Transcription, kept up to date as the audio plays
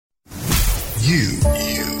You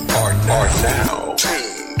are now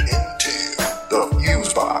tuned into the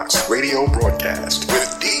Fusebox radio broadcast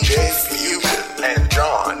with DJ Fusion and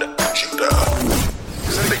John Judah.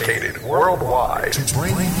 Syndicated worldwide to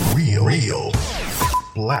bring real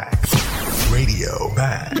black radio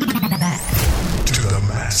back to the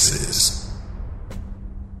masses.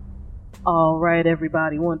 All right,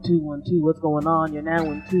 everybody, 1 2 1 2. What's going on? You're now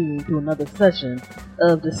in tune to another session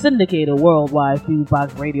of the syndicated worldwide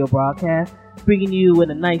Fusebox radio broadcast, bringing you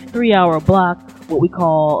in a nice 3-hour block what we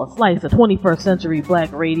call a slice of 21st century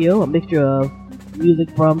black radio, a mixture of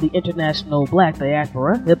music from the international black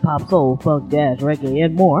diaspora, hip-hop, soul, funk, jazz, reggae,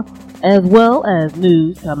 and more, as well as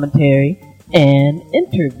news, commentary, and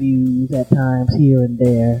interviews at times here and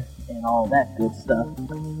there, and all that good stuff.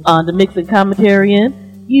 On the mix and commentary end,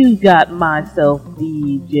 you got myself,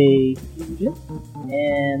 DJ Fusion,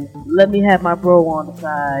 and let me have my bro on the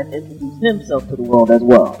side introduce himself to the world as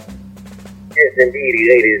well. Yes, indeed,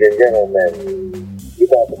 ladies and gentlemen, we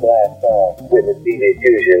about to blast off with the DJ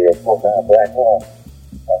Fusion of Profound Black Hawk, a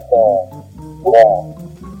song, wow,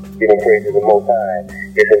 giving praise to the Most High.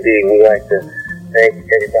 Yes, indeed, we like to thank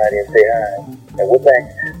everybody and say hi. And we're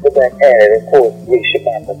back at it, of course, with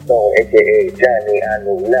Shabbat the Stone, a.k.a. Johnny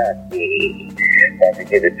Anunnaki. About to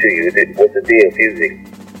give it to you. What's the deal, Fusion?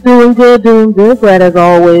 Doing good. Glad as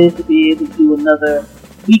always to be able to do another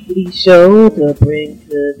weekly show to bring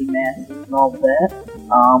to the masses and all of that.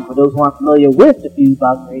 For those who aren't familiar with the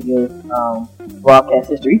Fusebox Radio broadcast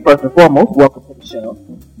history, first and foremost, welcome to the show.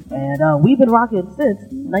 And we've been rocking since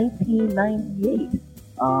 1998.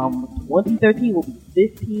 2013 will be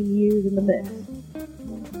 15 years in the mix.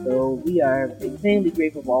 So we are insanely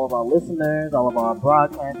grateful for all of our listeners, all of our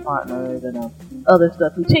broadcast partners, and other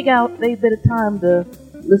stuff who take out a bit of time to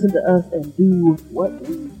listen to us and do what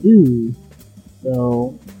we do.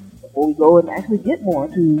 So before we go and actually get more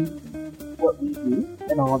to what we do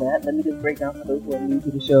and all that, let me just break down for those who are new to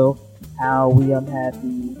the show how we have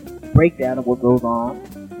the breakdown of what goes on.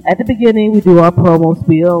 At the beginning, we do our promo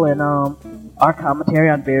spiel and our commentary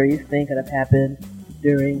on various things that have happened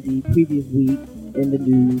during the previous week in the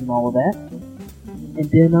news and all of that. And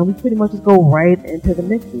then we pretty much just go right into the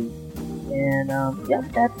mixes. And yeah,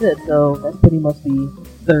 that's it. So that's pretty much the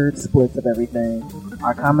third splits of everything.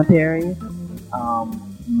 Our commentary,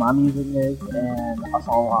 my music mix, and us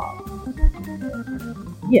all on.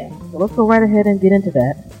 Yeah, so let's go right ahead and get into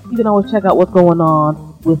that. You can always check out what's going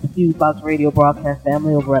on with the Fusebox Radio broadcast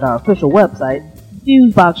family over at our official website,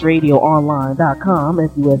 FuseboxRadioOnline.com,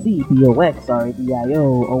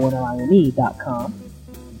 FuseboxDIOONLINE.com.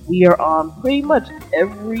 We are on pretty much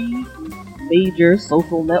every major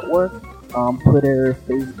social network, Twitter,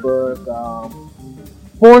 Facebook,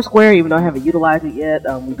 Foursquare, even though I haven't utilized it yet.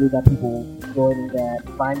 We do got people joining that,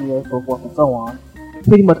 Vimeo, so forth and so on.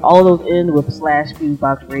 Pretty much all of those end with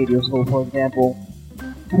 /Fusebox Radio. So, for example,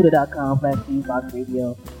 Twitter.com/Fusebox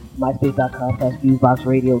Radio, MySpace.com /Fusebox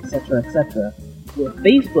Radio, etc., etc. With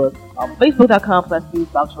Facebook,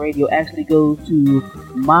 Facebook.com/Fusebox Radio actually goes to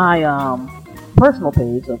my personal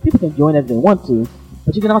page, so people can join if they want to.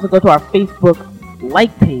 But you can also go to our Facebook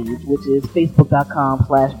like page, which is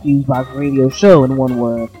Facebook.com/Fusebox Radio Show in one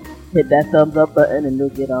word. Hit that thumbs up button, and you'll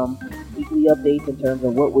get weekly updates in terms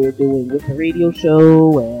of what we're doing with the radio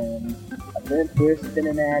show and events we're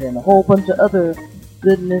spinning at, and a whole bunch of other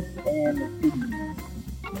goodness and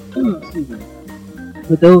goodies. Excuse me.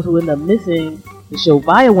 For those who end up missing the show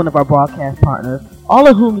via one of our broadcast partners, all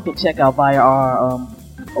of whom you can check out via our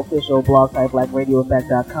official blog site,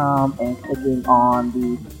 blackradioeffect.com, and clicking on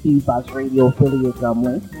the Fusebox Radio affiliate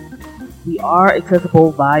link. We are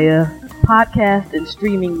accessible via podcast and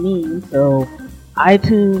streaming means, so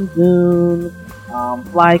iTunes, Zune,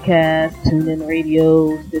 Flycast, TuneIn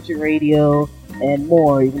Radio, Stitcher Radio, and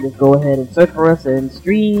more. You can just go ahead and search for us and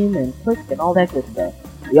stream and click and all that good stuff.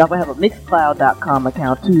 We also have a Mixcloud.com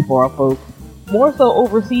account too for our folks more so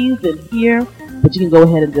overseas than here, but you can go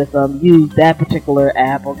ahead and just use that particular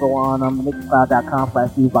app or go on the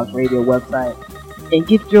Mixcloud.com/Fusebox Radio website and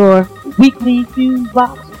get your weekly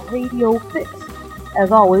Fusebox Radio fix. As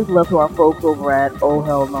always, love to our folks over at Oh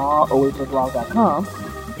Hell Nah, OHSblog.com,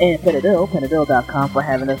 and Penadil.com for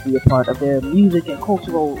having us be a part of their music and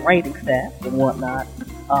cultural writing staff and whatnot,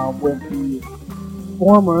 with the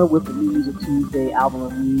former with the New Music Tuesday album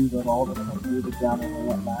reviews of all the music genres and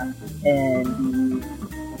whatnot, and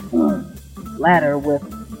the latter with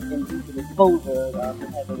Indecent Exposure,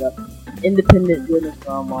 having up independent goodness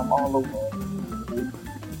from all over.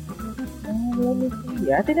 Let me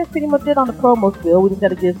see. I think that's pretty much it on the promo spiel. We just got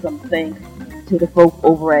to give some thanks to the folks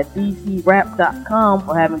over at DCRap.com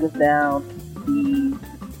for having us down the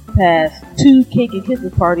past 2 Cake and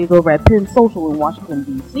Kisses parties over at Penn Social in Washington,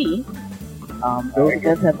 D.C. Those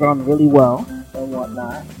events have gone really well and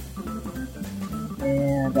whatnot.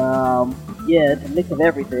 And, yeah, it's a mix of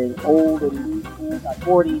everything. Old and new school, got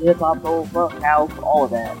 40, hip-hop, soul, funk, house, all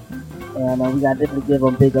of that. And we gotta definitely give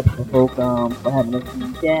them big ups to folks for having us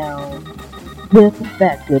down with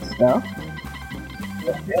that good stuff.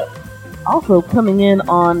 Yeah. Also coming in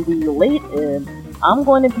on the late end, I'm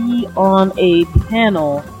going to be on a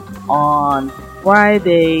panel on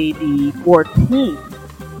Friday the 14th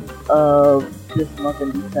of this month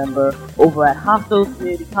in December over at Hostos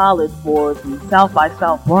Community College for the South by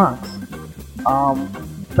South Bronx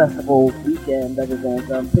festival weekend that is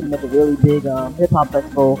pretty much a really big hip-hop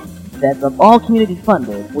festival that's all community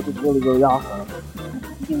funded, which is really, really awesome.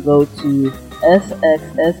 You can go to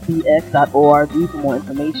sxsbx.org for more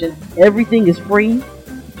information. Everything is free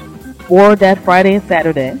for that Friday and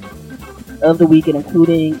Saturday of the weekend,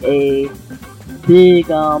 including a big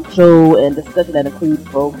show and discussion that includes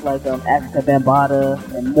folks like Africa Bambaataa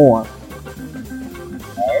and more.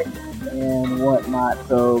 And whatnot.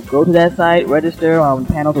 So go to that site, register.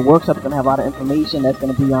 Panels and workshops are going to have a lot of information. That's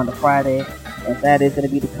going to be on the Friday. And Saturday is going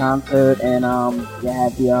to be the concert. And you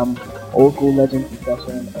have the old school legends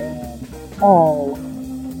discussion and all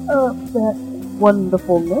of that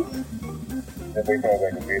wonderfulness. That sounds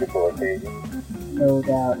like a beautiful occasion. No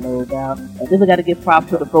doubt, no doubt. I definitely got to give props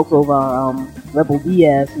to the folks over Rebel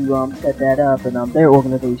Diaz who set that up and their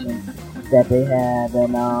organization that they have.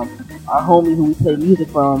 And our homie who we play music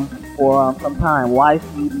from for some time,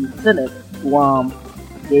 YCD Senate, who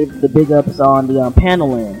gave the big ups on the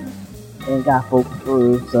paneling and got folks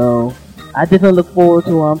through. So I definitely look forward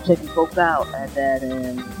to checking folks out at that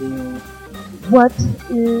and seeing what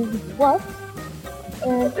is what.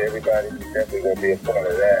 And everybody's definitely going to be a part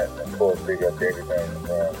of that. Of course, big up to everybody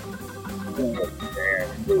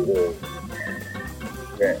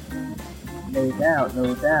No doubt,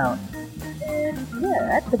 no doubt. And yeah,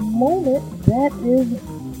 at the moment, that is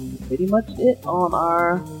pretty much it on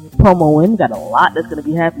our promo end. Got a lot that's going to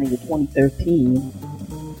be happening in 2013,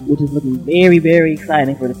 which is looking very, very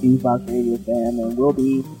exciting for the Fusebox Radio fam, and we'll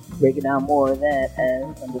be breaking down more of that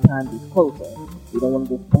as the time gets closer. We don't want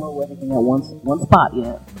to just blow everything at one spot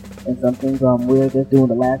yet, and some things we're just doing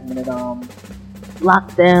the last minute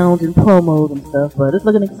lockdowns and promos and stuff, but it's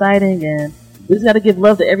looking exciting, and we just got to give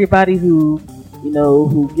love to everybody who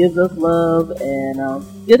gives us love and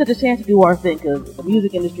gives us a chance to do our thing, because the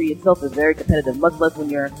music industry itself is very competitive, much less when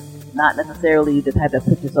you're not necessarily the type that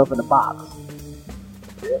puts yourself in a box.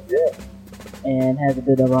 Yeah. And has a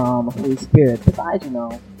bit of a free spirit. Besides,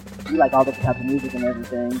 we like all different types of music and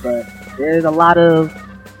everything, but there's a lot of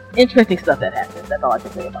interesting stuff that happens. That's all I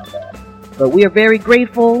can say about that. But we are very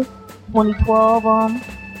grateful. 2012,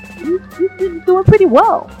 we've been doing pretty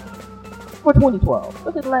well for 2012.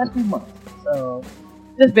 Look at the last few months. So,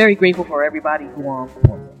 just very grateful for everybody who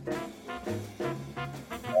supports us.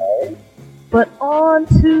 But on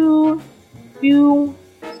to a few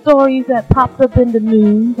stories that popped up in the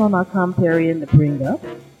news on our commentary and to bring up.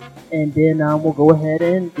 And then we'll go ahead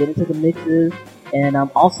and get into the mixes. And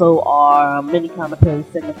also our mini commentary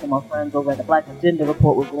segment from our friends over at the Black Agenda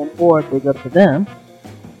Report was going forward. Big up to them.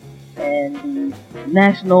 And the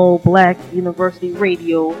National Black University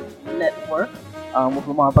Radio Network with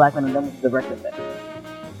Lamar Blackman and them was the director of that.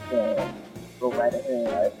 So, go right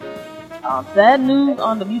ahead. Sad news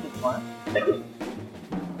on the music front.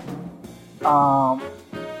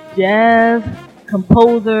 Jazz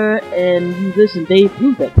composer and musician Dave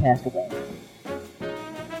Brubeck passed away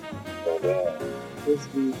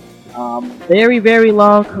this week. Very, very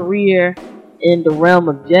long career in the realm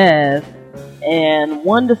of jazz, and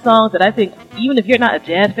one of the songs that I think, even if you're not a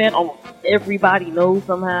jazz fan, almost everybody knows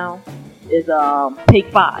somehow, is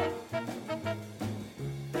Take 5.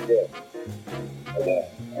 Yeah.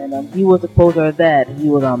 And he was the composer of that. He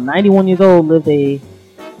was 91 years old, lived a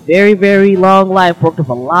very, very long life, worked with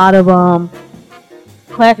a lot of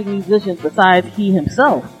classic musicians besides he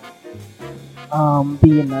himself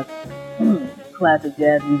being a classic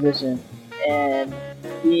jazz musician, and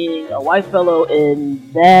being a white fellow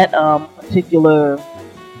in that particular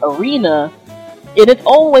arena in its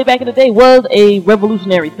own way back in the day was a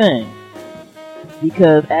revolutionary thing,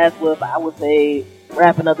 because as with, I would say,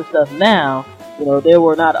 rap and other stuff now, there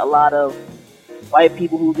were not a lot of white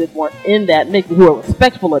people who just weren't in that mix, who were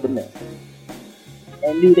respectful of the mix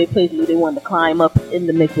and knew their place, knew they wanted to climb up in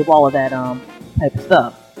the mix with all of that type of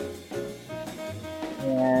stuff.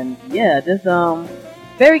 And yeah, just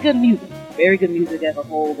very good music as a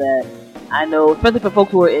whole, that I know, especially for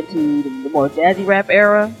folks who are into the more jazzy rap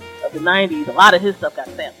era of the 90s, a lot of his stuff got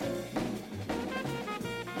sampled.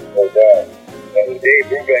 No doubt. Dave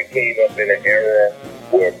Brubeck came up in an era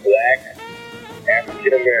where black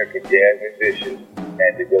African American jazz musicians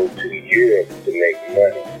had to go to Europe to make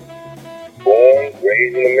money. Born,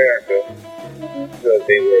 raised in America, because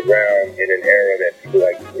they were around in an era that people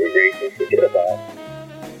like erase and forget about.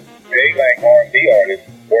 They, like R&B artists,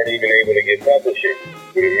 weren't even able to get publishing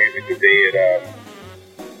for the music that they had,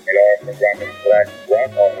 and artists like black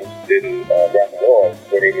rock artists didn't, rock and roll,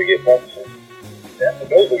 weren't able to get publishing.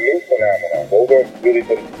 Those are new phenomena. Those are really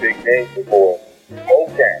some big things before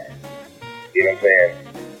Motown. You know what I'm saying?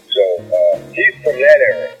 So, he's from that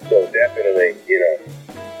era. So definitely, you know,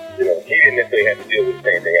 he didn't necessarily have to deal with the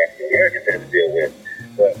same thing African Americans had to deal with.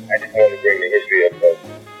 But I just wanted to bring the history of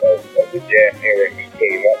the jazz era he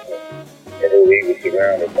came up with. And who he was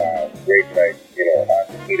surrounded by great like, you know,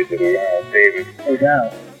 Oscar Peterson, Miles Davis. No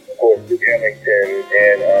doubt. Of course, Duke Ellington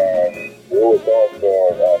and Louis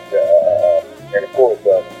Armstrong, and of course,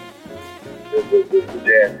 the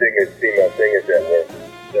jazz singers, female singers that were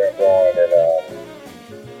there on,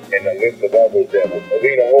 and a list of others that were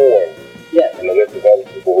Alina Horn. Yes. And a list of other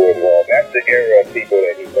people who were involved. That's the era of people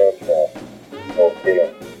that he comes from. So, you know,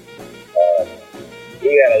 he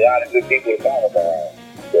had a lot of good people to follow behind.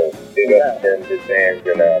 So, big up to him, his bands,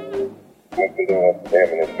 and what's been doing for him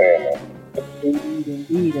and his family.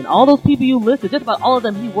 Indeed. And all those people you listed, just about all of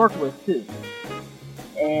them he worked with, too.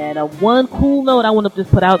 And one cool note I want to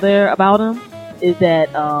just put out there about him is that,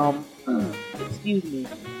 excuse me,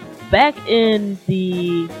 back in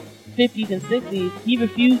the 50s and 60s, he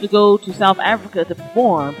refused to go to South Africa to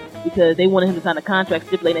perform because they wanted him to sign a contract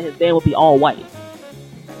stipulating that his band would be all white.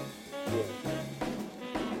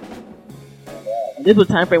 And this was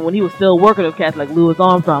a time frame when he was still working with cats like Louis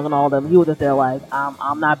Armstrong and all of them. He was just there like,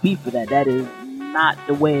 I'm not beat for that. That is not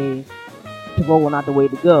the way to roll, not the way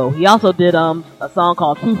to go. He also did a song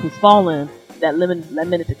called Truth Was Fallen that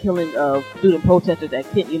lamented the killing of student protesters at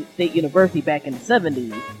Kent State University back in the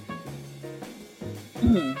 70s.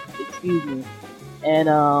 Excuse me. And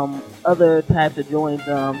other types of joints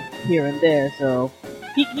here and there. So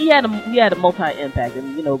he had a multi-impact,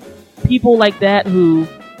 and you know, people like that who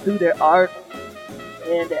through their art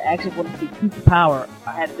and their actions want to speak truth to power,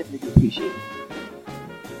 I had to definitely appreciate.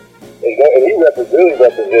 And he really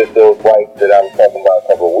represents those whites that I was talking about a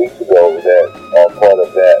couple of weeks ago that are part of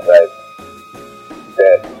that, like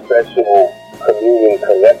that special communion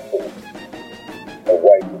collection of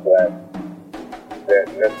whites and blacks that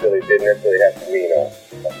didn't necessarily have to mean a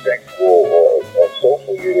sexual or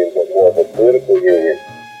social union, but more of a political union.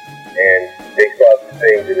 And they saw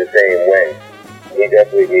things in the same way. He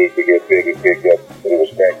definitely needs to get big up and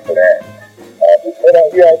respect for that. But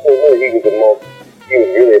he also knew he was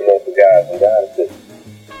really amongst the guys and goddesses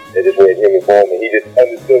that just made him informed, and he just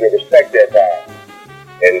understood and respect that time.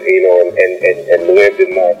 And you know, and lived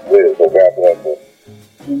in my with it, so God bless him.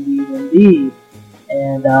 Indeed.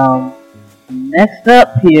 And next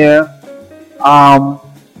up here,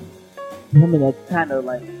 something that kind of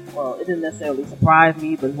like, well, it didn't necessarily surprise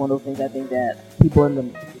me, but it's one of those things I think that people in the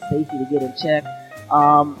States need to get in check.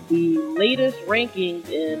 The latest rankings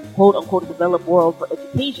in quote-unquote developed world for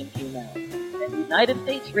education came out, and the United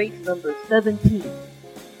States rates number 17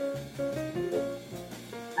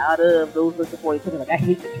 out of those lists of 40. Like, I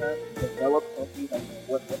hate the term developed countries, like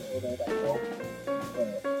what the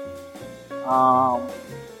hell that.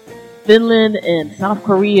 Finland and South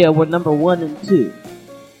Korea were number 1 and 2,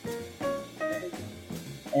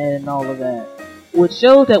 and all of that, which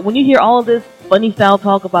shows that when you hear all of this funny style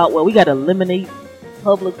talk about, well, we got to eliminate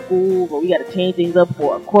public schools, or we got to change things up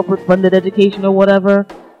for a corporate funded education or whatever,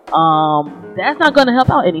 that's not going to help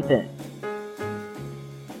out anything.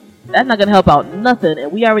 That's not going to help out nothing.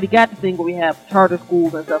 And we already got the thing where we have charter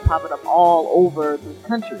schools and stuff popping up all over this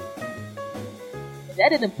country. And that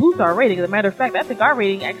didn't boost our rating. As a matter of fact, I think our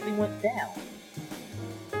rating actually went down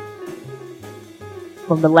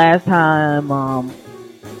from the last time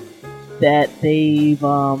that they've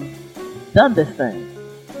done this thing.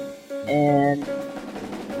 And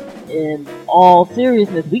in all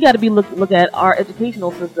seriousness, we got to be look at our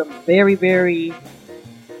educational system very, very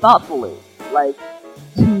thoughtfully. Like,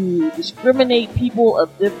 to discriminate people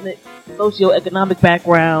of different socioeconomic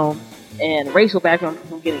backgrounds and racial backgrounds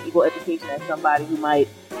from getting equal education as somebody who might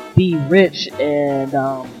be rich and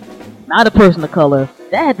not a person of color,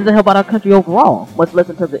 that doesn't help out our country overall, much less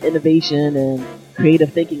in terms of innovation and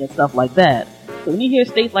creative thinking and stuff like that. So when you hear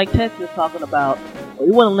states like Texas talking about, well,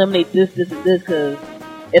 we want to eliminate this, this, and this because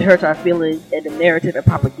it hurts our feelings and the narrative and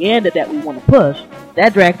propaganda that we want to push,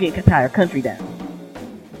 that drags the entire country down.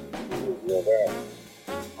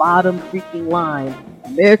 Bottom freaking line.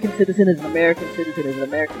 American citizen is an American citizen is an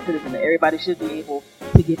American citizen. Everybody should be able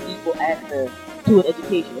to get equal access to an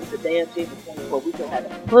education. It's a damn shame for 24 we still have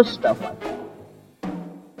to push stuff like that.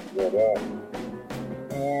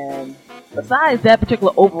 And besides that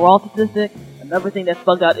particular overall statistic, another thing that's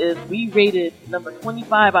bugged out is we rated number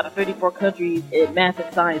 25 out of 34 countries in math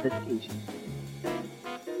and science education.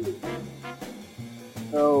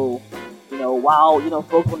 So, while,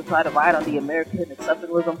 folks want to try to ride on the American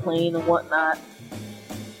exceptionalism plane and whatnot,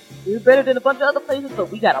 we're better than a bunch of other places, but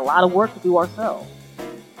we got a lot of work to do ourselves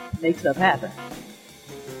to make stuff happen.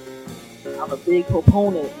 I'm a big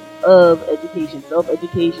proponent of education,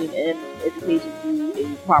 self-education, and education through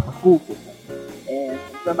a proper school system. And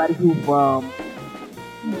somebody who from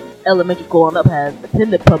elementary school on up has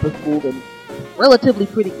attended public school and relatively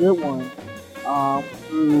pretty good ones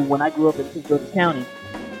through when I grew up in St. George's County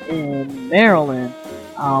in Maryland.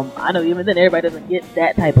 I know even then everybody doesn't get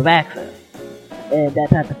that type of access and that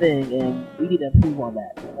type of thing, and we need to improve on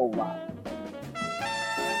that a whole lot.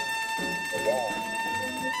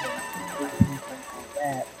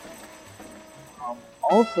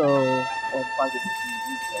 Also,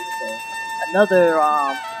 another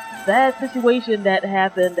sad situation that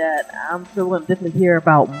happened that I'm sure we're going to definitely hear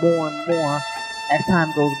about more and more as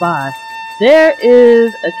time goes by. There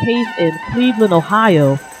is a case in Cleveland,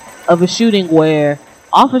 Ohio, of a shooting where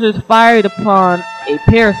officers fired upon a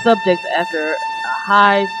pair of subjects after a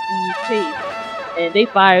high-speed chase, and they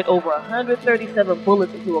fired over 137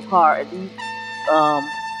 bullets into a car, and these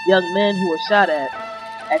young men who were shot at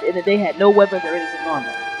the end of the day had no weapons or anything on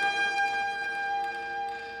them.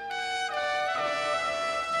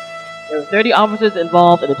 There were 30 officers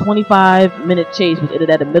involved in a 25-minute chase which ended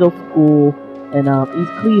at a middle school in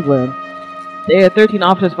East Cleveland. There, 13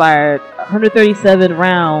 officers fired 137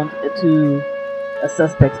 rounds into a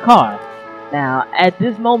suspect's car. Now, at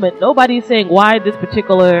this moment, nobody is saying why this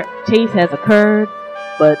particular chase has occurred,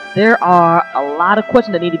 but there are a lot of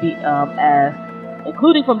questions that need to be asked,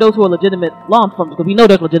 including from those who are legitimate law enforcement, because we know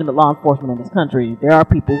there's legitimate law enforcement in this country. There are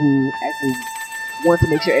people who actually want to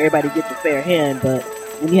make sure everybody gets a fair hand, but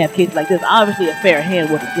when you have cases like this, obviously a fair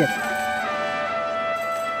hand wasn't given.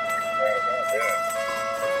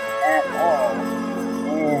 At all.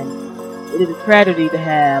 And it is a tragedy to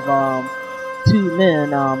have two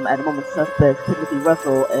men, at the moment suspects, Timothy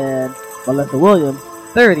Russell and Melissa Williams,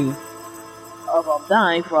 30, of them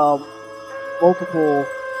dying from multiple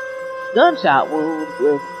gunshot wounds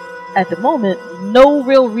with, at the moment, no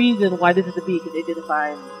real reason why this is to be, because they didn't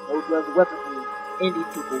find no drugs or weaponry in these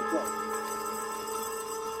people's guns.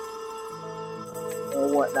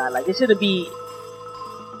 And whatnot. Like, it shouldn't be,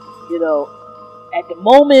 at the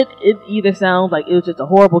moment, it either sounds like it was just a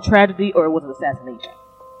horrible tragedy or it was an assassination.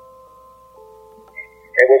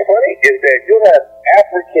 And what's funny is that you'll have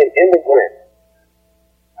African immigrants.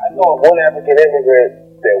 I know one African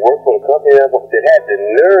immigrant that worked for a company that had the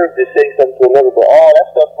nerve to say something to another, but all that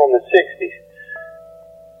stuff from the 60s.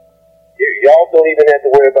 Y'all don't even have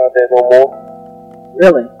to worry about that no more.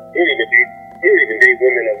 Really? You even date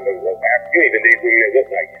women of Africa. You even date women that look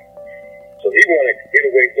like you. So he want to get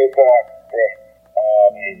away so far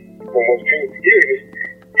from what's true.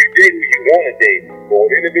 You date who you want to date. Or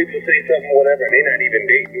if individuals say something or whatever, and they're not even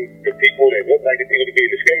dating the people that look like the people to be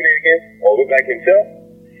discriminated against or look like himself,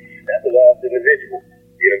 that's a lost individual.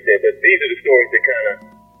 You know what I'm saying? But these are the stories that kind of,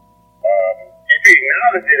 if you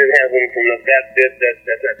acknowledge it and have them from us, that's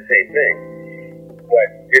not the same thing. But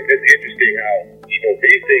it's just interesting how,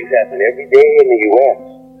 these things happen every day in the U.S.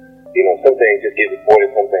 Some things just get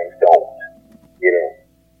reported, some things don't.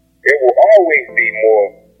 There will always be more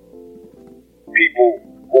people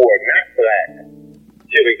who are not black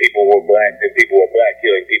killing people who are black than people who are black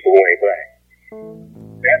killing people who ain't black.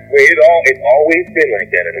 That's where it's always been like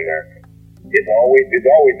that in America. It's always been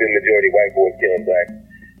majority white boys killing black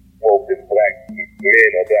folks and black men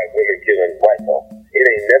or black women killing white folks.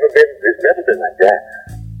 It's never been like that.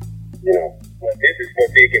 But this is what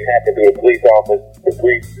can happen to a police office, the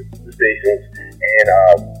police stations, and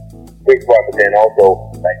police departments, and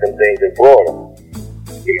also like some things in Florida.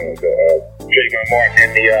 The Trayvon Martin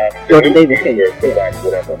and the Jordan Davis case,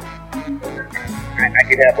 whatever. I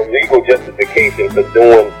can have a legal justification for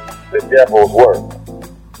doing the devil's work.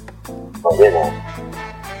 But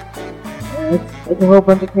it's a whole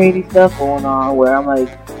bunch of crazy stuff going on where I'm like,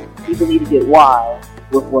 people need to get wise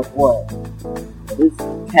with what's what. This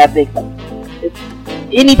happening.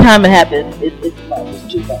 Anytime it happens, it's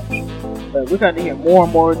too much. But we're starting to hear more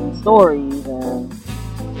and more of these stories, and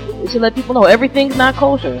it should let people know everything's not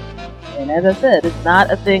kosher. And as I said, it's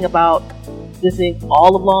not a thing about dissing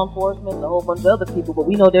all of law enforcement and a whole bunch of other people, but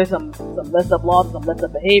we know there's some messed up laws, some messed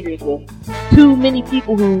up behaviors with too many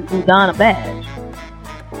people who don a badge.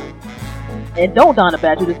 and don't don a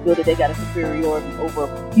badge who just feel that they got a superiority over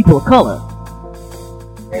people of color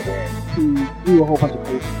to do a whole bunch of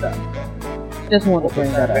crazy stuff. Just wanted to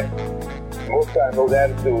bring that up. Most times those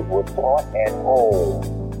attitudes were taught at home.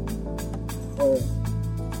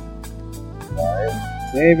 Right?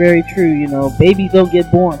 Very, very true. You know, babies don't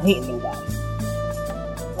get born hating nobody.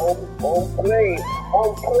 Home claiming.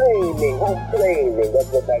 That's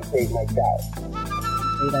what I say, my child.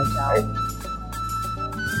 Say that, child.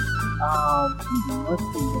 Let's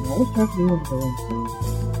see. Which church do you want to go into?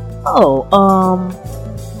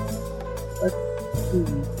 Let's see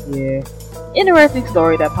here. Interesting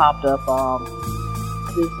story that popped up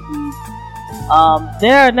this week.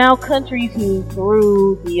 There are now countries who,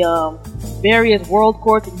 through the various world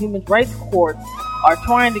courts and human rights courts, are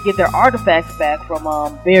trying to get their artifacts back from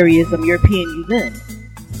various European museums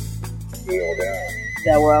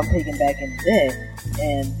that were taken back in the day.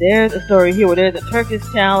 And there's a story here where there's a Turkish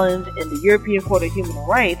challenge in the European Court of Human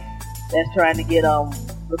Rights that's trying to get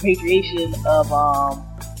repatriation of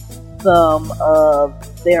some of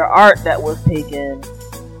their art that was taken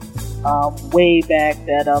way back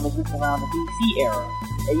that existed around the BC era.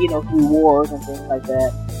 And, you know, through wars and things like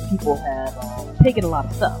that, people have taken a lot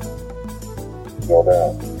of stuff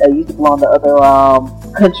that used to belong to other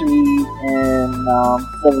countries and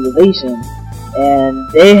civilizations. And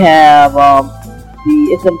they have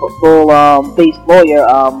the Istanbul-based lawyer,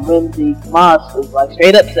 Remzi Kamas, is like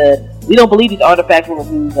straight up said, we don't believe these artifacts were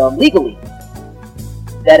removed legally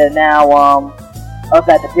that are now up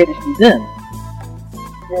at the British Museum.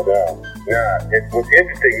 It was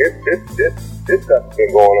interesting. This stuff's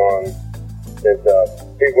been going on since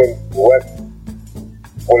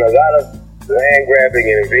when a lot of land grabbing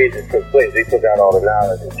and invasions took place, they took out all the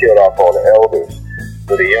knowledge and killed off all the elders.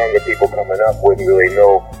 So the younger people coming up wouldn't really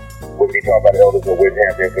know, wouldn't be taught by the elders, or wouldn't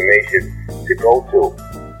have the information to go to.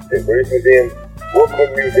 The British Museum,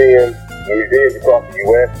 Brooklyn Museum, museums across the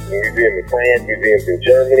U.S., museums in France, museums in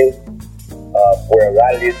Germany, where a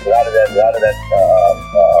lot of that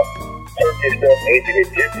Turkish stuff, ancient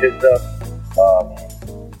Egyptian stuff,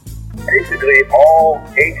 basically all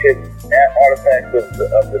ancient artifacts of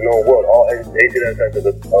the known world, all ancient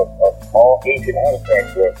artifacts all ancient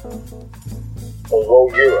artifacts were below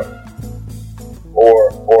Europe,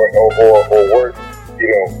 or worse, you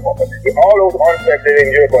know, all those artifacts that are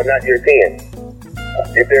in Europe are not European.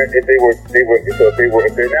 If they're not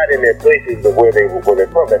in their places of where they're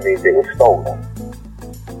from, that means they were stolen.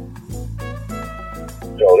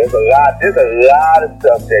 So there's a lot of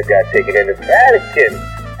stuff that got taken in. The Vatican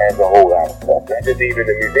has a whole lot of stuff, not just even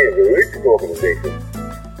the museums, the religious organizations.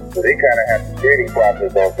 So they kind of have a screening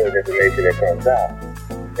process on certain information that comes out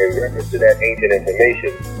in reference to that ancient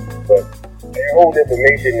information. But they hold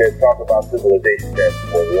information that talk about civilizations that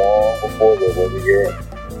were long before there was in Europe.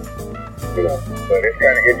 You know, so it's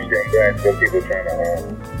kind of interesting. I'm glad some people trying to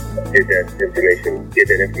get that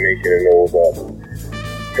information in those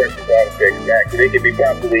precious artifacts back, so they can be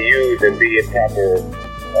properly used and be in proper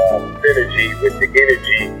synergy with the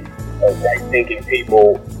energy of right-thinking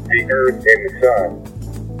people, the earth, and the sun.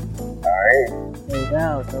 Alright?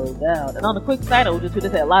 No doubt. And on a quick side note, just to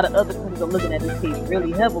say, a lot of other countries are looking at this case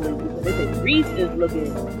really heavily because they say Greece is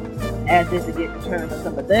looking at this to get returns on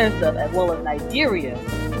some of their stuff, as well as Nigeria,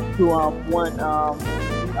 who won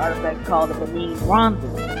these artifacts called the Benin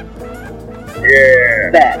bronzes.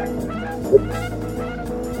 Yeah. Back.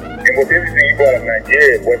 And what's interesting, you brought up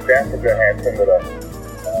Nigeria. West Africa had some of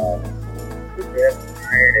the best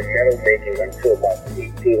iron and metal making until about the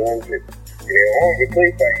 1800s. And they were only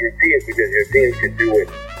replaced by Europeans because Europeans could do it.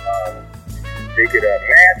 They could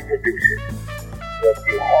mass produce it. But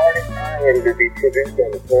the hardest iron to be produced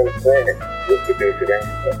on the planet was produced in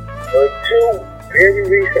Africa. Until very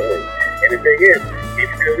recently. And the thing is, it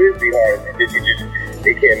still is the hardest.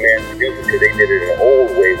 They can't mass produce it because they did it in an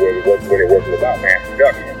old way when it wasn't about mass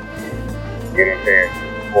production. You know what I'm saying?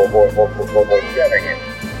 Or selling it.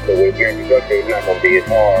 So with mass production, it's not going to be as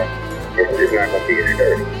hard. It's not going to be as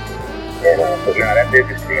sturdy. And so now that's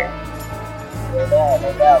interesting.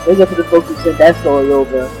 No doubt. Big up to the folks who sent that story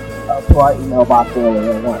over to our email box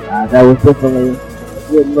earlier. That was definitely a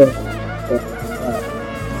good look.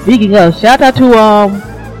 Speaking of, shout out to our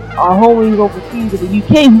homies overseas in the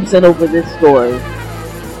UK who sent over this story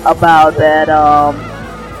about that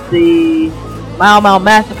the Mau Mau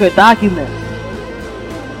Massacre documents.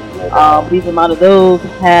 These amount of those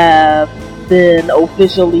have been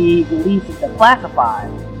officially released and declassified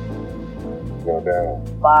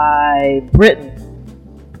by Britain.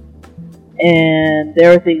 And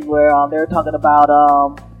there are things where they were talking about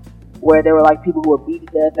where there were like people who were beaten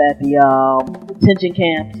to death at the detention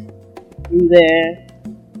camps through there.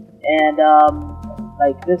 and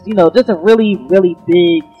like this, just a really, really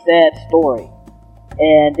big, sad story.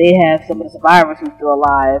 And they have some of the survivors who are still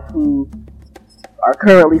alive who are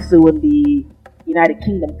currently suing the United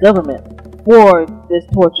Kingdom government for this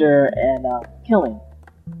torture and killing.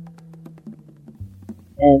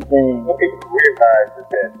 And then what people realize is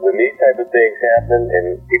that when these type of things happen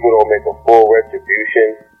and people don't make a full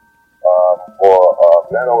retribution or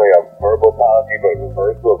not only a verbal apology but a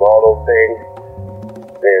reversal of all those things,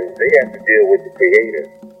 then they have to deal with the creator.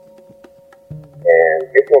 And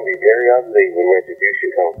it's going to be very ugly when retribution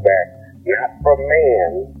comes back, not from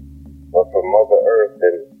man, but from Mother Earth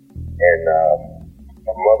and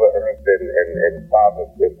Father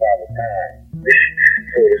Time,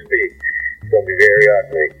 so to speak. It's going to be very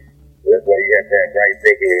ugly. That's why you have to have right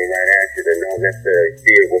thinking and right action and don't necessarily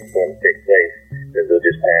fear what's going to take place, because they'll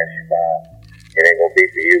just pass you by. It ain't going to be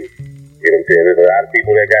for you. You know what I'm saying? There's a lot of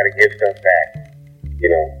people that got to give stuff back,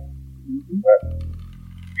 But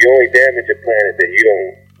you only damage a planet that you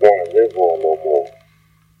don't want to live on no more.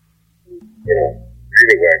 Anyway.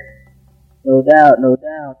 No doubt.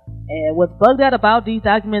 And what's bugged out about these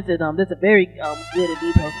documents is there's a very good and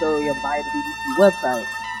detailed story via the BBC website,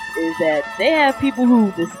 is that they have people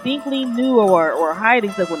who distinctly knew or were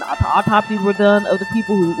hiding stuff when the autopsies were done of the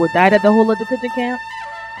people who were died at the Hola detention camp.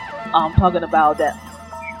 Talking about that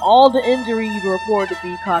all the injuries were reported to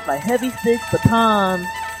be caused by heavy sticks, batons,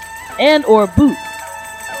 and or boots.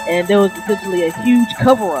 And there was essentially a huge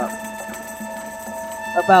cover-up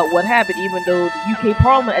about what happened, even though the UK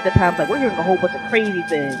Parliament at the time was like, we're hearing a whole bunch of crazy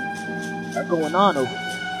things are going on over here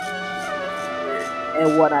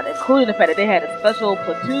and whatnot, including the fact that they had a special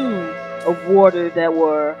platoon of warders that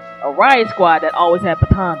were a riot squad that always had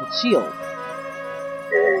batons and shields.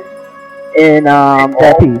 And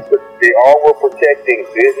that piece. They all were protecting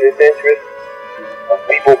business interests of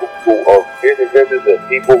people who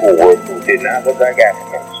did not look like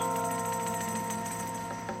Africans.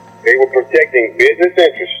 They were protecting business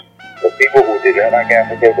interests of people who did not like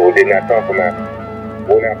Africans or did not come from Africa,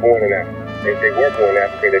 were not born in Africa. If they were born in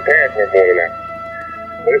Africa, their parents weren't born in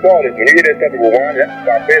Africa. But it's all this. When you hear that stuff in Rwanda, that's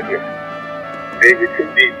about business. They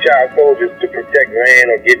recruit these child soldiers to protect land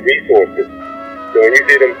or get resources. So when you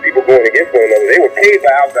see them people going against one another, they were paid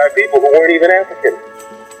by outside people who weren't even African.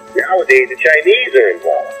 Nowadays, the Chinese are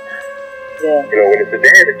involved. Yeah. When it's the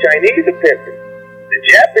Chinese are pimping. The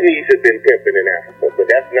Japanese have been pimping in Africa, but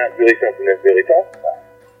that's not really something that's really talked about.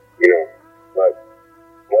 But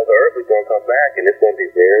Mother Earth is going to come back, and it's going to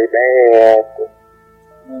be very bad.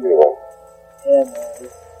 Yeah,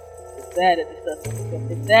 man. It's sad that this stuff.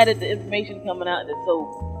 It's sad that the information coming out and it's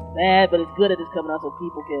so bad, but it's good that it's coming out so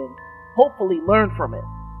people can hopefully learn from it.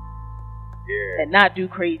 Yeah. And not do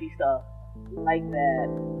crazy stuff like that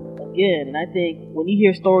again. And I think when you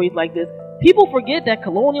hear stories like this, people forget that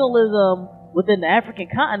colonialism within the African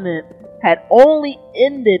continent had only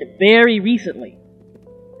ended very recently.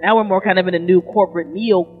 Now we're more kind of in a new corporate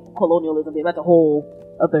neo-colonialism. That's a whole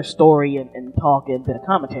other story and talk and bit of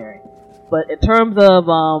commentary. But in terms of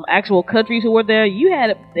actual countries who were there, you had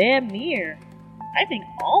it damn near, I think,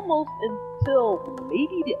 almost until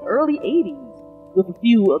maybe the early 80s with a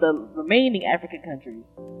few of the remaining African countries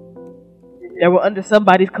that were under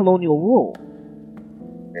somebody's colonial rule.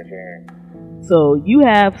 That's right. So you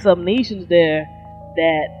have some nations there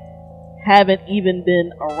that haven't even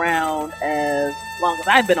been around as long as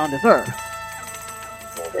I've been on this earth,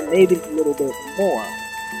 and maybe a little bit more.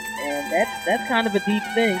 And that's kind of a deep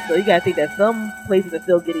thing. So you gotta think that some places are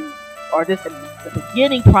still are just in the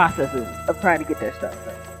beginning processes of trying to get their stuff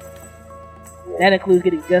done. That includes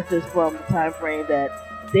getting justice from the time frame that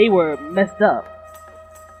they were messed up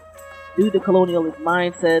due to colonialist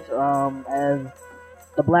mindsets, as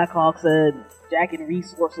the Black Hawk said, jacking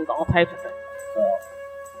resources, all types of things. So,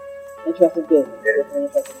 interesting business. Definitely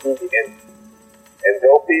interesting business. And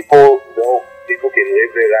though people can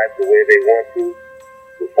live their life the way they want to,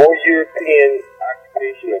 before European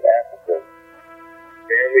occupation of Africa,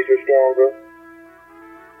 families were stronger,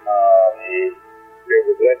 there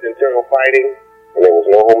was less internal fighting, and there was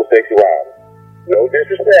no homosexuality. No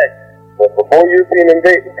disrespect, but before European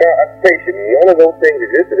occupation, none of those things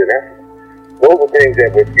existed in Africa. Those were things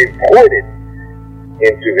that were imported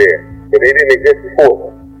into there, but they didn't exist before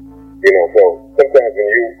them. So sometimes when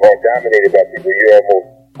you are dominated by people, you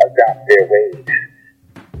almost adopt their ways,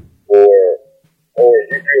 or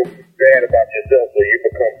you feel bad about yourself, so you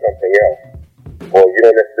become something else, or you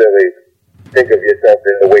don't necessarily think of yourself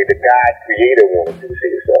in the way the God Creator wanted you to see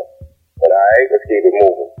yourself. But alright, let's keep it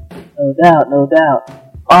moving. No doubt.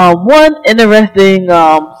 One interesting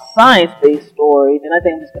science-based story, and I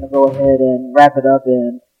think I'm just going to go ahead and wrap it up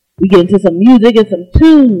and we get into some music and some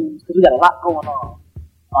tunes, because we got a lot going on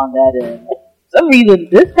that end. For some reason,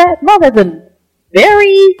 this past month has been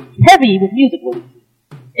very heavy with music releases.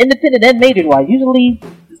 Independent and major-wise. Usually,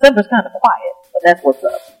 December's kind of quiet, but that's what's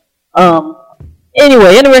up.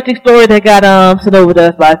 Anyway, interesting story that got sent over to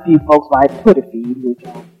us by a few folks by Twitter feed, which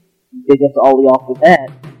big us all off with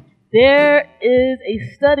that. There is a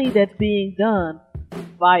study that's being done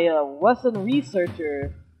by a Russian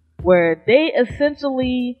researcher where they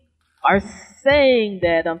essentially are saying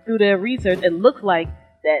that through their research, it looks like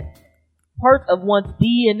that parts of one's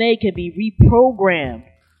DNA can be reprogrammed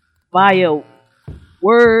via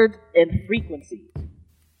words and frequencies.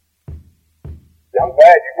 I'm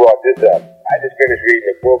glad you brought this up. I just finished reading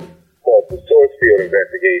a book called The Source Field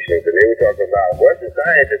Investigations, and they were talking about Russian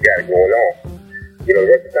scientists got it going on. You know,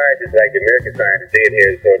 Russian scientists, like the American scientists, they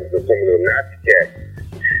adhere to some of the Nazi cats.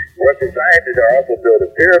 Russian scientists are also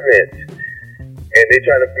building pyramids, and they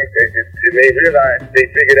figured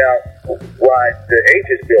out why the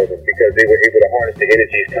ancients built them, because they were able to harness the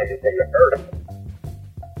energies coming from the earth.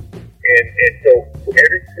 And so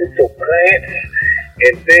plants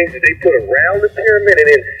and things that they put around the pyramid and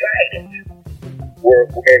inside it were,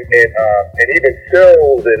 and even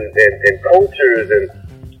cells and cultures and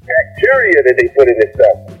bacteria that they put in this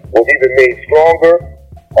stuff were either made stronger,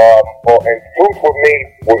 and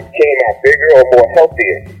fruits came out bigger or more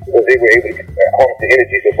healthier because they were able to harness the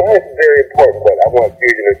energy. So science is very important, but I want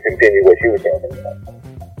Fusion to continue what you were talking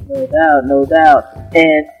about. No doubt.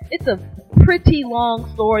 And it's a pretty long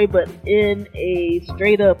story, but in a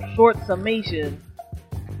straight up short summation,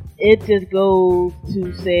 it just goes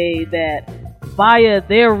to say that via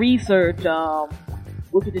their research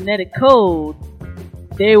with the genetic code,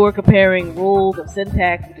 they were comparing rules of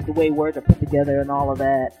syntax, which is the way words are put together and all of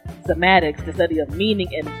that, semantics, the study of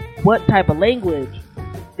meaning and what type of language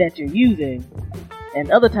that you're using,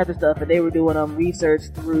 and other types of stuff. And they were doing research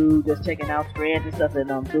through just checking out strands and stuff and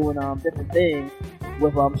doing different things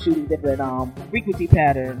with shooting different frequency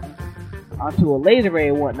patterns onto a laser array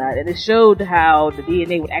and whatnot, and it showed how the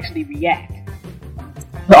DNA would actually react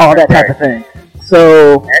to all that type of thing.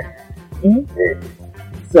 So,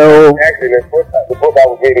 actually, the book I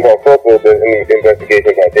was reading on Football, the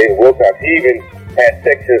investigation by David Wilcox, he even had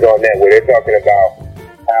sections on that where they're talking about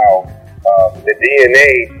how the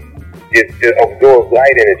DNA absorbs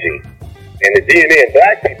light energy. And the DNA in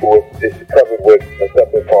black people is covered with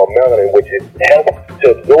something called melanin, which helps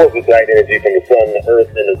to absorb this light energy from the sun, the earth,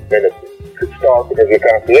 and the stars and the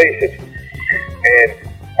constellations. And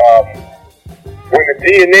when the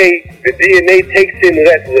DNA takes in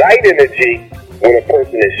that light energy when a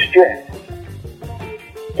person is stressed.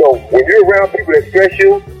 So when you're around people that stress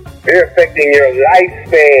you, they're affecting your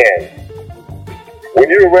lifespan. When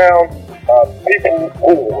you're around people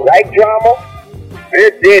who like drama,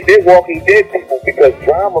 they're dead. They're walking dead people, because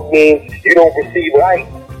drama means you don't receive light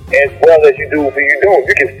as well as you do when you don't.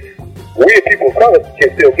 We as people of color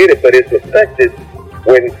can still get it, but it's affected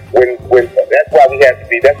when that's why we have to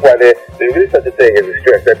be. That's why there is such a thing as a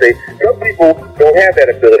stress. Some people don't have that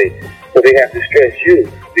ability, so they have to stress you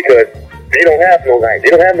because they don't have no light. They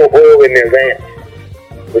don't have no oil in their lamp,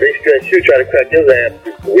 so they stress you, try to cut your lamp,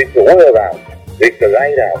 leak the oil out, leak the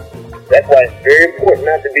light out. That's why it's very important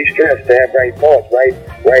not to be stressed, to have right thoughts, right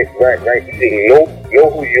thinking, know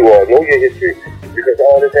who you are, know your history, because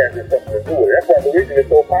all this has something to do with it. That's why the reason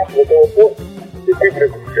it's so popular, so important. The people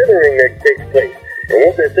are considering that takes place. And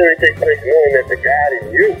once that theory takes place, knowing that the God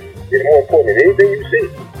in you is more important than anything you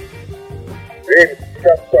see, then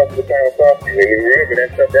stuff starts to bounce off you. And you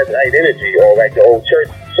remember that light energy, or like the old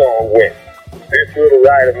church song went, "This little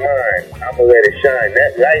light of mine, I'ma let it shine."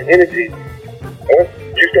 That light energy, once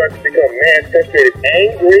you start to become mad, frustrated,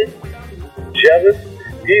 angry, jealous,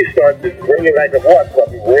 he starts to bring it like a water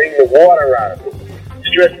cup. You bring the water out of it.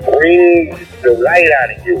 Stress brings the light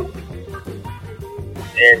out of you.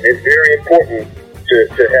 And it's very important to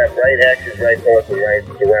have right actions, right thoughts, and right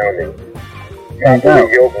surroundings. Right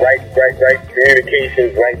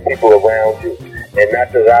communications, right people around you. And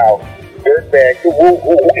not to allow dirtbags who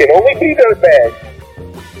can only be dirtbags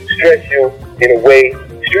stress you in a way.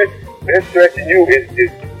 Their stressing you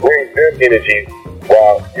brings them energy,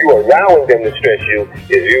 while you allowing them to stress you is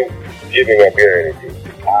you giving up your energy.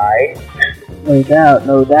 Alright?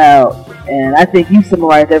 No doubt. And I think you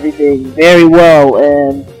summarized everything very well.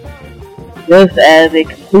 And just as a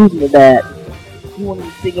conclusion to that, if you want to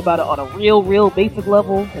think about it on a real basic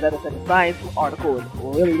level, because as I said, the science article is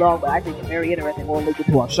really long, but I think it's very interesting. We'll link it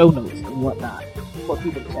to our show notes and whatnot for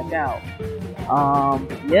people to check out.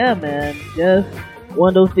 Yeah, man, just one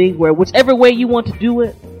of those things where whichever way you want to do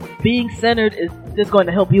it, being centered is just going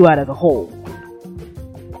to help you out as a whole.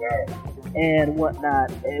 Now, and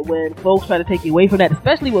whatnot. And when folks try to take you away from that,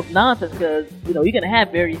 especially with nonsense, because you're going to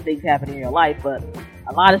have various things happening in your life, but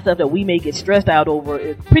a lot of stuff that we may get stressed out over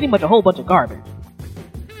is pretty much a whole bunch of garbage.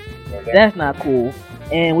 Okay. That's not cool.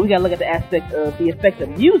 And we gotta look at the aspect of the effect of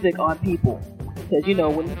music on people, because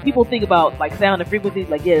when people think about like sound and frequencies,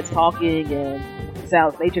 like it's talking and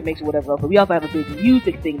sounds, nature makes it whatever else, but we also have a big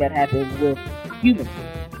music thing that happens with humans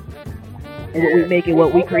and what we make and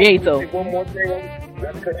what we create. So one more thing,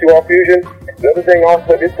 not to cut you off, Fusion. Another thing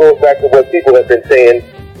also, this goes back to what people have been saying,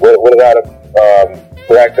 what a lot of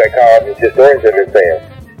black psychologists, historians have been saying,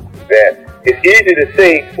 that it's easy to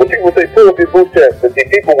say, when people say pull up your bootstraps, but see,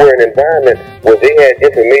 people were in an environment where they had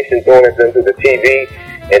information thrown at them through the TV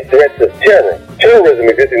and threats of terror. Terrorism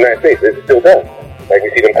exists in the United States, it still does. Like we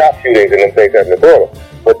see them cop shootings and them things happening in the border.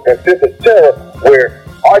 But that's just a terror where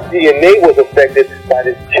our DNA was affected by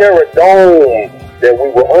this terror dome that we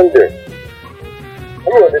were under.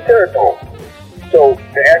 We were the terror dome. So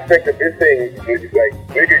the aspect of this thing is like,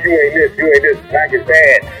 nigga, you ain't this, black is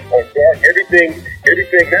bad, or dark, everything,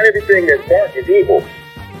 not everything that's dark is evil.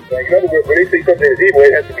 Like, in other words, when they say something is evil,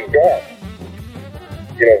 it has to be dark.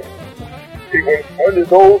 See, when under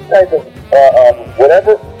those type of,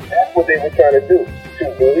 whatever, that's what they were trying to do. To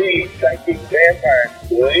bleed psychic vampires,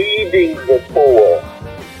 bleeding the poor.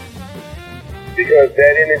 Because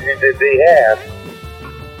that energy that they have,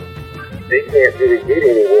 they can't really get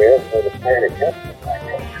anywhere else on the planet.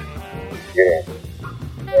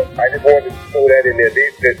 I just wanted to throw that in there.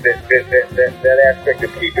 That aspect of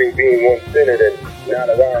being one-centered and not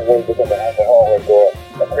allowing one to become an alcoholic or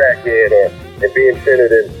a crackhead, and being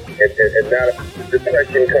centered and not a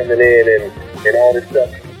depression coming in and all this stuff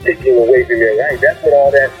taking away from your life. That's what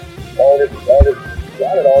all this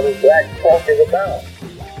black talk is about.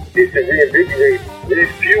 Is to reinvigorate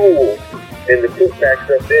this fuel and to put back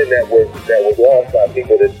stuff in that was lost by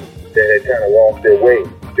people that had kind of lost their way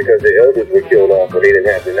because their elders were killed off, but they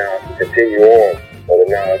didn't have the knowledge to continue on or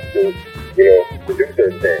the knowledge to do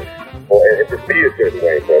certain things or to be a certain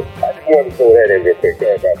way. So I just wanted to throw that in real quick.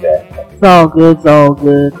 Sorry about that. It's all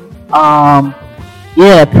good.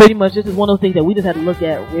 Yeah, pretty much this is one of those things that we just have to look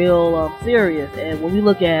at real serious. And when we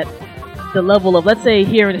look at the level of, let's say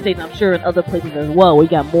here in the States, I'm sure in other places as well, we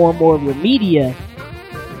got more and more of your media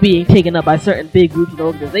being taken up by certain big groups and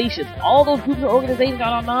organizations. All those groups and organizations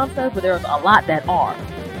are on nonsense, but there's a lot that are.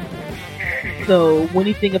 So when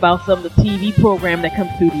you think about some of the TV program that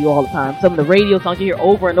comes through to you all the time, some of the radio songs you hear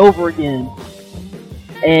over and over again,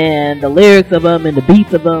 and the lyrics of them and the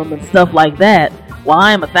beats of them and stuff like that, while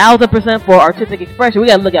I am 1,000% for artistic expression, we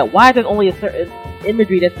gotta look at why there's only a certain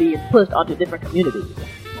imagery that's being pushed onto different communities.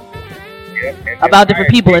 About different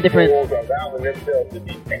people and different.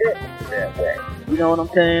 You know what I'm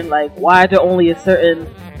saying? Like, why is there only a certain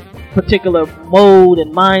particular mode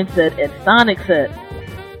and mindset and sonic set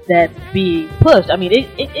that's being pushed? I mean,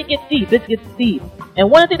 it gets deep. It gets deep. And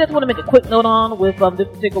one thing I just want to make a quick note on with this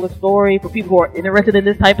particular story for people who are interested in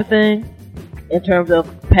this type of thing, in terms of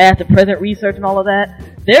past and present research and all of that,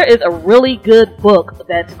 there is a really good book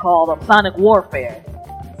that's called Sonic Warfare,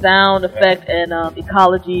 Sound Effect and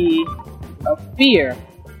Ecology of Fear.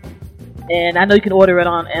 And I know you can order it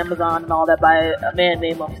on Amazon and all that by a man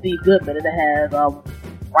named Steve Goodman, and it has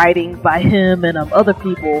writings by him and other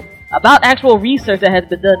people about actual research that has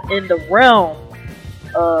been done in the realm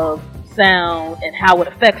of sound and how it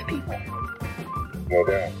affects people.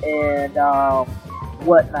 And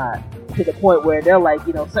whatnot, to the point where they're like,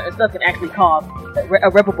 certain stuff can actually cause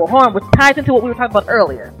irreparable harm, which ties into what we were talking about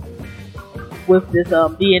earlier with this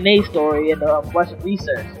DNA story and Russian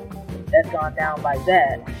research that's gone down like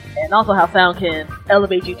that, and also how sound can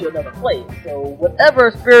elevate you to another place. So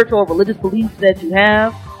whatever spiritual or religious beliefs that you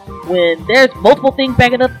have, when there's multiple things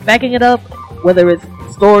backing it up, whether it's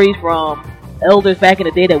stories from elders back in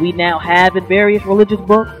the day that we now have in various religious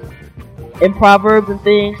books, in proverbs and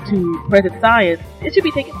things, to present science, it should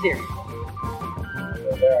be taken serious.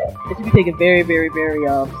 It should be taken very, very, very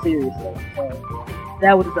seriously. So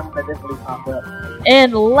that was something that definitely popped up.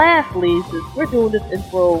 And lastly, since we're doing this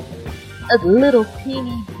intro a little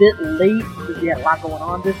teeny bit late, because we had a lot going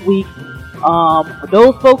on this week, for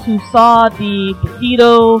those folks who saw the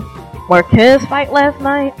Paquito Marquez fight last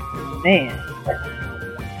night, man,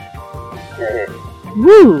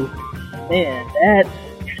 woo, man,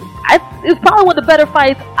 it's probably one of the better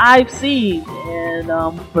fights I've seen.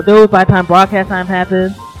 And for those, by the time broadcast time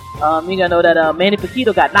happens, you gotta know that Manny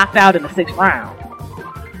Pacquiao got knocked out in the 6th round.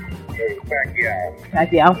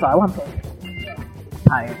 Pacquiao, I'm sorry, I'm so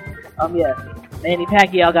tired. Yeah, Manny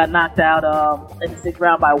Pacquiao got knocked out in the 6th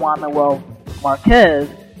round by Juan Manuel Marquez,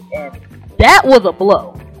 and that was a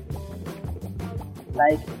blow.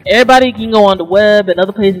 Like, everybody can go on the web and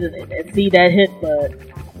other places and see that hit, but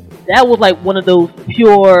that was like one of those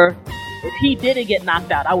pure, if he didn't get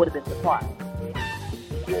knocked out, I would have been surprised.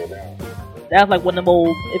 That was like one of the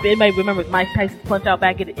most, if anybody remembers Mike Tyson's Punch Out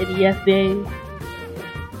back in the NES days,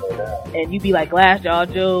 and you'd be like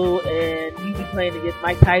Glassjaw Joe, and you'd be playing against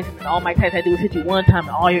Mike Tyson, and all Mike Tyson had to do was hit you one time,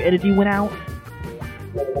 and all your energy went out.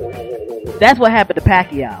 That's what happened to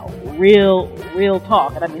Pacquiao. Real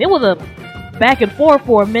talk. And I mean, it was a back and forth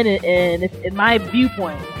for a minute, and in my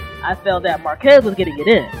viewpoint, I felt that Marquez was getting it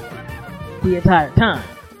in the entire time.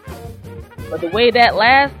 But the way that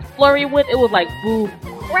last flurry went, it was like boom,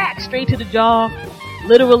 crack, straight to the jaw.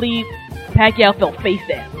 Literally, Pacquiao fell face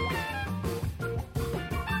down.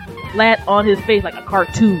 Flat on his face like a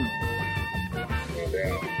cartoon.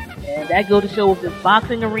 And that goes to show with this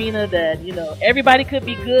boxing arena that, you know, everybody could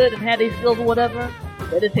be good and have their skills or whatever,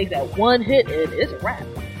 but it takes that one hit and it's a wrap.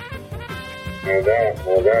 No doubt.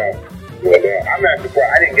 I'm not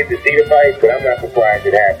surprised. I didn't get to see the fight, but I'm not surprised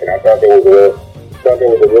it happened. I thought there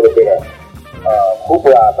was a little bit of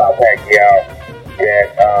hoopla about Pacquiao that,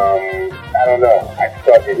 I don't know. I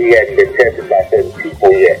thought that he hadn't been tested by certain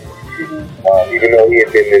people yet. Even though he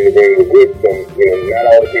had been in the ring with some, you know, not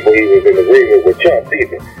all the people he was in the ring with were chumps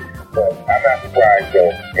either. But I'm not surprised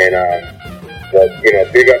though. And, but, you know,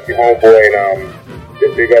 big up to homeboy and,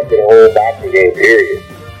 just big up to the whole boxing game, period.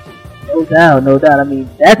 No doubt. I mean,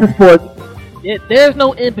 that's a sport. There's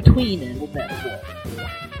no in between in with that sport.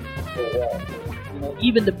 You know,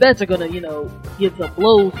 even the best are gonna, you know, get some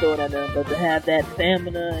blows thrown at them, but to have that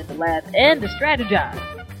stamina and the last and to strategize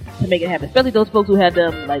to make it happen, especially those folks who had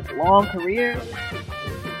them like long careers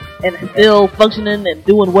and still functioning and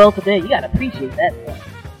doing well today, you gotta appreciate that stuff.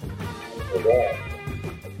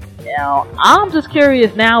 Now, I'm just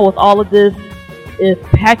curious now with all of this, if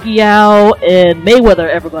Pacquiao and Mayweather are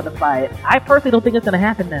ever going to fight. I personally don't think it's going to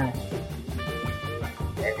happen now.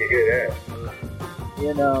 I can hear that.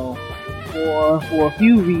 You know, for a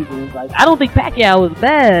few reasons. Like, I don't think Pacquiao is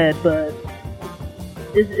bad, but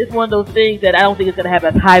it's one of those things that I don't think it's going to have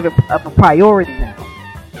as high of a priority now.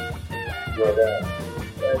 No doubt.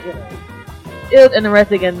 But, you know, it was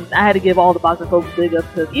interesting, and I had to give all the boxing folks big ups,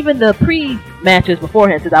 because even the pre-matches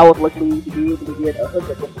beforehand, since I was lucky to be able to get a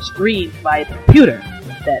hookup with the stream by the computer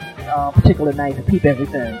that particular night to peep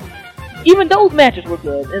everything. Even those matches were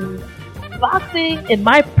good, and boxing, in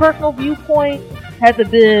my personal viewpoint, hasn't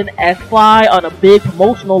been as fly on a big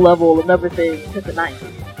promotional level and everything since the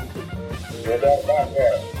 90s. No doubt about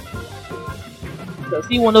that. So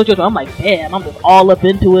see one of those shows, I'm like, damn, I'm just all up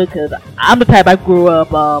into it, because I'm the type I grew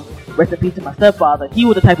up, rest in peace to my stepfather. He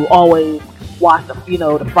was the type who always watched the, you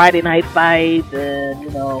know, the Friday night fights and, you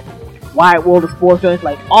know, Wide World of Sports joints,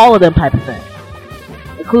 like all of them type of things,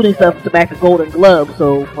 including stuff to back the Golden Glove.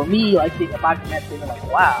 So for me, like seeing a boxing match, I'm like,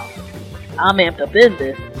 wow, I'm amped up in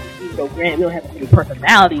this. Even though granted, we don't have any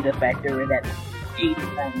personality to factor in that 80s,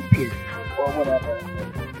 90s period or whatever.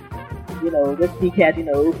 You know, this cat, you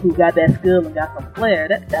know, who got that skill and got some flair,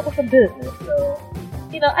 that was some business. So,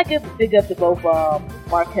 you know, I give big up to both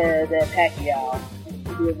Marquez and Pacquiao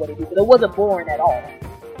for doing what they do, but it wasn't boring at all.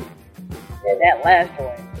 And that last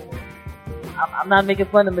joint, I'm not making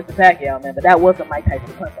fun of Mr. Pacquiao, man, but that wasn't Mike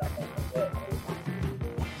Tyson Punch Out.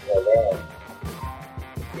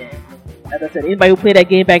 Yeah. As I said, anybody who played that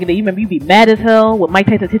game back in the day, you remember you'd be mad as hell when Mike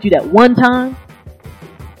Tyson hit you that one time.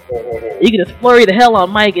 You could just flurry the hell on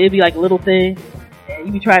Mike, it'd be like a little thing, and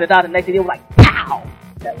you'd be trying to dodge the next thing, it was like, pow!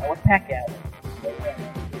 That was Pacquiao.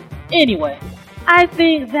 Anyway, I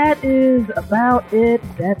think that is about it.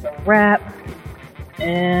 That's a wrap.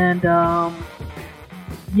 And,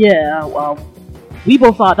 we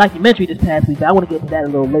both saw a documentary this past week, but I want to get into that a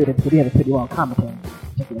little later because we have a pretty long commentary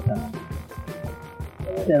particular time.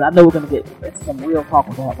 Because I know we're going to get into some real talk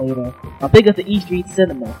with that later. I think it's the E Street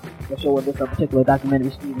Cinema for showing this particular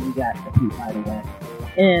documentary streaming we got the peep by the way.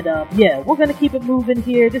 And, we're going to keep it moving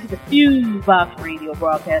here. This is the Fusebox Radio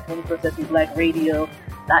broadcast, 21st Century Black Radio.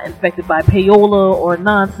 Not infected by payola or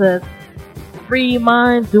nonsense. Free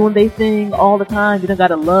minds doing their thing all the time. You don't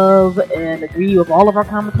gotta love and agree with all of our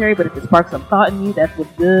commentary, but if it sparks some thought in you, that's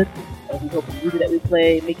what's good. And we hope the music that we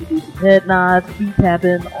play make you do some head nods, feet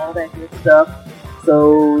tapping, all that good stuff.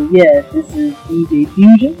 So, yes, this is DJ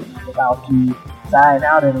Fusion. I'm about to sign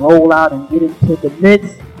out and roll out and get into the mix.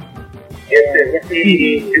 Yes,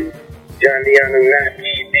 indeed. Johnny on the night,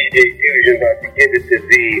 DJ Fusion about to get it to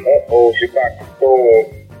the Shabaka Storm,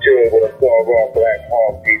 chilling with a song on Black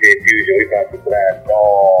Hawk, DJ Fusion. We about to blast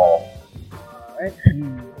off. Alright.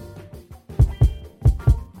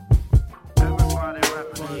 Everybody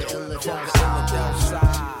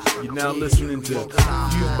rapping. You're now listening to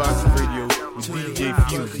Fusebox Radio with DJ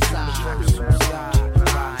Fuse.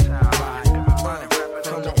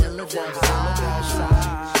 From the ill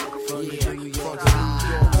outside, from the New York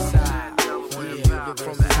side, from the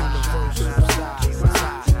universal side.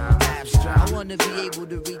 I wanna be able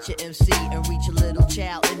to reach an MC and reach a little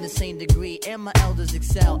child in the same degree, and my elders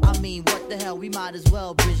excel. I mean, what the hell? We might as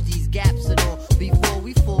well bridge these gaps and all before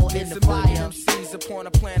we fall in the fire. MCs upon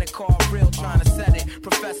a planet called real, trying to set it.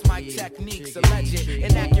 Profess my techniques, alleged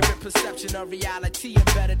inaccurate perception of reality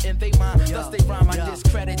embedded in they mind. Thus they rhyme my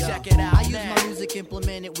discredit. Check it out. I use my music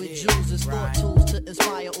implemented with jewels as thought tools to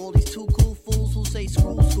inspire all these too cool fools who say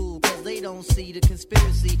screw school, cause they don't see the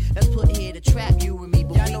conspiracy that's put here to trap you and me.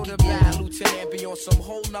 But I know the bad lieutenant be on some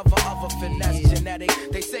whole nother other finesse genetic.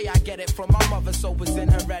 They say I get it from my mother, so it's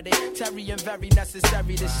inherited. Terry and very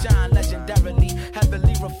necessary to shine legendarily,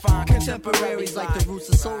 heavily refined. Contemporaries like the roots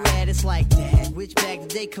are so rad, it's like, dad, which bag did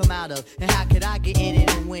they come out of? And how could I get in it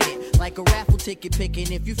and win it? Like a raffle ticket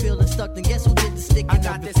picking. If you feeling stuck, then guess who did the sticking? I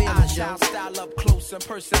got this style up close and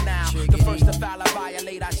personal. The first to foul, I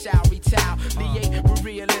violate, I shall retaliate with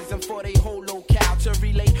realism for they whole locale to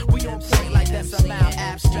relate. We on point like that's a mouth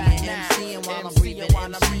abstract now. MCing while I'm breathing,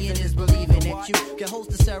 MCing is believing that you can host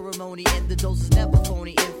the ceremony and the dose is never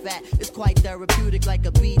phony. In fact, it's quite therapeutic like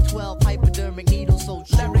a B12 hypodermic needle, so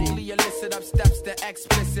true. Lyrically illicit up steps to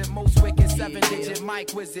explicit, most wicked 7-digit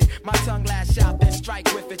mic wizard. My tongue lash out, then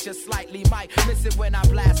strike with it just slightly. Might miss it when I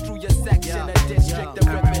blast through your section of district. The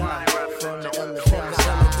ripping line from the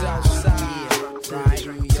Philadelphia side, right to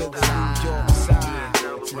the New York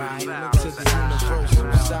side, right to the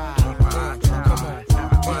universal side. Come on,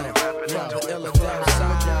 from the Philadelphia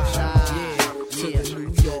side, yeah, to the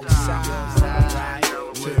New York side, right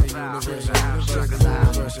to the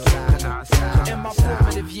universal side. In my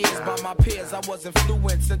formative years, by my peers, I was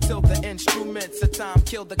influenced until the instruments of time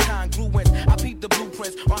killed the congruence. I peeped the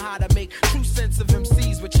blueprints on how to make true sense of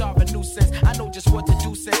MCs, which are a nuisance. I know just what to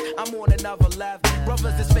do since I'm on another level.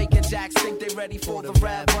 Brothers that's faking jacks think they ready for the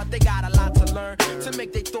rev, but they got a lot to learn to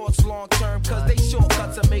make their thoughts long term, cause they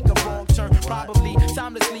shortcuts to make a wrong turn. Probably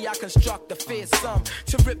timelessly I construct a fearsome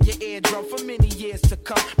to rip your eardrum for many years to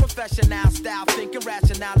come. Professional style, thinking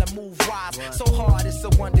rational and move wise. So hard it's a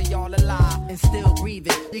wonder y'all alive and still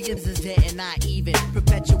breathing. Niggas is dead and not even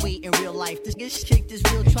perpetuating real life. This kicked is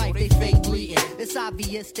real tripe, they fake bleeding. It's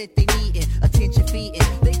obvious that they needin' attention feeding.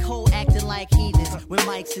 They cold acting like heathens. When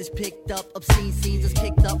mics is picked up, obscene scenes is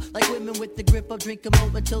kicked up. Like women with the grip of drink 'em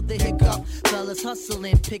over till they hiccup. Fellas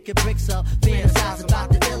hustling, picking bricks up. Fantasize about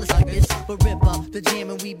the illest like this. But rip up the jam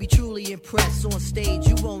and we be truly impressed. On stage,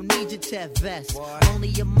 you won't need your tech vest. Only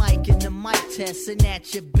your mic and the mic test. And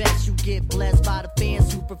at your best, you get blessed by the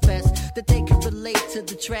fans who profess that they can relate to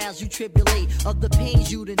the trials you tribulate of the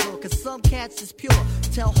pains you'd endure. Cause some cats is pure.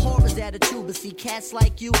 Tell horrors that are true, but see cats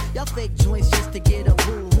like you, y'all fake joints just to get a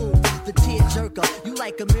boo-hoo. The tear jerker, you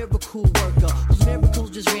like a miracle worker whose miracles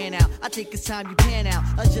just ran out. I think it's time you pan out.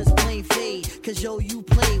 I just plain fade, cause yo, you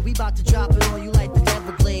play. We about to drop it on you like the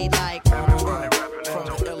Everglade. Like from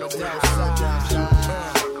the Philadelphia side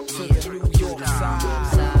to the New York side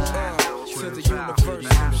to the universal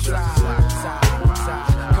side.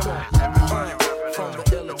 Come on, from the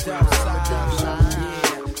Philadelphia side,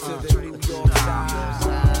 yeah, to the New York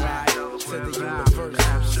side, to the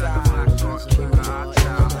universal side.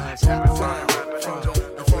 From the Philadelphia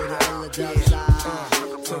side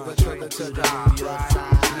to the New York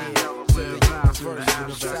side, to the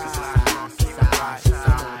universal side.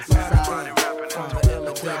 From the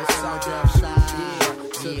Philadelphia side, yeah,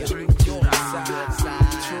 to the New York side, to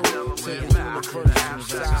the universal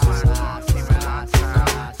side.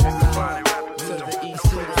 To the east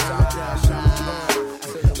side, to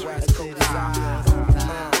the west coast side,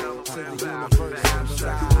 to the universal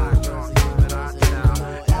side.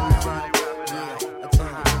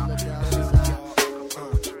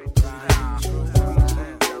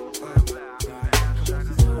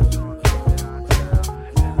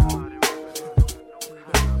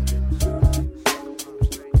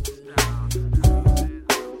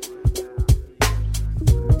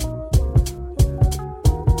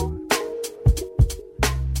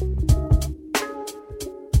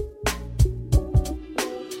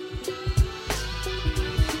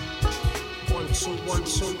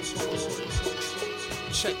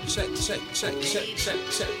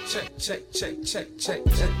 Check.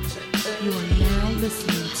 You are now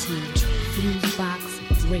listening to Fusebox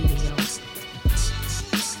Radio.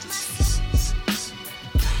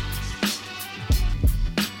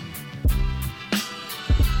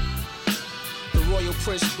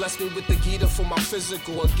 Prince blessed me with the Gita for my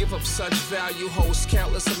physical. I give up such value, holds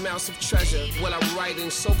countless amounts of treasure. What I'm writing,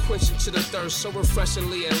 so quenching to the thirst, so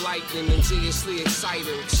refreshingly enlightening, ingeniously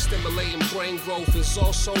exciting. Stimulating brain growth is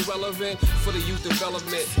also relevant for the youth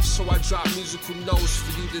development. So I drop musical notes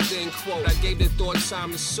for you to then quote. I gave the thought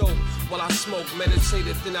time to soak while I smoked,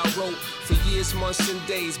 meditated, then I wrote for years, months, and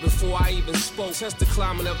days before I even spoke. Test the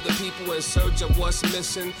climate of the people in search of what's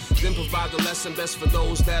missing, then provide the lesson best for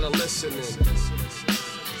those that are listening.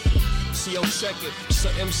 See, yo, check it. So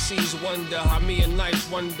MCs wonder how me and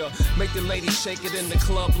Knife wonder. Make the ladies shake it in the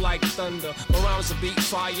club like thunder. My rhymes will beat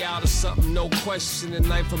fire out of something, no question. And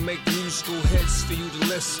Knife will make musical hits for you to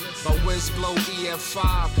listen. My winds blow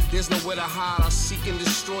EF5. There's nowhere to hide. I seek and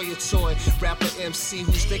destroy a toy. Rapper MC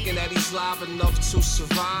who's thinking that he's live enough to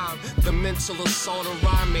survive. The mental assault of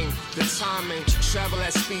rhyming, the timing. Travel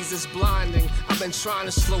at speeds is blinding. I've been trying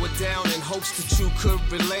to slow it down in hopes that you could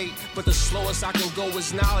relate. But the slowest I can go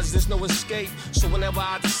is knowledge. There's no escape. So whenever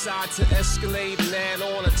I decide to escalate and add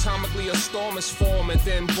on, atomically a storm is formed and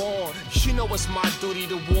then born. You know it's my duty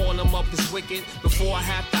to warn them up as wicked before I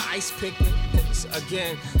have to ice pick it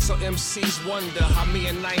again. So MCs wonder how me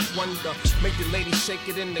and Knife wonder. Make the ladies shake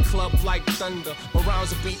it in the club like thunder. My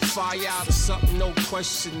rhymes will beat fire out of something, no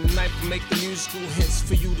question. The Knife will make the musical hits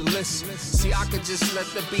for you to listen. See, I could just let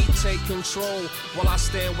the beat take control while I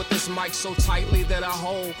stand with this mic so tightly that I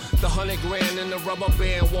hold. The 100 grand in the rubber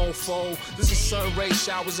band won't fold. This is sun ray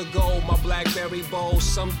showers of gold, my blackberry bowl.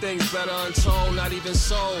 Some things better untold, not even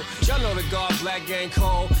sold. Y'all know the God Black Gang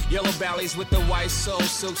cold. Yellow valleys with the white soul,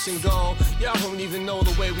 silks and gold. Y'all don't even know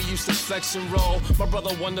the way we used to flex and roll. My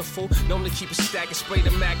brother wonderful, known to keep a stack and spray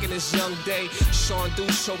the Mac in his young day. Sean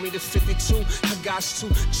Dude showed me the 52. I got to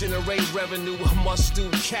generate revenue, I must do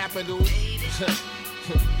capital.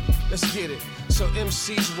 Let's get it. So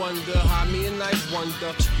MCs wonder how me and Knife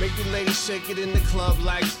wonder. Make the ladies shake it in the club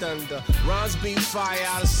like thunder. Rhymes beat fire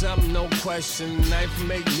out of something, no question. Knife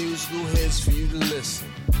make musical hits for you to listen.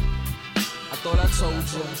 I thought I told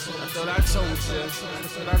you, I thought I told you, I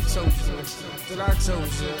thought I told you, I thought I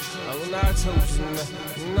told you, when I told you,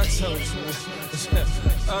 when I told you,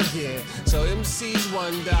 again. So MCs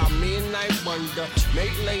wonder, me and Knife wonder.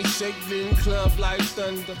 Make ladies shake it in the club like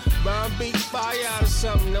thunder. Rhyme beat fire out of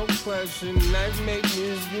something, no question. Knife make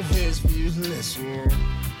musical hits for you to listen.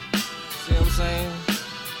 See what I'm saying?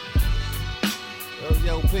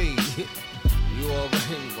 Yo, P, you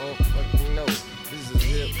already motherfucking know. This is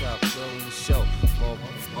hip hop, so the show.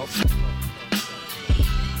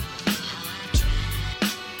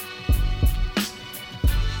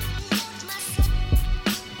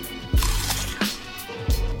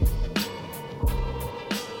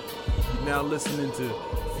 You're now listening to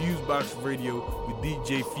Fusebox Radio with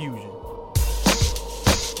DJ Fusion.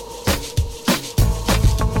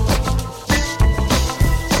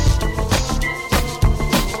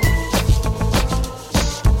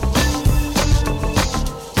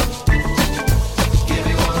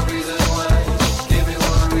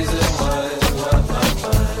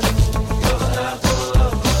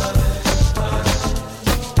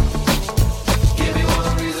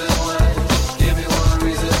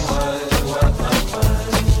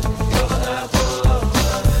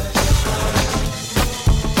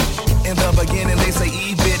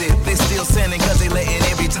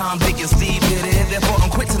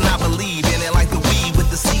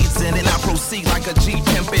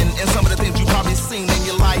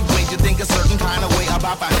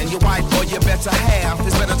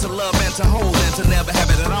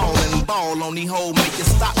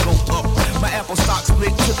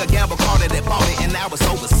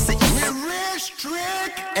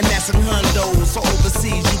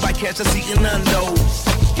 Catch us eating undos.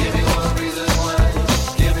 Give me one reason why.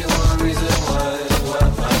 Give me one reason why.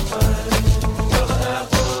 You're the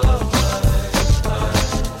apple of my eye.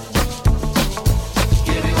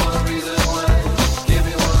 Give me one reason why. Give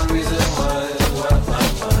me one reason why.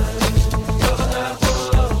 You're the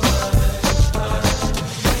apple of my eye.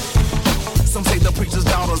 Some say the preacher's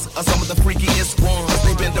daughters are some of the freakiest ones.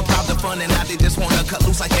 They've been deprived of fun and now they just wanna cut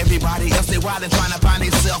loose like everybody else. They wild and trying to find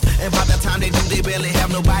themselves, and by the time they do, they barely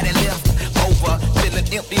have nobody left over. Feeling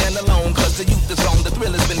empty and alone, cause the youth is gone, the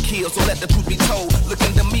thrill has been killed. So let the truth be told. Look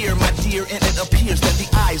in the mirror, my dear, and it appears that the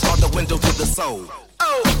eyes are the window to the soul.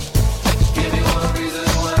 Oh! Give me one reason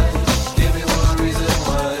why. Give me one reason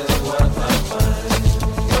why.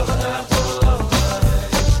 You're the apple of my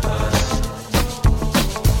eye.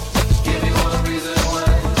 Give me one reason why.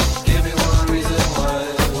 Give me one reason why.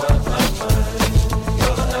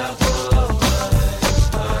 You're the apple of my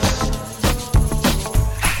eye.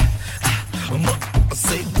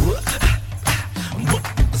 Say what?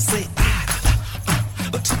 Say I.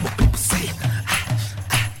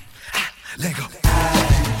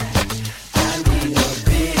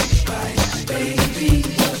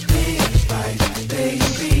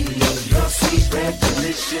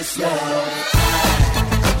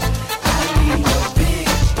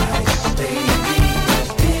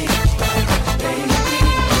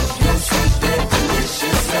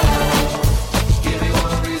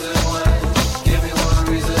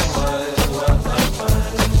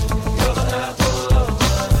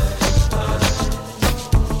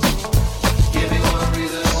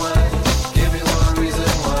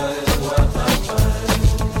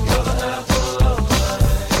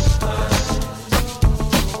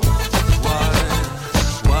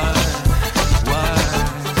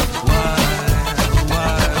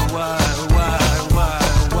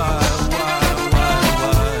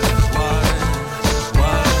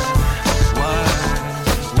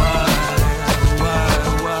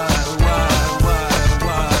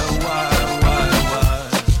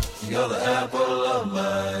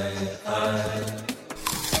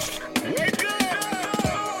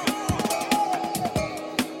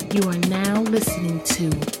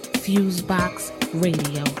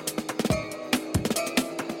 Radio.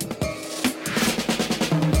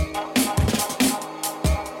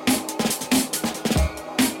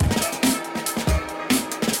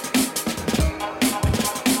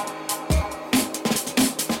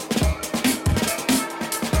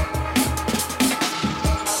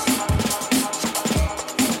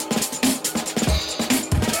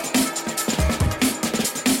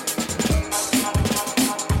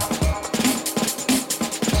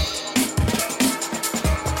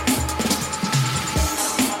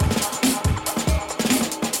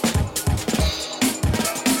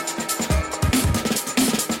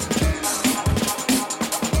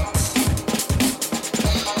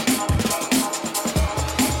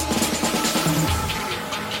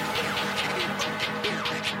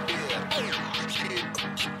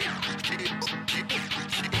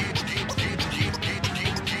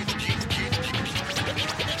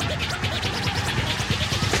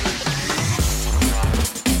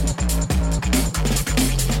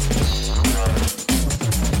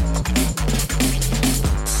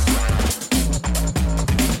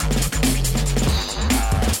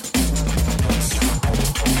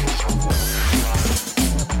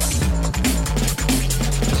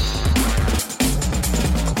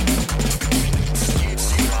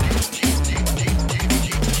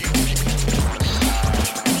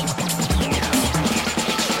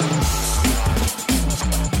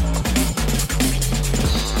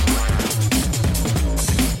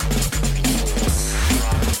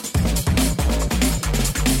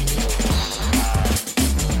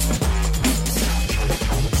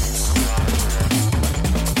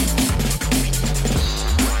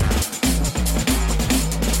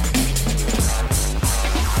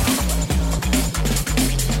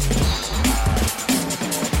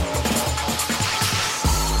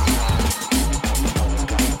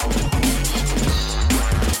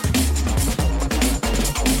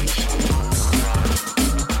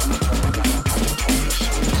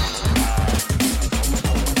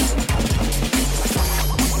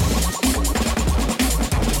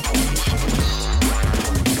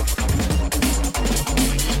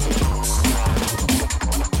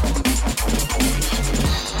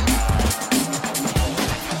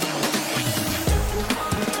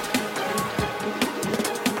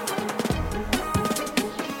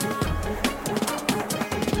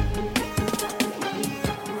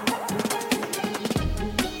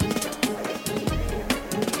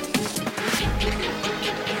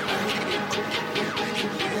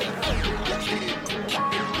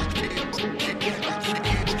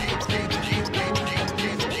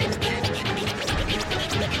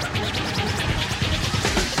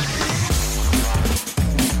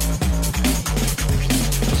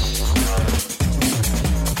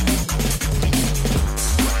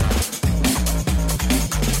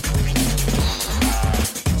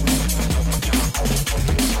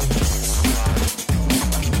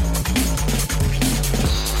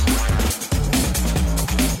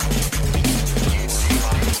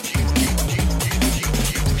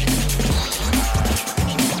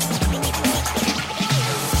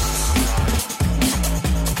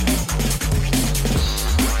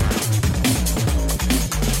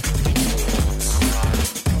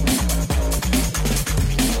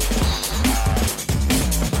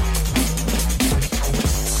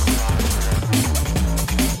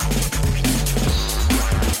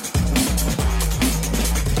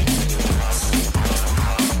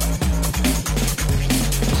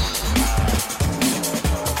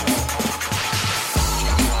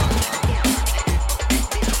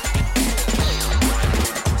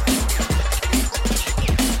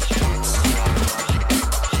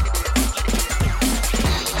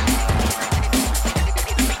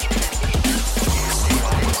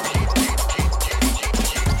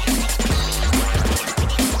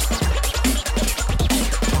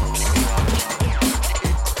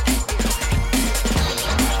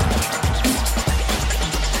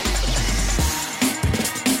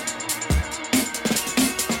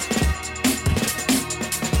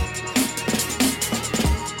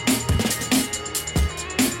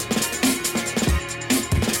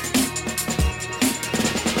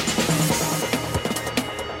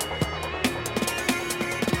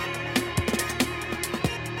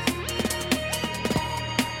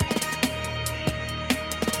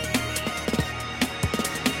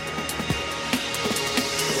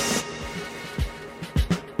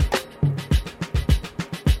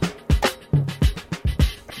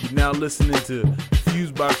 now listening to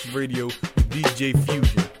Fusebox Radio with DJ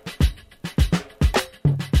Fusion.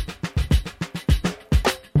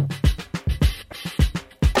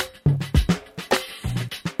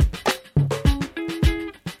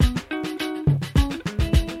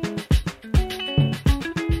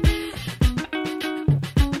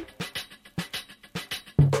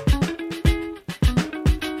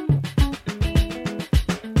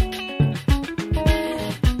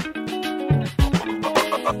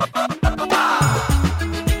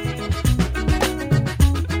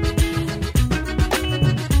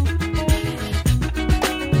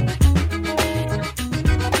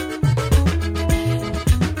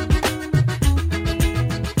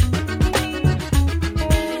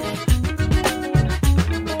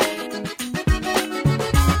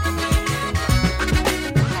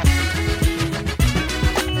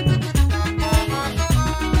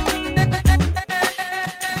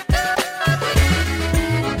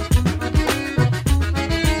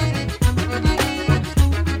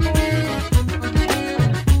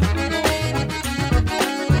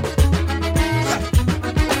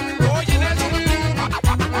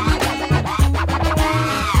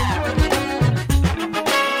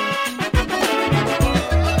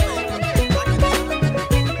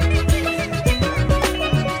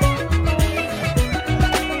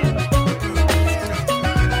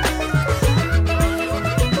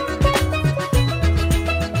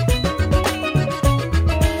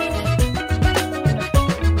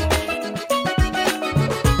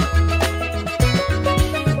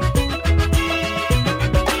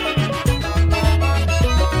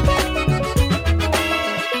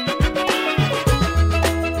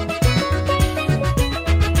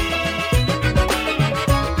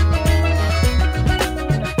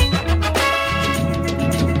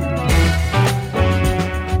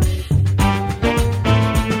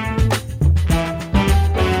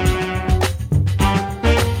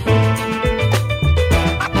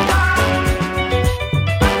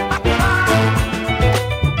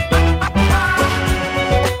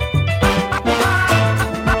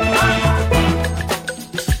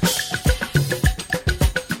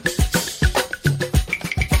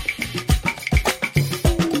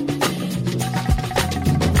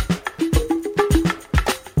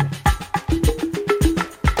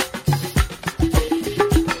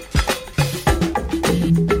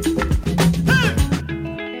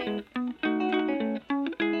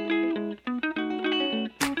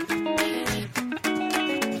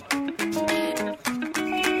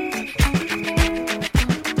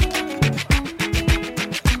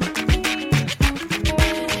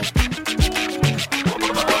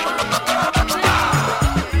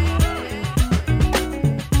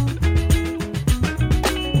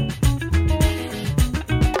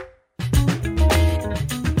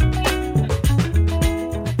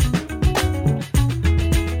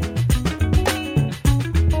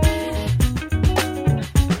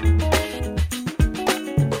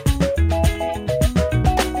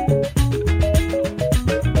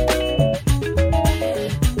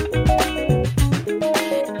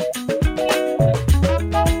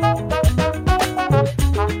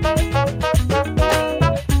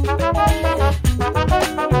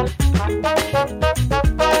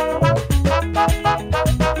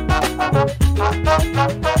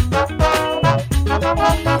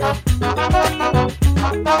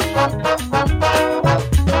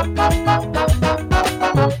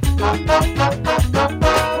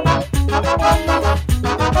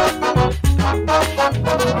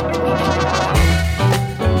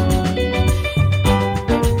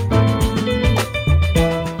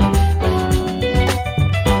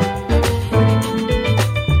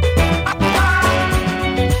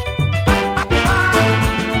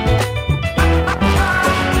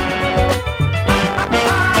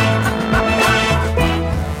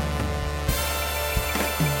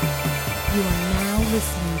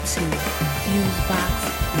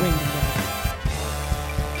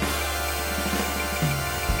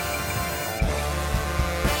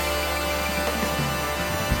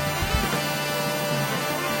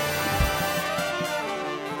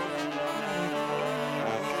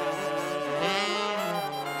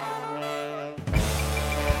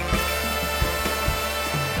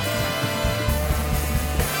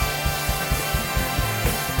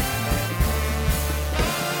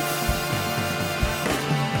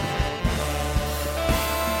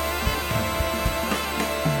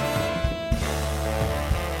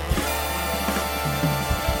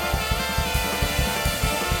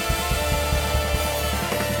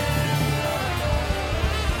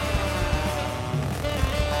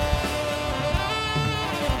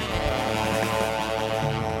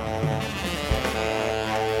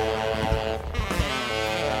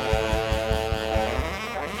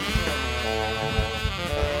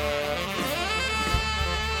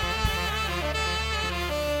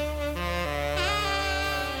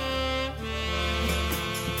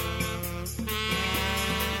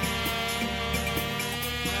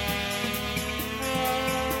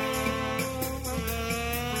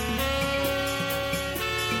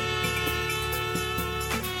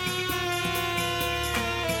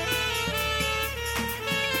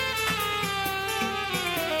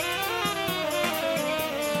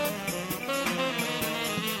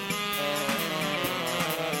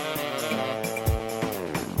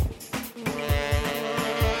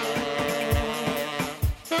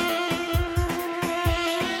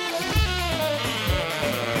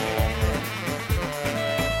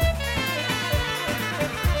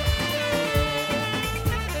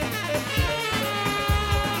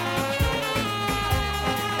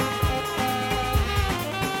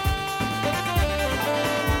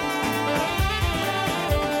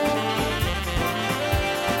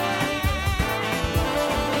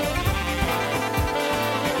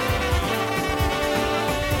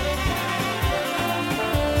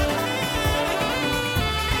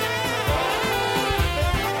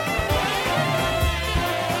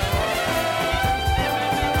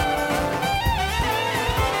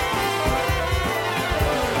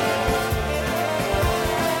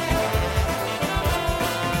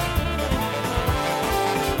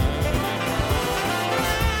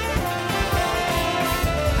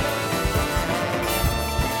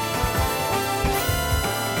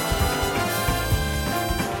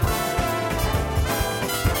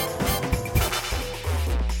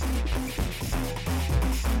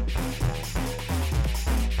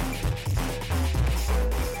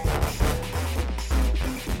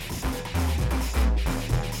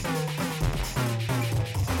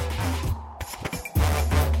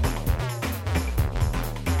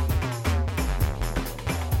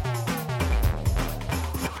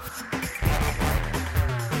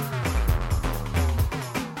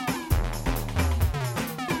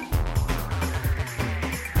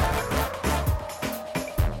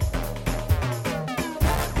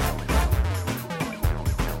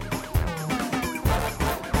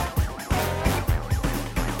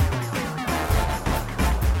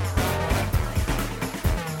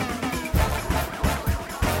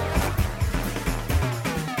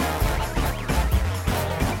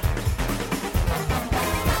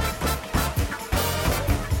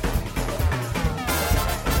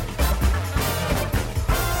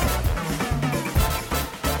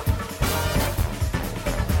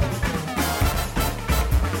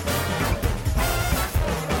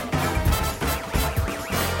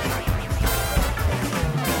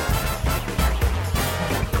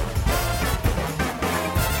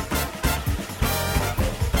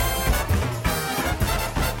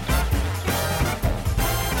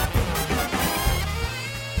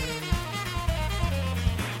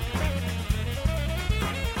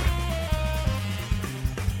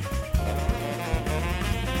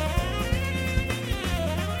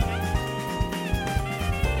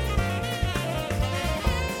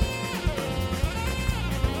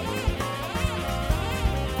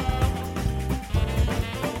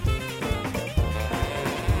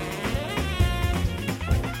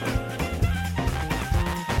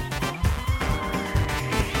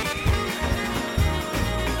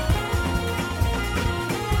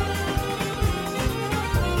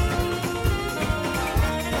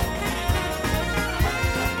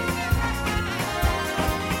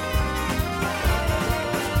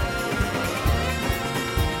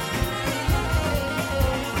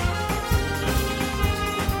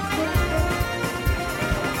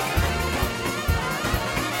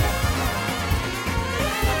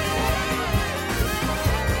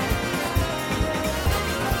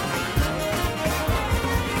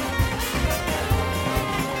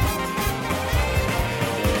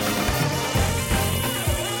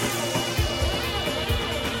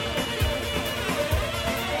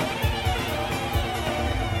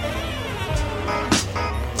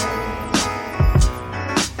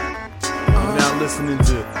 listening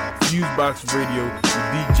to Fusebox Radio with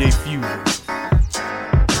DJ Fuse.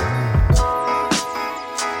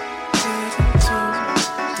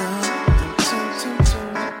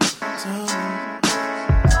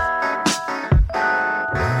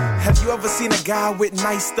 Have you ever seen a guy with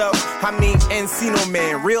nice stuff? I mean, Encino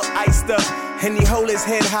Man, real iced up. And he hold his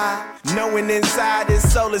head high, knowing inside his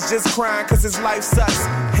soul is just crying cause his life sucks.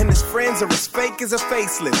 And his friends are as fake as a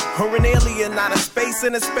facelift, or an alien out of space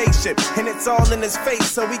in a spaceship. And it's all in his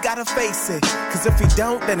face, so we gotta face it. Cause if he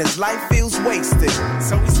don't, then his life feels wasted.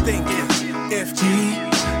 So he's thinking, if he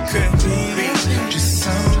could be just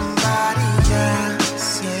somebody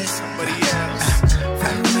else, yeah, somebody else,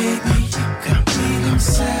 then maybe he could be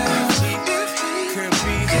himself. Could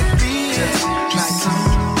be just like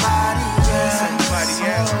somebody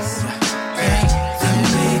else. Then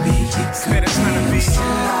maybe he could be somebody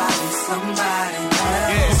else.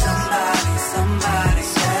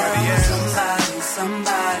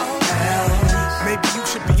 Somebody else. Maybe you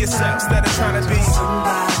should be yourself instead of trying to be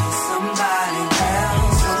somebody else.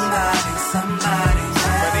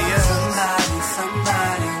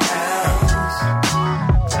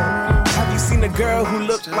 Have you seen a girl who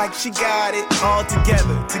looked like she got it all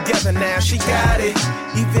together now she got it.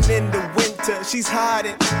 Even in the winter, she's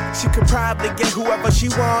hiding. She could probably get whoever she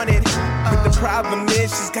wanted. But the problem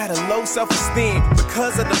is she's got a low self-esteem.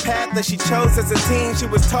 Because of the path that she chose as a teen, she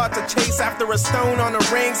was taught to chase after a stone on a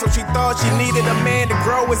ring. So she thought she needed a man to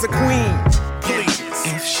grow as a queen. Please,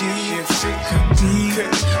 if she could be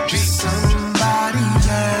just somebody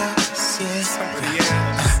else, yeah, somebody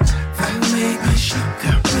else, then maybe she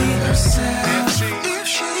could be herself. If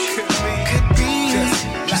she could be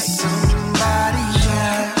just somebody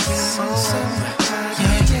else,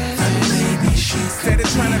 then maybe she could be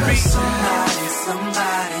somebody else.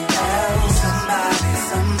 Somebody else.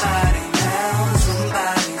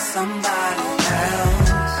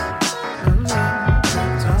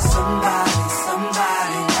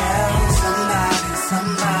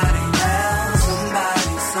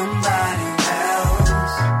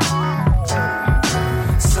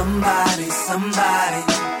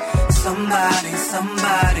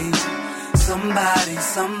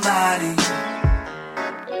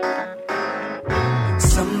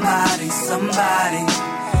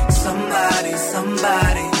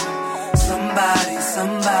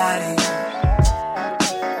 Somebody.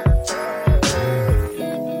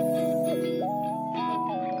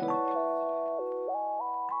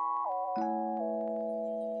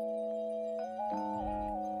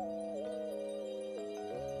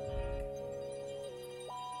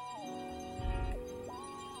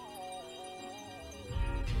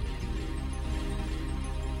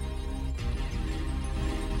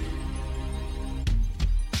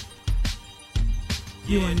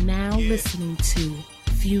 You are now listening to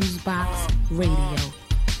Fusebox Radio.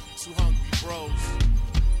 Two hungry bros.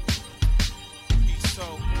 Peace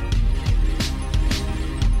so.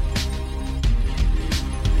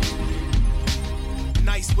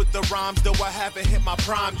 Nice with the rhymes, though I haven't hit my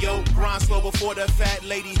prime, yo. Grind slow before the fat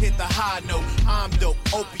lady hit the high note. I'm dope,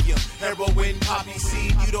 opium, heroin, poppy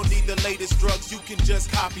seed. You don't need the latest drugs, you can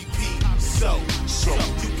just copy P. So you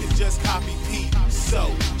can just copy P.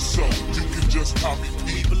 So you can just copy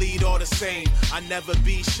P. We bleed all the same. I never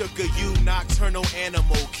be sugar, you nocturnal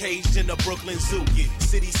animal, caged in a Brooklyn zoo.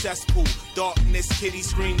 City cesspool, darkness, kitty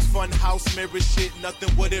screams, fun house, mirror shit, nothing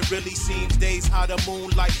what it really seems. Days how the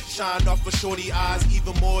moonlight shined off her shorty eyes.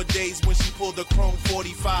 Even more days when she pulled the chrome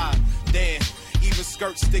 45. Damn, even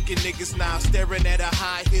skirts sticking niggas now, staring at her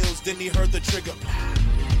high heels, then he heard the trigger.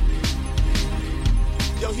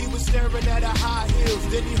 Yo, he was staring at her high heels,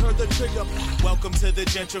 then he heard the trigger. Welcome to the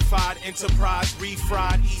gentrified enterprise,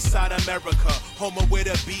 refried East Side America, home of where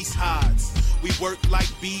the beast hides. We work like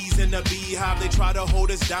bees in a beehive. They try to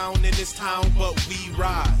hold us down in this town, but we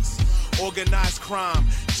rise. Organized crime,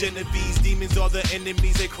 Genovese demons are the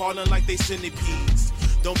enemies. They crawling like they centipedes.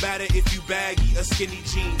 Don't matter if you baggy or skinny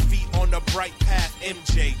jean. Feet on the bright path,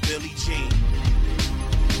 MJ, Billie Jean.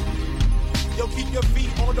 Yo, keep your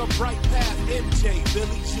feet on the bright path, MJ,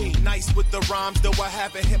 Billie Jean. Nice with the rhymes, though I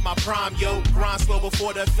haven't hit my prime, yo. Grind slow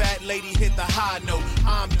before the fat lady hit the high note.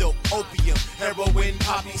 I'm dope, opium, heroin,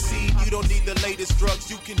 poppy seed. You don't need the latest drugs,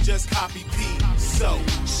 you can just copy P. So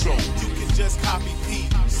you can just copy P.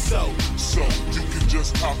 So you can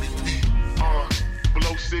just copy P.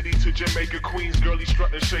 Below city to Jamaica, Queens, girlie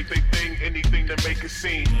strut and shake they thing, anything to make a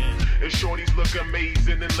scene. And shorties look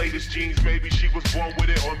amazing in latest jeans. Maybe she was born with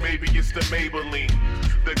it, or maybe it's the Maybelline.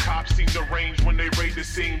 The cops seem to range when they raid the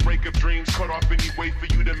scene. Break up dreams, cut off any way for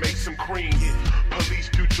you to make some cream. Police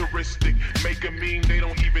futuristic, make a mean. They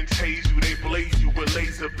don't even tase you, they blaze you with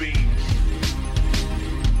laser beams.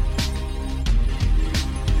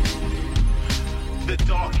 the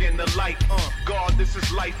dark and the light. God, this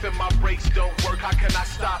is life and my brakes don't work. How can I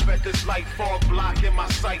stop at this light? Fog blocking my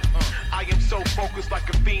sight. I am so focused like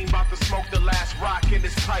a fiend, about to smoke the last rock in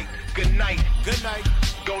this pipe. Good night. Good night.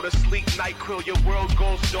 Go to sleep, NyQuil. Your world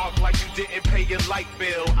goes dark like you didn't pay your light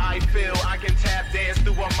bill. I feel I can tap dance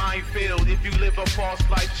through a minefield. If you live a false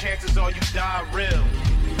life, chances are you die real.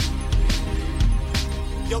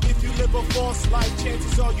 Yo, if you live a false life,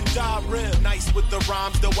 chances are you die real. Nice with the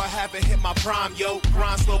rhymes, though I haven't hit my prime, yo.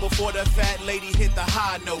 Grind slow before the fat lady hit the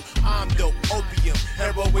high note. I'm dope, opium,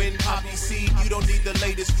 heroin, poppy seed. You don't need the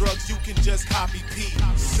latest drugs, you can just copy P.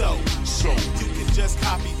 So, you can just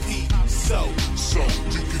copy P. So,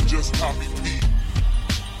 you can just copy P.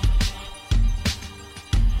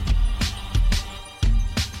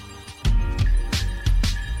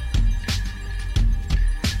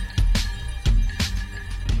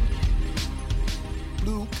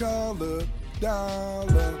 Collar,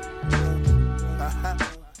 dollar.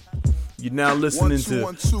 You're now listening to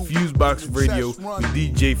Fusebox Radio with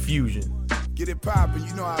DJ Fusion. Get it poppin',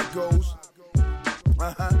 you know how it goes.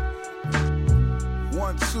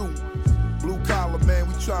 1, 2, blue collar, man.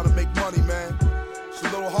 We trying to make money, man. It's a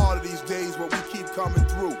little harder these days, but we keep coming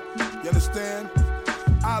through. You understand?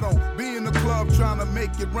 I don't be in the club trying to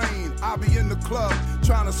make it rain. I be in the club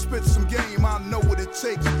trying to spit some game. I know what it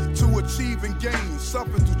takes to achieve and gain.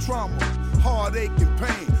 Suffered through trauma, heartache and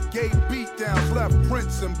pain. Gave beatdowns, left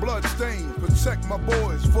prints and blood stains. Protect my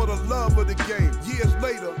boys for the love of the game. Years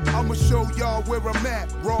later, I'ma show y'all where I'm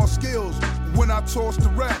at. Raw skills when I tossed the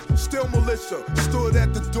rap. Still militia, stood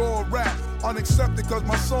at the door rap. Unaccepted cause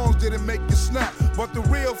my songs didn't make you snap. But the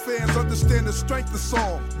real fans understand the strength of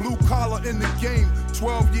song. Blue collar in the game,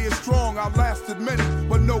 12 years strong. I lasted many,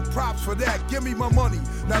 but no props for that. Give me my money,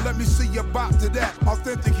 now let me see you bop to that.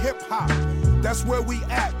 Authentic hip hop, that's where we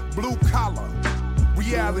at. Blue collar,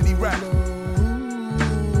 reality rap.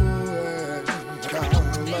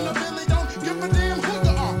 Give a damn who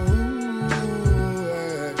you are.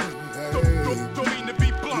 Don't mean to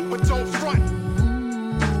be blunt, but don't front.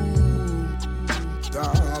 Don't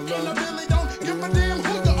give a damn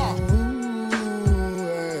who you are.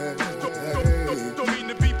 Don't mean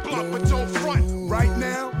to be blunt, but don't front. Right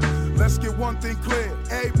now, let's get one thing clear.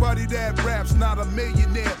 Everybody that raps not a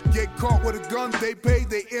millionaire. Get caught with a gun, they pay,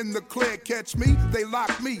 they in the clear. Catch me, they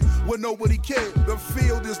lock me when nobody cares. The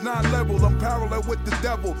field is not level, I'm parallel with the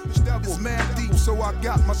devil. It's mad deep, so I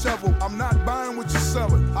got my shovel. I'm not buying what you're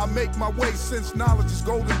selling. I make my way since knowledge is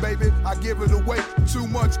golden, baby. I give it away. Too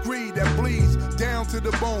much greed that bleeds down to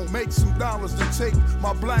the bone. Make some dollars to take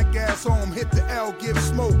my black ass home. Hit the L, give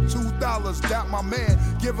smoke, $2. Doubt my man,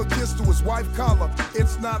 give a kiss to his wife collar.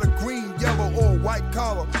 It's not a green, yellow, or white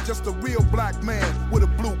collar. Just a real black man with a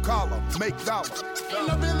blue collar. Make dollars. Don't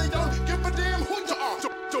give a damn who you are.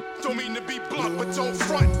 Don't mean to be blunt, but don't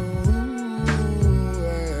front.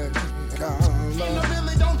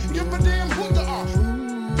 Don't give a damn who you are.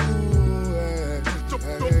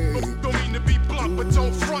 Don't mean to be blunt, but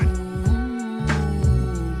don't front.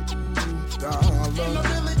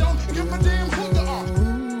 Don't give a damn who you are.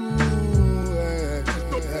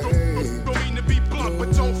 Don't mean to be blunt,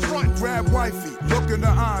 but don't front. Grab wifey, look in her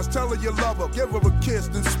eyes, tell her you love her. Give her a kiss,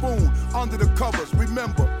 then spoon under the covers.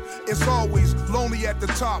 Remember, it's always lonely at the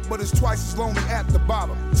top, but it's twice as lonely at the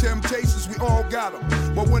bottom. Temptations, we all got them.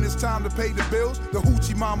 But when it's time to pay the bills, the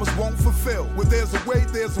hoochie mamas won't fulfill. Where there's a way,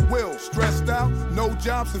 there's a will. Stressed out, no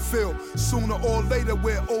jobs to fill. Sooner or later,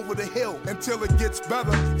 we're over the hill. Until it gets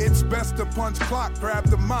better, it's best to punch clock, grab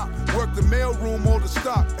the mop, work the mailroom or the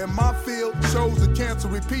stock. In my field, shows the cancer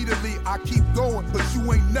repeatedly. I keep going, but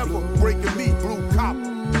you ain't never breaking me, blue collar.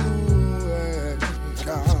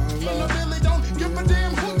 Don't give a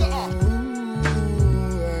damn who you are.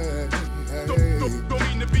 Don't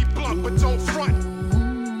mean to be blunt, but don't front.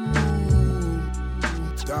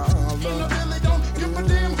 Don't give a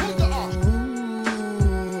damn who you are.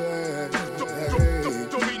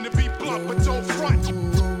 Don't mean to be blunt, but don't front. Don't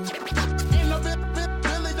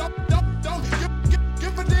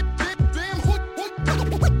give a damn who you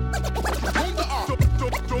are.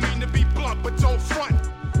 Don't mean to be blunt, but don't front.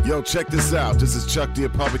 Yo, check this out. This is Chuck D,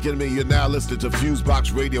 Public Enemy. You're now listening to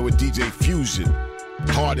Fusebox Radio with DJ Fusion.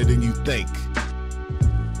 Harder than you think.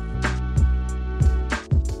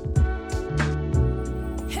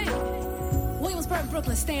 Hey, Williamsburg,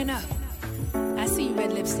 Brooklyn, stand up. I see you,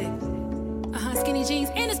 red lipstick. Skinny jeans,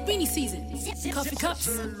 and it's beanie season. Coffee cups,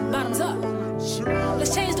 bottoms up.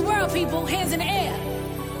 Let's change the world, people. Hands in the air.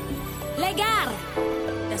 Legal.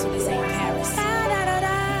 That's what they say in Paris.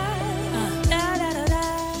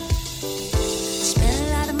 Spend a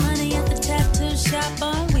lot of money at the tattoo shop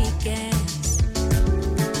on weekends.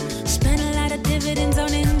 Spend a lot of dividends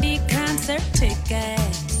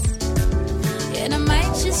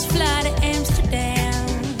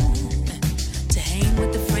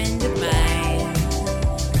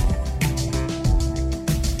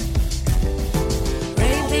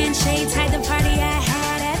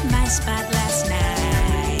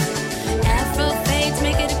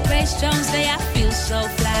Alex Jones Day, I feel so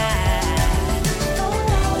fly.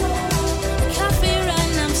 Coffee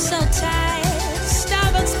run, I'm so tired.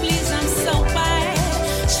 Starbucks, please, I'm so quiet.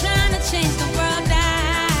 Trying to change the world,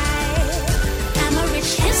 I'm a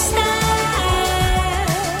rich hipster.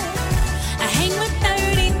 I hang with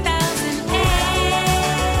 30,000 eggs.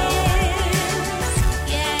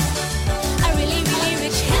 Yeah, a really, really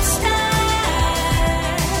rich hipster.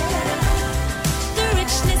 The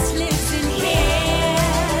richness lives in here.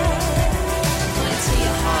 Point to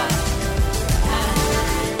your heart.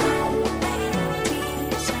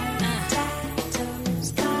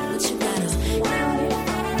 What you got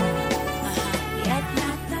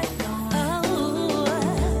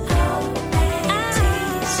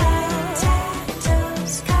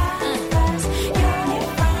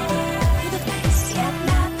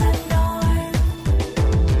on?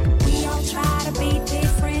 We all try to be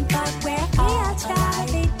different, but we're all try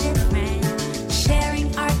to be different. Sharing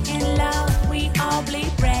art and love, we all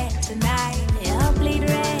bleed red tonight. We all bleed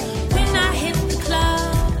red. When I hit the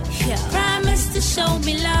club, promise to show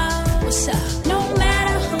me love. What's up? No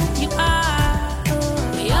matter who you are,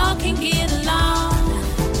 we all can get along.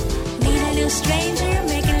 Meet a new stranger,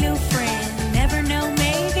 make a new friend. Never know,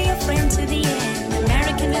 maybe a friend to the end.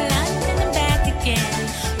 American to London and back again.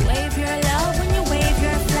 Wave your love when you wave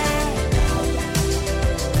your flag.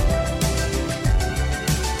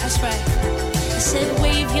 That's right. I said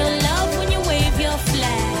wave your love when you wave your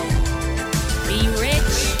flag. Be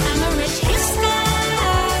rich. I'm a rich hipster.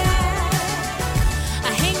 I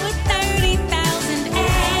hang with 30,000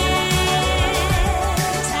 eggs.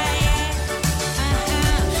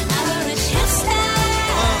 I'm a rich hipster.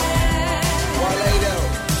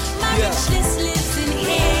 My richness lives in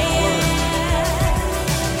here.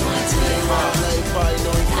 Point to your heart.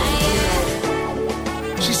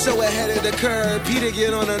 She's so ahead of the curve. Peter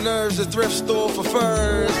get on her nerves, a thrift store for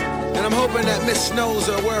furs. And I'm hoping that Miss knows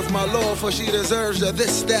her worth, my lord, for she deserves the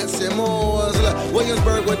this, that's, and more. Like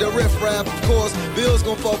Williamsburg with the riff-raff, of course. Bill's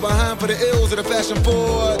gonna fall behind for the ills of the fashion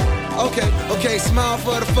forward. Okay, smile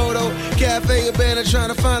for the photo. Cafe Urbana trying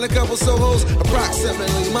to find a couple Sohos.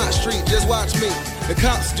 Approximately my street, just watch me. The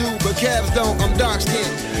cops do, but cabs don't, I'm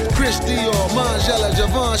dark-skinned. Chris Dior, Margiela,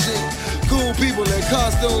 Givenchy. Cool people in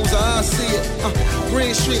costumes, I see it.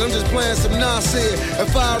 Green Street, I'm just playing some Nasir.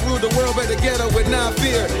 If I rule the world, better ghetto with not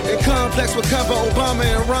fear. In complex with cover Obama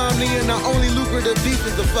and Romney, and the only lucrative beef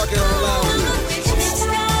is the fucking allowance.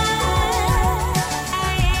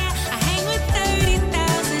 I hang with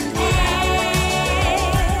 30,000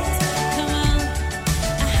 eggs. Come on.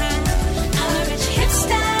 I'm a rich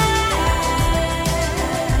hipster.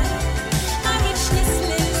 My richness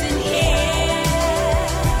lives in here.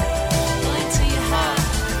 Point to your heart.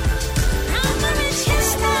 I'm a rich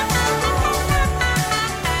hipster.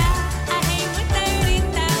 I hang with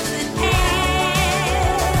 30,000 eggs.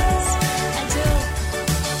 I do.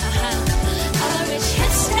 I'm a rich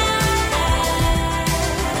hipster.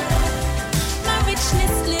 My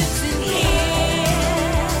richness lives in here.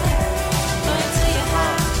 Point to your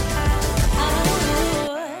heart.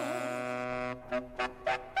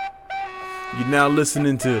 You're now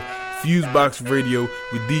listening to Fusebox Radio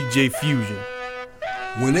with DJ Fusion.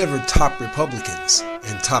 Whenever top Republicans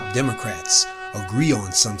and top Democrats agree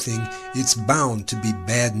on something, it's bound to be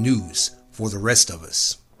bad news for the rest of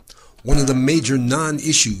us. One of the major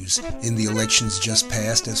non-issues in the elections just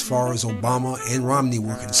passed, as far as Obama and Romney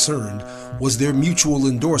were concerned, was their mutual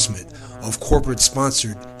endorsement of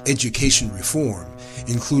corporate-sponsored education reform,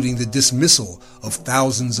 including the dismissal of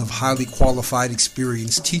thousands of highly qualified,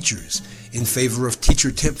 experienced teachers in favor of teacher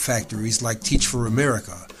temp factories like Teach for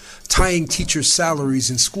America, tying teacher salaries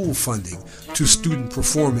and school funding to student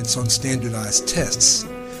performance on standardized tests,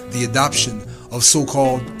 the adoption of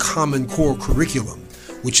so-called Common Core curriculum,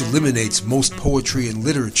 which eliminates most poetry and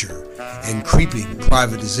literature, and creeping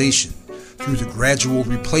privatization through the gradual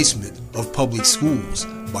replacement of public schools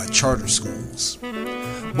by charter schools.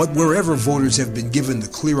 But wherever voters have been given the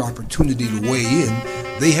clear opportunity to weigh in,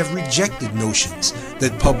 they have rejected notions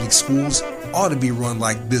that public schools ought to be run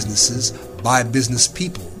like businesses by business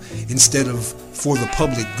people instead of for the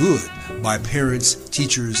public good by parents,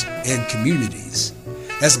 teachers, and communities.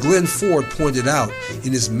 As Glenn Ford pointed out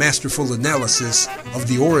in his masterful analysis of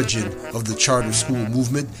the origin of the charter school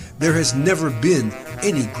movement, there has never been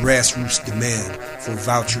any grassroots demand for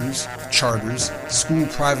vouchers, charters, school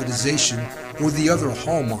privatization, or the other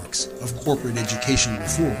hallmarks of corporate education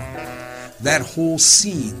reform. That whole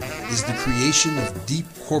scene is the creation of deep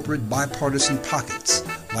corporate bipartisan pockets,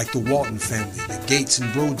 like the Walton family, the Gates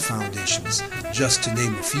and Broad Foundations, just to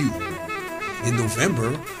name a few. In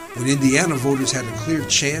November, when Indiana voters had a clear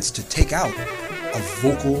chance to take out a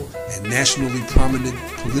vocal and nationally prominent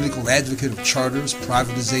political advocate of charters,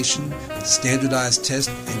 privatization, standardized test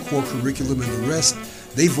and core curriculum and the rest,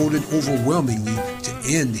 they voted overwhelmingly to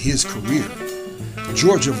end his career.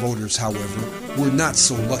 Georgia voters, however, were not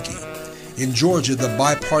so lucky. In Georgia, the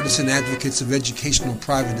bipartisan advocates of educational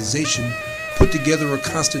privatization put together a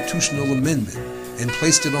constitutional amendment and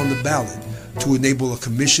placed it on the ballot to enable a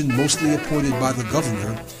commission mostly appointed by the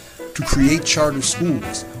governor to create charter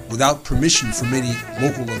schools without permission from any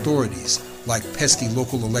local authorities, like pesky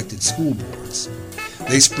local elected school boards.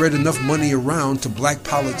 They spread enough money around to black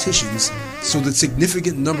politicians so that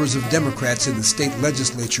significant numbers of Democrats in the state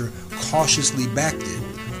legislature cautiously backed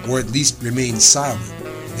it, or at least remained silent,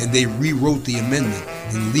 and they rewrote the amendment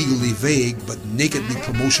in legally vague but nakedly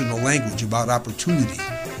promotional language about opportunity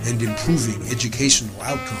and improving educational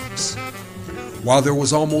outcomes. While there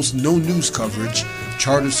was almost no news coverage,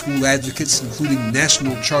 charter school advocates, including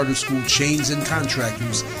national charter school chains and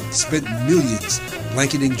contractors, spent millions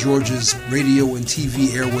blanketing Georgia's radio and TV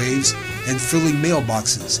airwaves and filling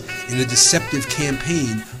mailboxes in a deceptive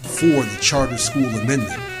campaign for the charter school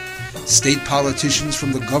amendment. State politicians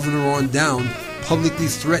from the governor on down publicly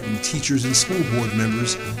threatened teachers and school board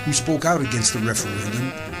members who spoke out against the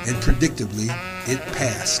referendum, and predictably, it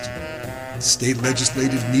passed. State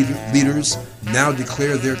legislative leaders now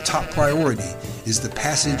declare their top priority is the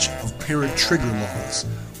passage of parent trigger laws,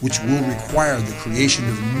 which will require the creation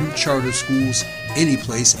of new charter schools any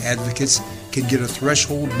place advocates can get a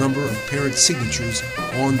threshold number of parent signatures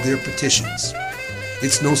on their petitions.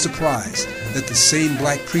 It's no surprise that the same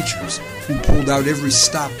black preachers who pulled out every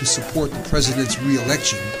stop to support the president's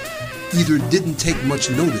re-election either didn't take much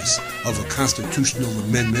notice of a constitutional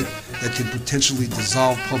amendment that could potentially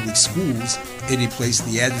dissolve public schools, any place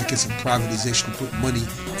the advocates of privatization put money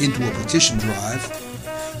into a petition drive.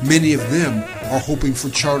 Many of them are hoping for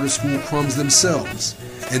charter school crumbs themselves,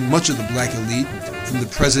 and much of the black elite, from the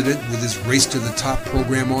president with his Race to the Top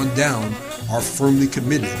program on down, are firmly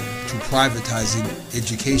committed to privatizing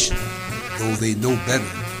education, though they know better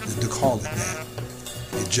than to call it that.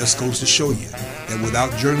 It just goes to show you that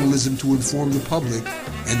without journalism to inform the public,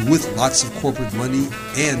 and with lots of corporate money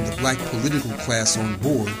and the black political class on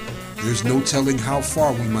board, there's no telling how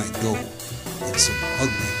far we might go in some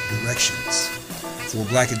ugly directions. For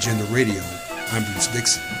Black Agenda Radio, I'm Bruce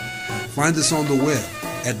Dixon. Find us on the web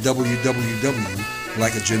at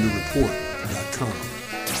www.blackagendareport.com.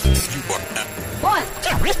 1,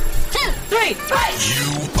 2, 3, 4.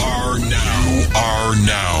 You are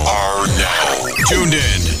now tuned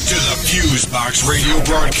in to the Fusebox Radio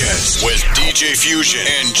broadcast with DJ Fusion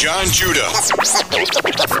and John Judah.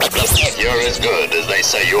 You're as good as they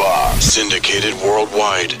say you are. Syndicated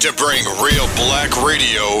worldwide to bring real black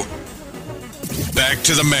radio back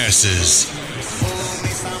to the masses.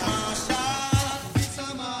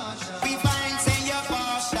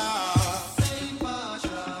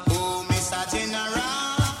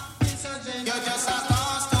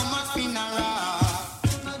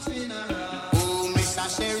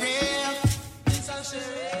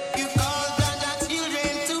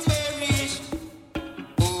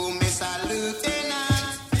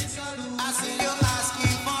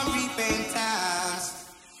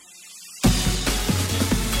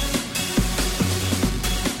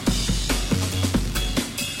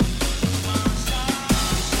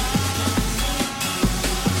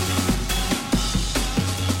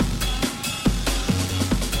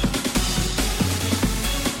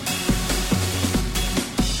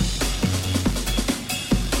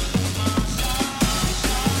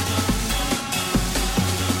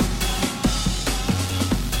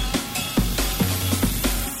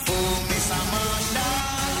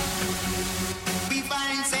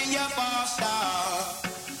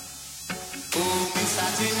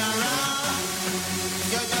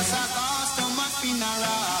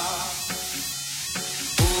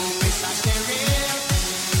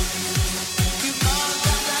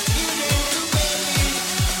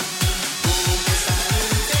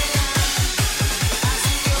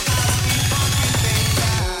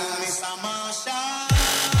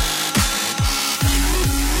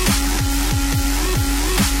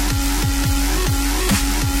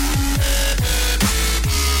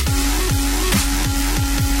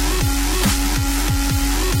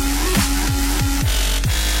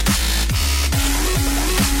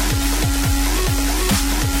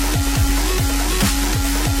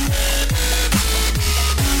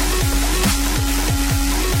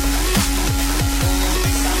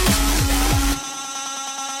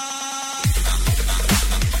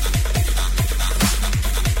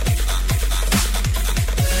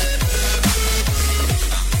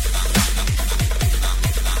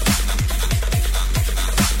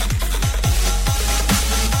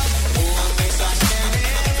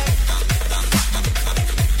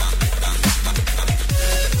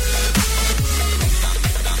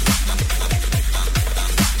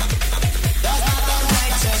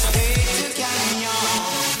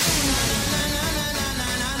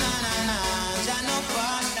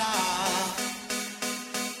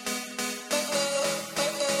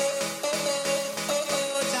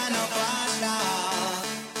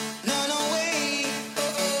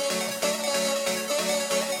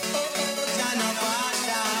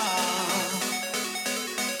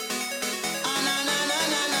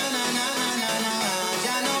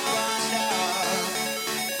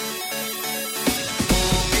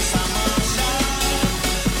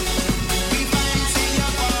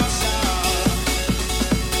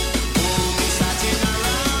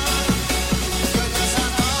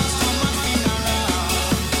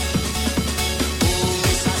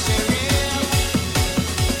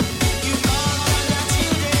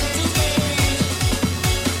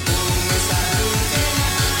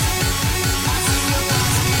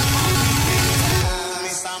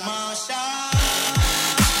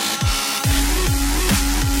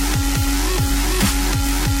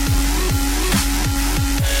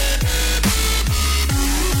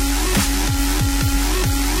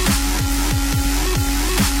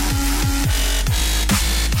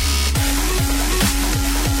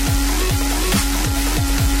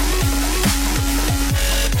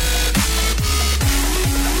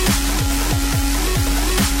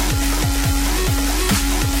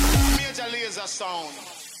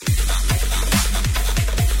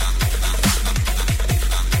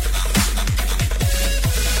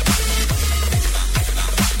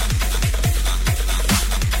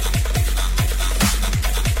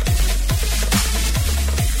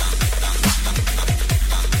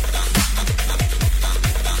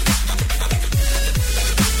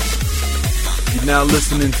 now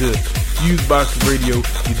listening to Fusebox Radio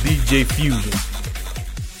with DJ Fusion.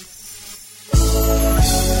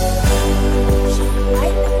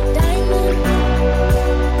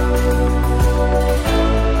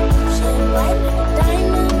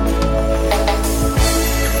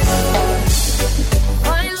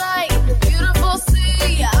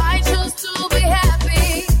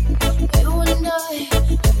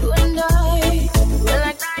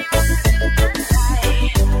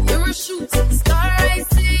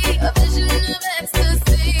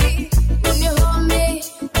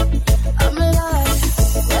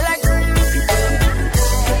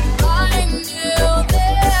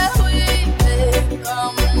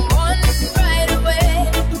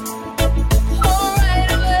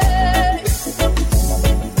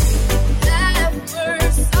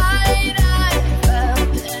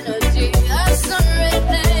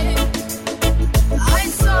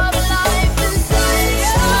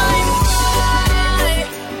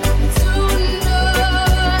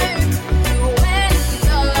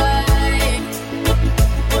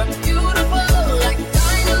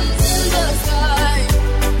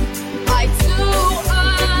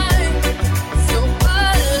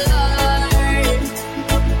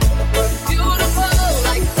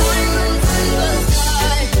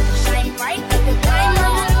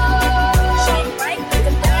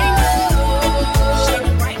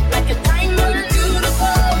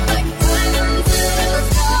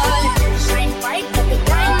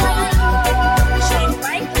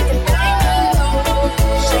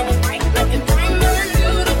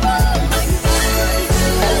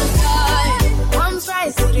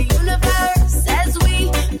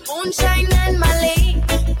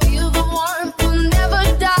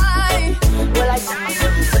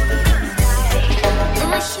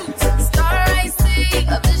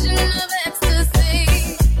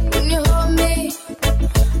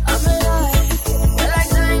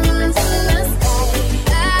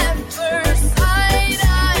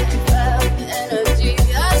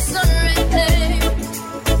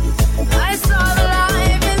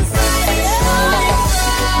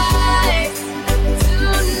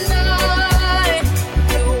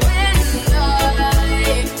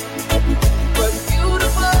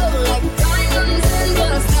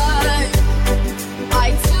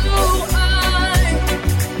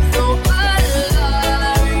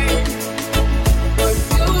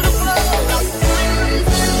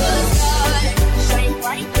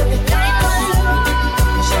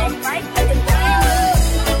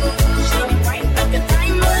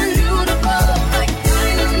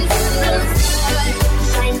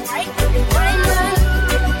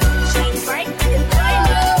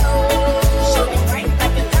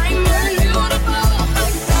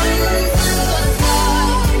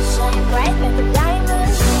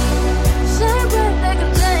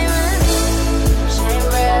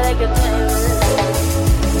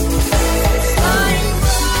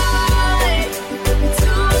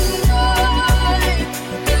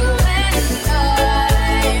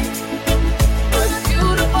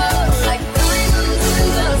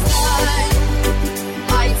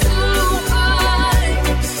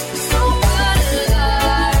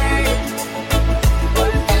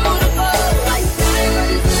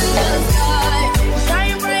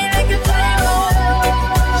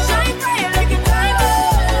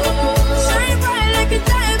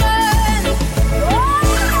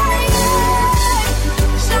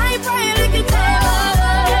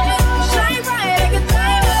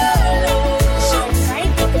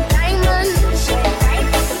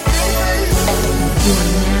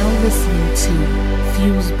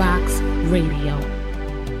 Radio.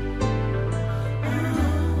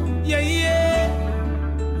 Yeah, yeah.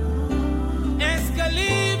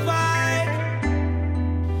 Escalivite.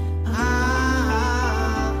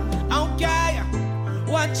 Okay.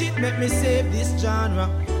 Watch it, make me save this genre.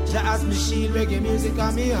 Jazz, me shield, reggae music,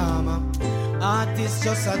 and me armor. Artists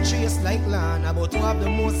just a trace like Lana, but who have the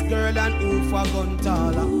most girl and who for gun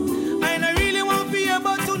taller. I don't really want to hear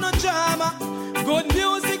about to no drama. Good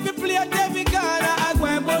music, we play at every corner. I go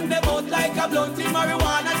and burn them out like a blunt in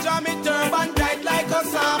marijuana. Jam it turban tight like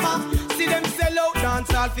Osama. See them sell out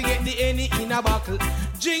dance, I'll forget the any in a buckle.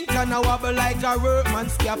 Drink and a wobble like a workman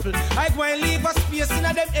scaffold. I go and leave a space in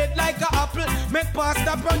a them head like a apple. Make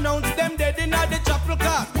pastor pronounce them dead in a the chapel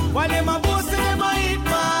car. While them a boast them a hit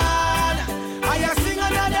man. I sing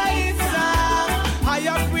another hit song.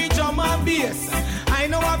 I preach drum and bass. I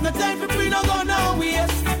know have no time for free, no go no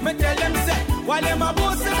waste. Me tell them say, while them a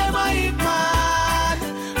boast them a hit man.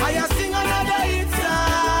 I sing another hit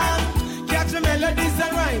song. Catch the melodies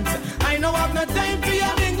and rhymes. I know have no time for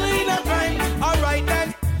your mingle in a crime. Alright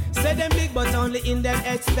then, Say them big but only in them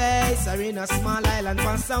head space. Or in a small island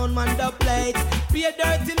for sound man the plate. Be a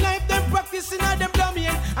dirty life, them practicing on them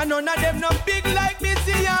domain. And none of them no big like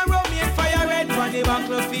Missy and Romaine. Fire red for the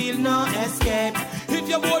battlefield, no escape. If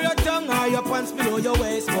you bore your tongue or your pants below your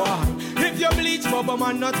waist, boy. If you bleach, bubble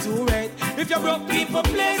man not too red. If you broke people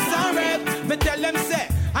place and rap, me tell them say,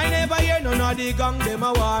 I never hear none of the gang them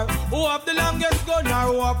a war. Who have the longest gun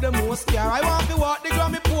or who have the most care? I want to walk the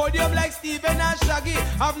Grammy podium like Stephen and Shaggy.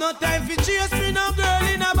 Have no time for chase me no girl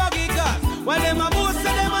in a baggy car. While them a boast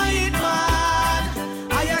say them a hit man,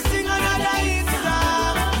 I a sing another hit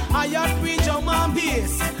song. I a preach on my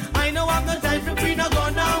bass. I know have no time for free no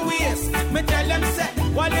gun and waste. Me tell them say,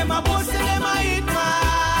 while them a boast say them a hit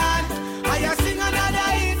man, I a sing another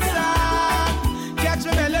hit song. Catch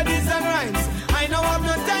the melodies and rhymes. I know I've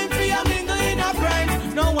no time for your mingle in a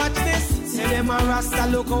prime. Now watch this. Say them a rasta,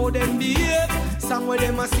 look how them behave. Song where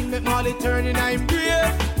them a sing make Molly turn in I'm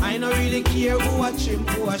brave. I don't really care who a trim,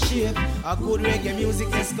 who a shape. A good reggae music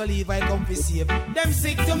Escalive I come to save. Them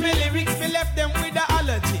sick to me lyrics, me left them with the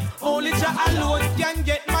allergy. Only Jah alone can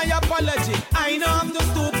get my apology. I know I'm the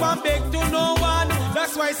stoop and beg to no one.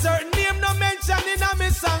 That's why certain name no mention in a me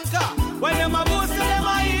sanka. When them a boast, them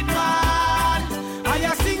a hit man.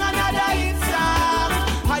 I sing another hit song.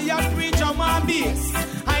 I preach on my bass.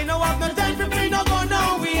 I know I've no time for free, no go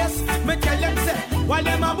no waste. Me tell them say, while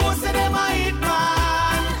them a boast, them a hit man.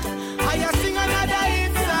 I sing another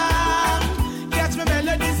hit song. Catch me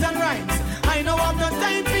melodies and rhymes. I know I've no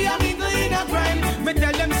time for your mingle in a crime. Me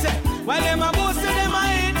tell them say, while them a boast, them a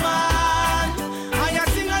hit man. I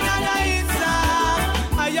sing another hit song.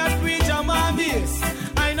 I preach on my bass.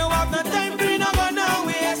 I know I've no time for no go no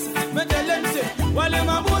waste. Me tell them say, while them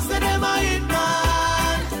a boast, them a hit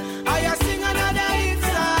man. I sing another hit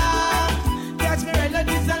song. Catch me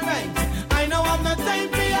melodies and rhymes. I know I've no time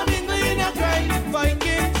for your mingle in a crime.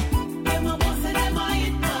 Viking, them a boast, them a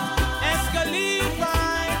hit man. Escalive.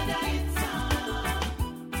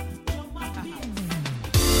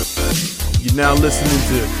 You're now listening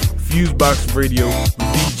to Fusebox Radio with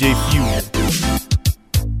DJ Fuse.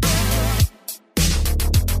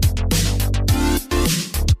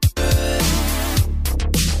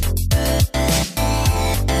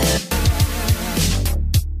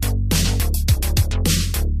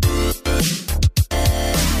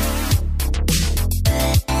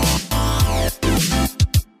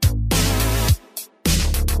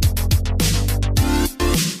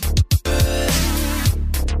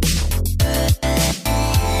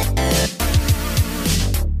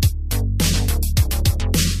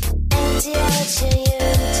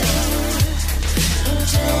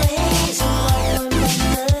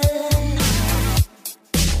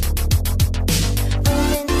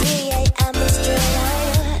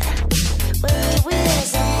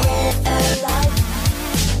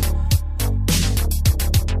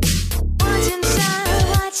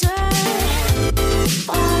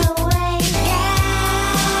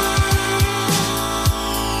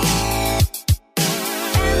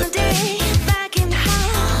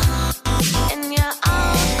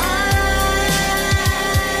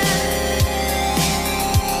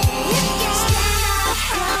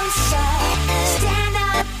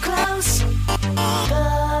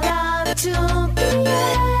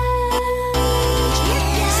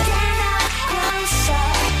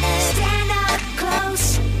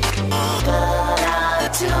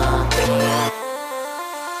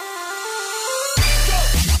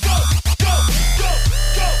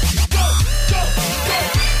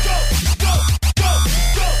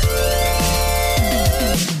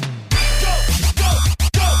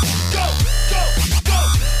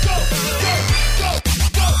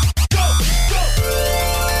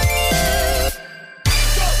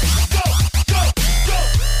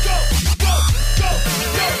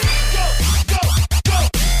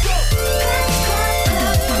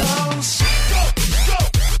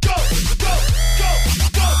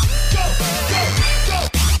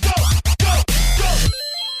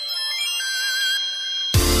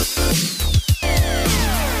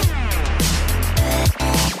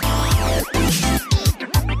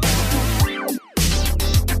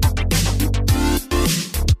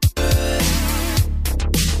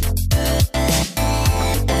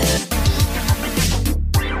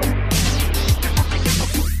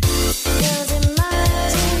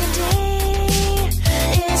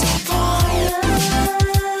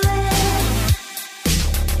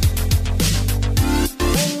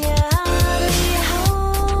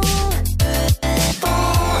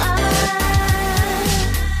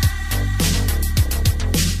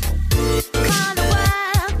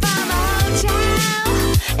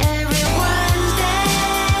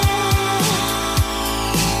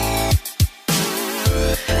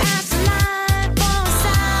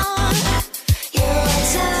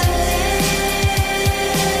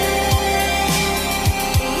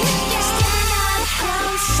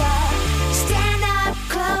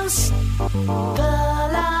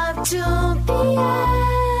 the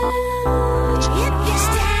edge. If you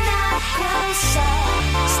stand up closer,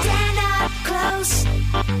 stand up close,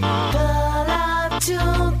 pull up to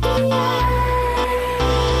the edge.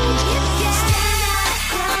 If you stand up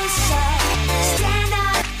closer, stand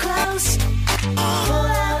up close, pull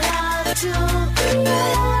up to the edge.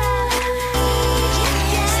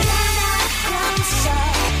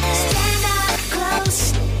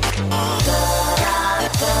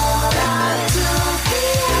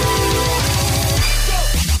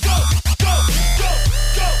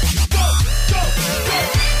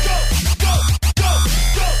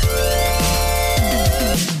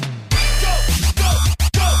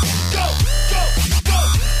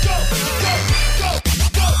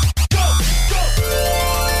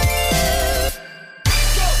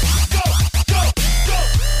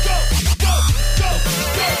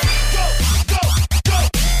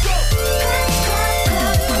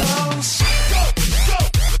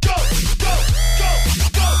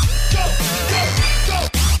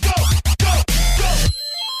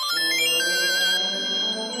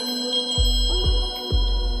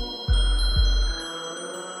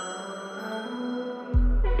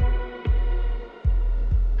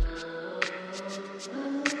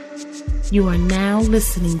 You are now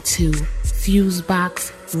listening to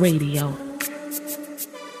Fusebox Radio.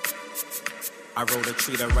 I wrote a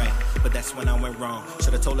treat her right, but that's when I went wrong.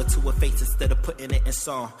 Should've told her to her face instead of putting it in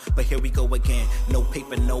song. But here we go again. No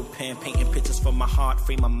paper, no pen, painting pictures from my heart,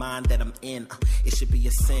 frame of mind that I'm in. It should be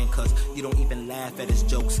a sin, cause you don't even laugh at his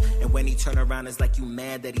jokes. And when he turn around, it's like you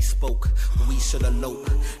mad that he spoke. We should elope,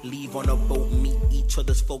 leave on a boat, meet each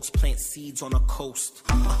other's folks, plant seeds on a coast.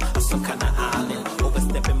 Some kind of island,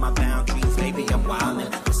 overstepping my boundaries, maybe I'm wildin'.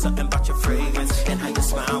 There's something about your fragrance and how you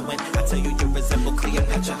smile when I tell you resemble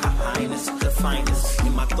Cleopatra, her highness, the finest.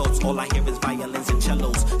 In my thoughts, all I hear is violins and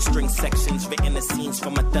cellos, string sections, written the scenes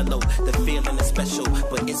from Othello. The feeling is special,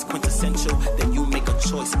 but it's quintessential that you make a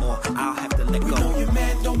choice or I'll have to let go. You know your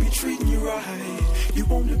man don't be treating you right. You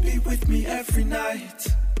wanna be with me every night.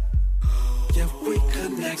 Yeah, we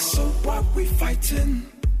connect, so why we fighting?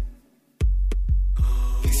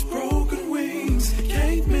 These broken wings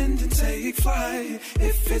can't mend and take flight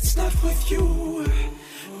if it's not with you.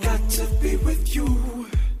 Got to be with you.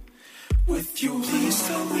 With you. Please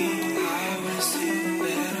tell me how is it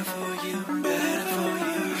better for you, better for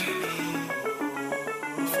you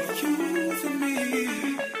than me.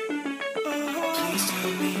 Please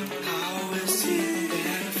tell me how is it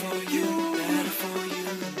better for you, better for you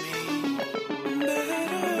than me.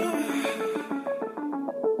 Better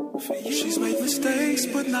for you. She's made mistakes,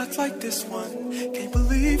 but not like this one. Can't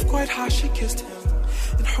believe quite how she kissed him.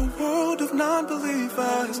 In her world of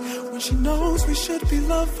non-believers, when she knows we should be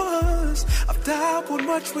lovers. I've dabbled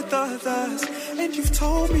much with others, and you've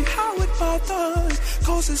told me how it bothers,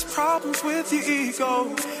 causes problems with your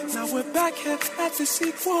ego. Now we're back here at the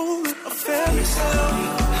sequel of fairy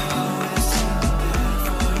tale.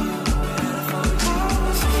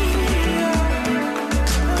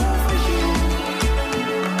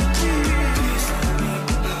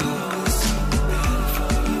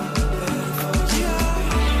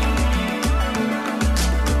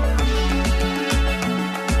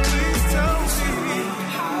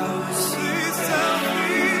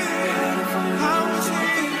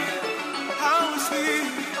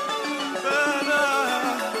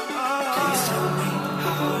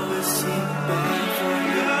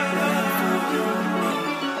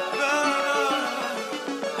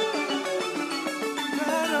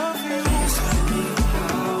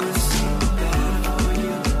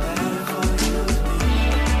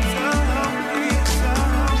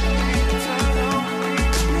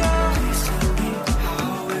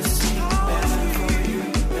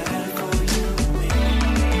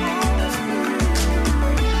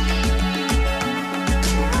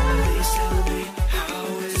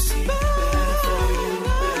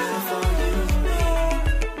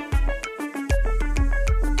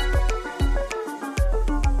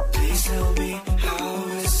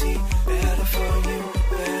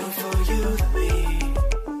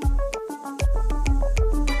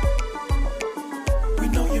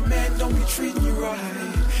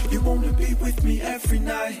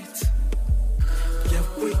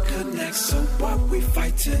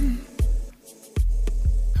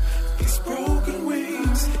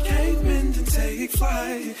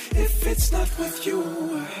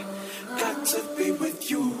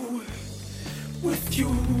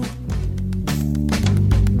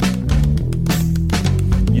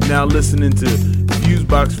 Now listening to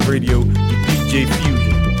Fusebox Radio with DJ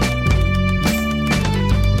Fusion.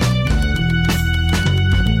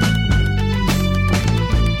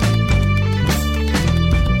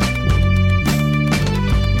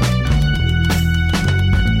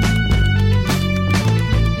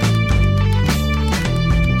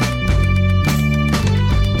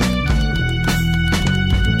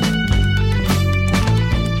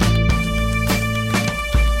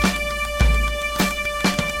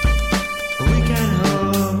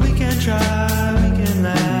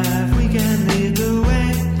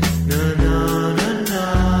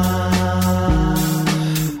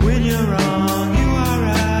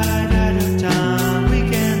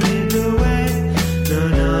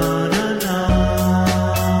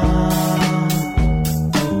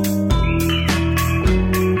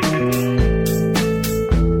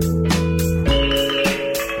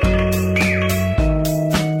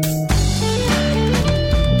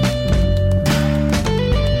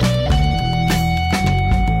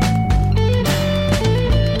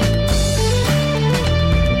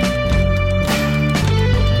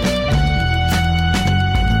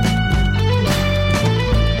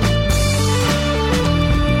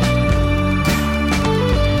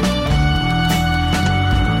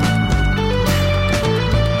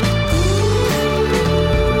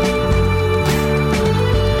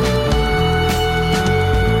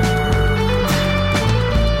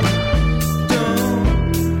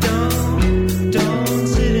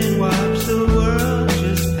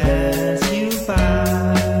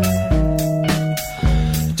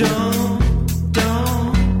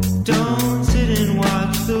 Don't sit and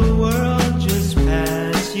watch the world just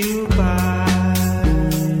pass you by.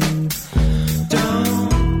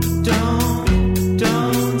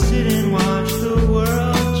 Don't sit and watch the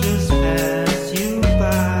world just pass you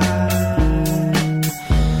by.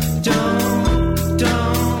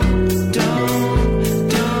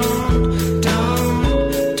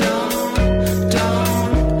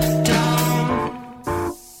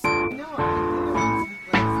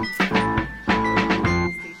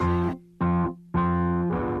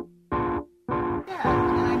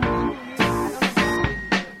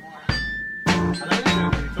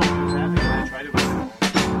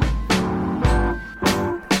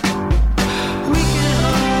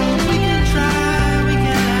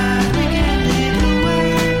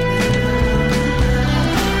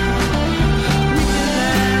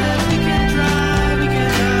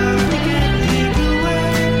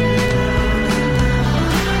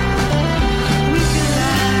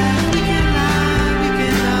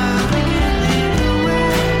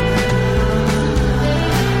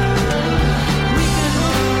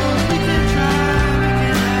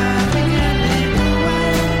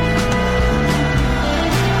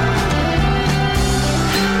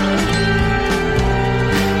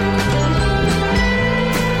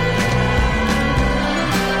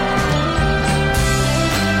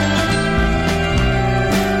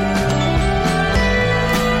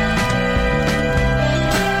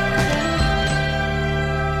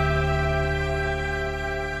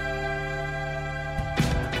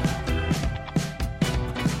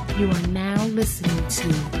 You are now listening to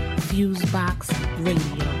Fusebox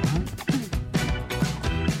Radio.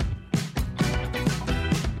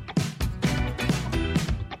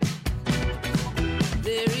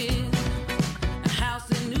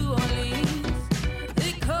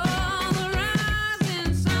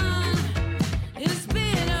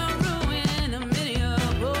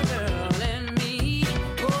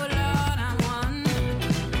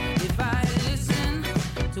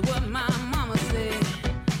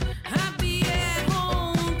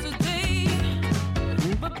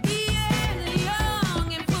 But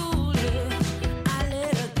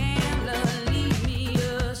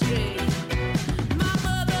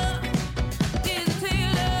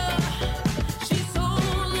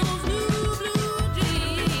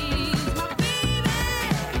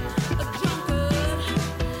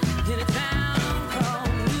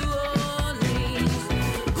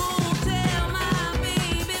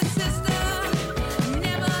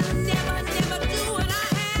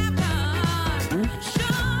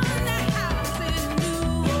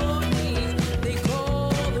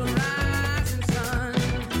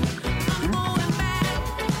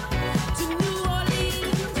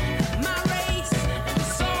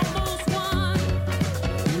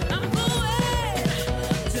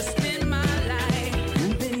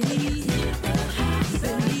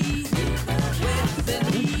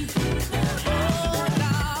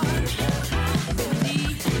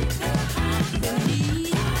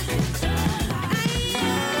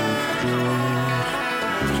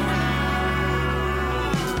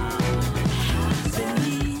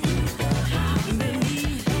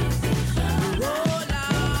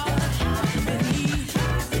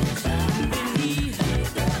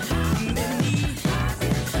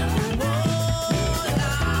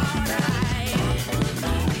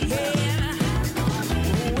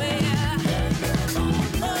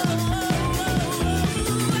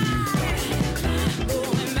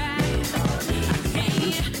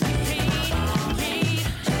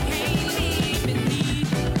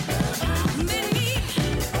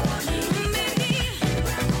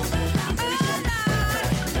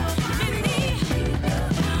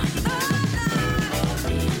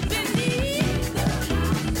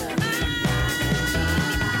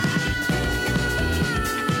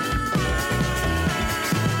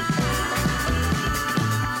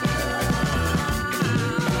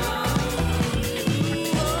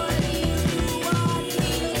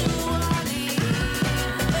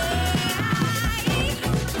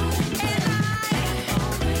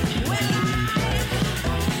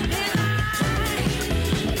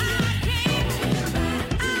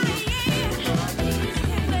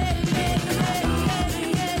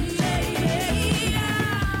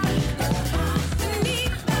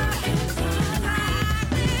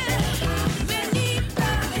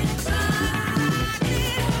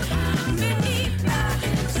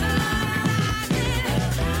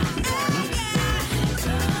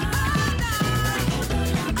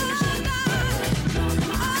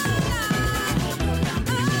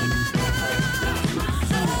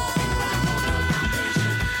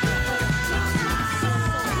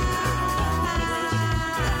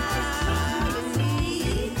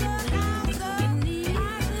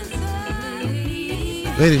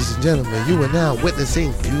Ladies and gentlemen, you are now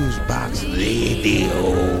witnessing Fusebox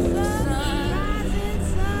Radio.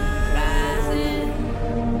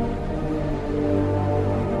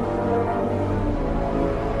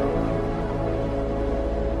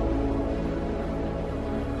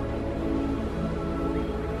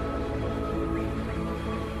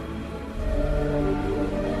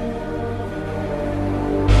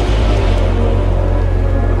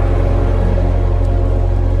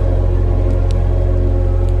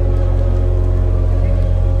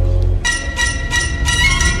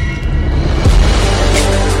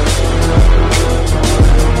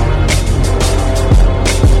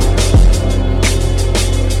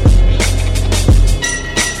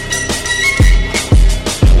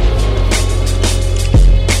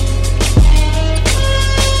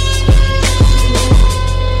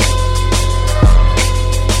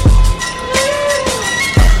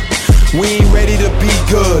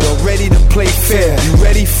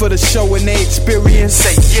 For the show and they experience,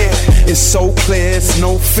 say yeah. It's so clear, it's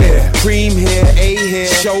no fear. Cream hair, A hair,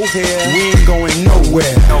 show hair. We ain't going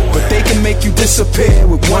nowhere. But they can make you disappear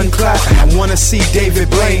with one clap. I wanna see David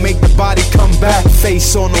Blaine make the body come back.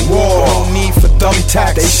 Face on the wall, no need for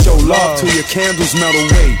thumbtacks. They show love till your candles melt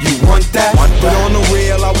away. You want that? But on the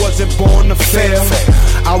real, I wasn't born to fail.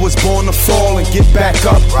 I was born to fall and get back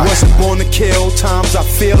up. Wasn't born to kill. Times I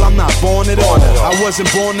feel I'm not born at all. I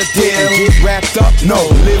wasn't born to deal and get wrapped up. No,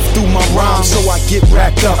 live through my rhymes so I get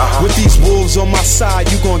racked up. With these wolves on my side,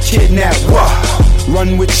 you gon' kidnap what?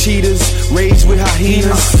 Run with cheetahs, raised with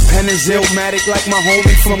hyenas. Pen is illmatic like my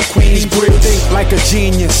homie from Queensbridge. Think like a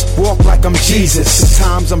genius, walk like I'm Jesus.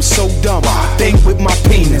 Sometimes I'm so dumb, think with my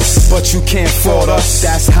penis. But you can't fault us,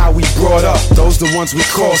 that's how we brought up. Those the ones we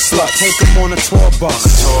call sluts. Take them on a tour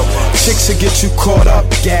bus. Chicks will get you caught up,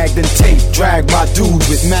 gagged and taped. Dragged by dudes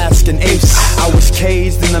with masks and apes. I was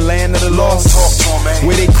caged in the land of the lost,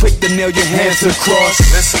 where they quick to nail your hands to the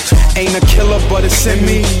cross. Ain't a killer but it's in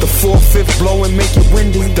me. The 4/5 blow and make it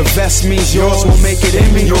windy. The vest means yours will make it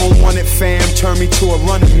in me. You don't want it fam, turn me to a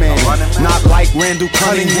running man. Not like Randall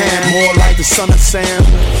Cunningham, more like the son of Sam.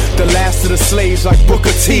 The last of the slaves like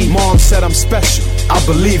Booker T. Mom said I'm special, I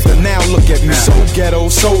believe her, now look at me. So ghetto,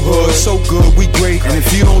 so hood, so good, we great. And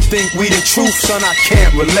if you don't think we the truth, son, I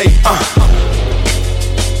can't relate.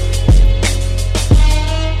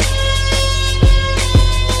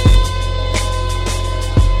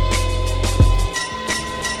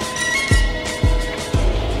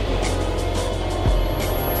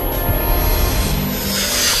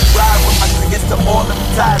 All the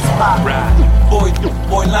ties pop.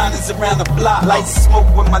 Boy, liners around the block. Light smoke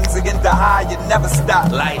when my niggas get the high, you never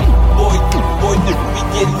stop. Light it. Boy, we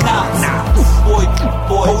get knocked. Boy,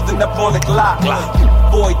 holding up on the Glock.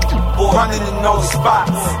 Boy, running in those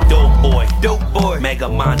spots. Dope boy, Mega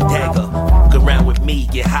Montega. Look around with me,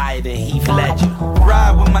 get higher than Heath Ledger.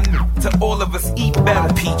 Ride with my to all of us eat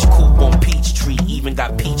better. Peach coupe on Peachtree, even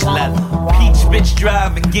got peach leather. Peach bitch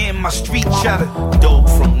driving, getting my street cheddar. Dope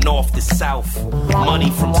from north to south, money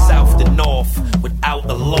from south to north, without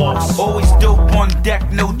a loss. Always dope on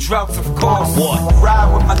deck, no droughts, of course. What?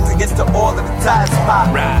 Ride with my niggas to all of the ties pop.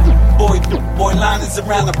 Ride. Boy, liners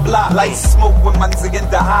around the block. Light smoke when my niggas get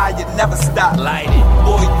the high, you never stop. Light it.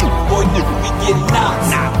 Boy, we get knocked.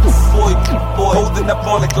 Boy, holding up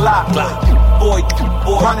on the Glock. Boy,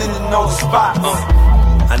 running in those spots.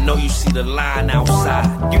 I know you see the line outside.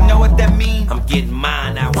 You know what that mean? I'm getting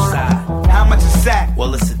mine outside. How much is that?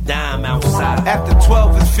 Well, it's a dime outside. After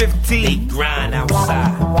 12 is 15. They grind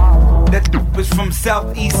outside. That is from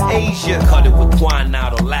Southeast Asia. Cut it with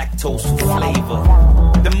quinine or lactose for flavor.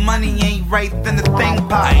 The money ain't right, then the thing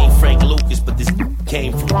pop. I ain't Frank Lucas, but this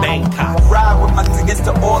came from Bangkok. Ride with my niggas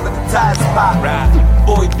to all of the ties pop. Ride.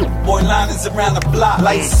 Boy, liners around the block.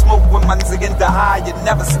 Light smoke when my niggas get the high, you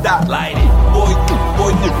never stop. Light it. Boy,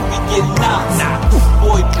 we get knocked.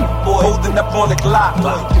 Boy, holding up on the Glock.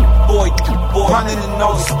 Boy, running in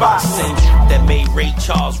those spots. Same shit that made Ray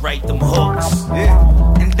Charles write them hooks.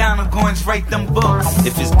 Yeah. And Donald Goins write them books.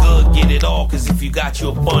 If it's good, get it all, cause if you got you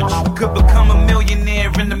a bunch, you could become a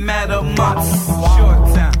millionaire in a matter of months.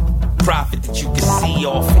 Short time. Profit that you can see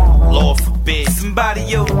off it, Lord forbid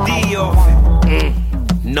somebody OD off it.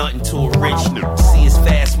 Nothing to a rich nigga. See it's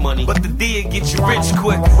fast money, but the deal get you rich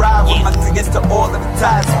quick. Ride with my niggas to all of the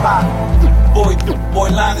ties pop. Boy,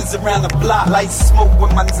 liners around the block. Light smoke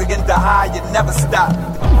when my niggas get the high, you never stop.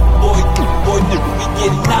 Boy, we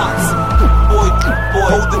get knocked. Boy,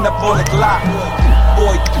 holding up on the Glock.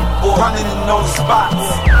 Boy, running in those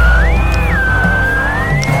spots.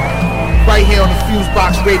 Right here on the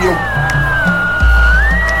Fusebox Radio.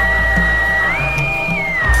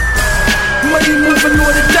 Money moving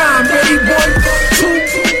on the dime, ready 1,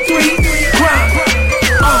 2,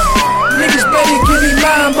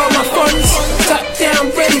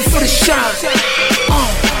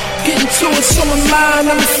 to it, so I'm lying.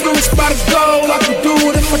 I'm influenced by the goal. I can do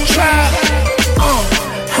it if I try.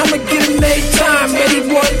 I'ma get it made time. Ready,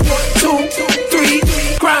 1, 2,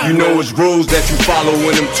 3, grind. You know it's rules that you follow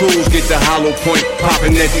when them tools get the hollow point.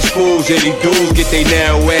 Popping at these fools, yeah, these dudes get they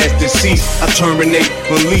narrow ass deceased. I terminate,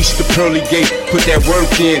 unleash the pearly gate. Put that work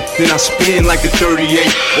in, then I spin like a 38.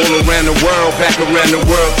 All around the world, back around the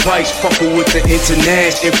world twice. Fucking with the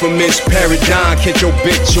international, infamous paradigm. Catch your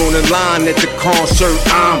bitch on the line at the concert.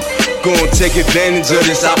 I'm gonna take advantage of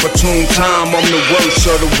this opportune time. I'm the worst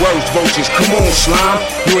of the worst vultures. Come on, slime.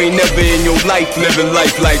 You ain't never in your life living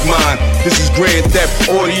life like mine. This is Grand Theft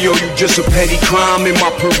Audio. You just a petty crime in my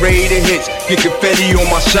parade of hits. Get confetti on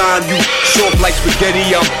my shine. You soft like spaghetti.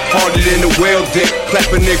 I'm harder than a whale dick. Clap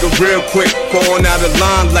a nigga real quick. Falling out of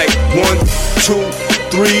line like 1, 2,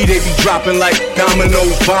 3, they be dropping like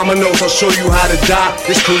dominoes, vominos. I'll show you how to die.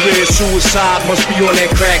 This career suicide, must be on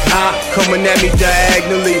that crack high. Coming at me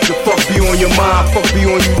diagonally, the fuck be on your mind, fuck be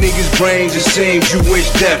on you niggas' brains. It seems you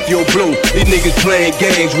wish death, yo blue. These niggas playing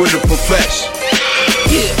games with a profession.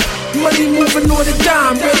 Yeah, money moving on the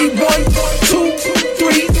dime. Ready, 1, 2,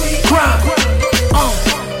 3, grind.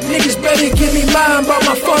 Niggas better give me mine by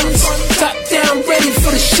my funds. Top down, ready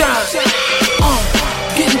for the shine.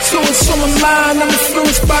 Getting to it, so I'm lying. I'm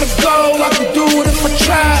influenced by the goal. I can do it if I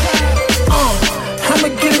try. I'ma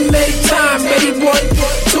get it made time. Ready, 1,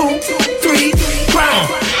 2, 3, grind.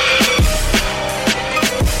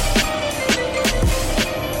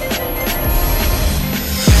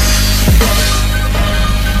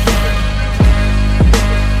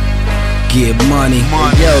 Get money.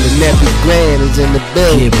 Yo, the nephew Grand is in the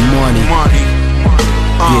building. Get money.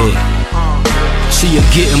 Yeah. She a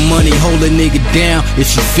getting money, hold a nigga down. If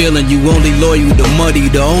she feelin' you only loyal to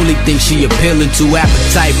money, the only thing she appealing to,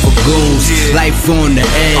 appetite for goons. Life on the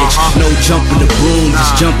edge, no jumping the broom,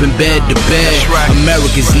 just jumping bed to bed.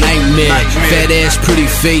 America's nightmare, fat ass, pretty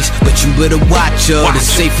face, but you better watch her. The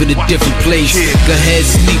safe in a different place. Go ahead,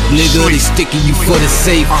 sleep, nigga. They sticking you for the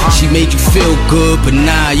safe. She made you feel good, but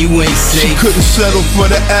nah, you ain't safe. She couldn't settle for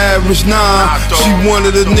the average 9. She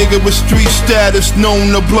wanted a nigga with street status,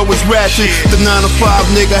 known to blow his ratchet. The 9 to 5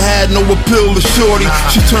 nigga had no appeal to shorty.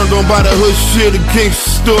 She turned on by the hood shit, the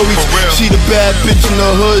gangsta stories. She the bad bitch in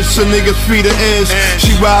the hood, so niggas free the ends.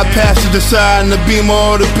 She ride past the side in the Beamer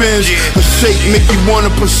or the Benz. Her shape make you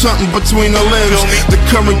wanna put something between her limbs. The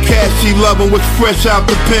current cat she loving was fresh out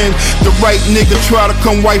the pen. The right nigga try to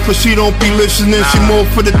come wife her, she don't be listening. She more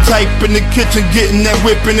for the type in the kitchen, getting that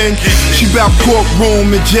whipping in. She bout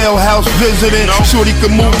courtroom and jailhouse visiting. Shorty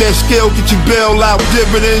can move that scale, get your bail out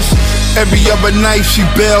dividends. Every other night she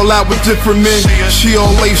bail out with different men. She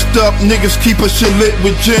all laced up, niggas keep her shit lit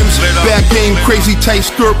with gems. Back game crazy tight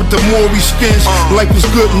skirt with the Maury skins. Life is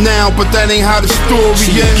good now, but that ain't how the story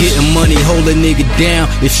She ends. getting money, hold a nigga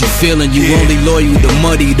down. If she feelin' you only loyal to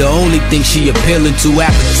money, the only thing she appealing to,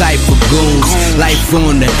 appetite for goons. Life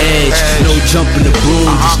on the edge, no jumping the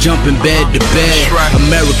broom, just jumping bed to bed.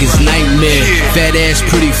 America's nightmare, fat ass,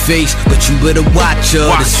 pretty face, but you better watch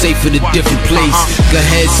her. The safe in a different place. Go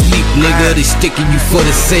ahead, sleep, nigga. They sticking you for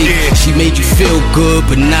the safe. She made you feel good,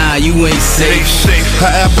 but nah, you ain't safe. Her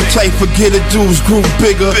appetite for getting dudes grew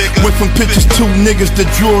bigger. Went from pictures to niggas that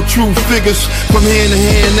draw true figures. From hand to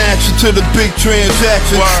hand action to the big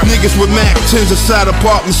transaction. Niggas with Mac 10s inside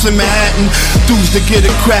apartments in Manhattan. Dudes that get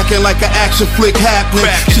it cracking like an action flick happening.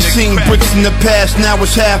 She seen bricks in the past, now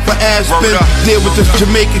it's half for Aspen. There with this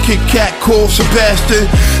Jamaican kid cat called Sebastian.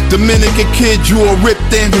 Dominican kid drew a ripped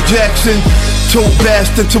Andrew Jackson. Told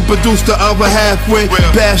Bastin to produce the other halfway.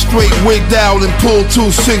 Bass straight wigged out and pulled 2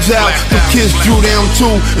 6 out. The kids drew down 2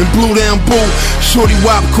 and blew down Boo. Shorty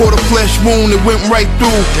Wop caught a flesh wound and went right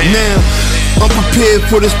through. Now unprepared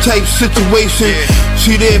for this type situation.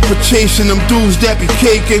 She there for chasing them dudes that be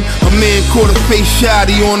caking. A man caught a face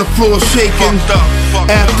shotty on the floor shaking.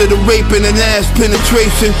 After the raping and ass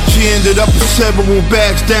penetration, she ended up with several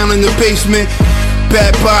bags down in the basement.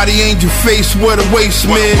 Bad body, angel face, what a waste,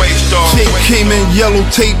 man. Jake came in yellow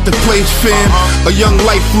tape, the place fam. A young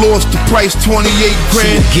life lost the price, 28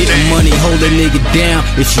 grand. She getting money, hold a nigga down.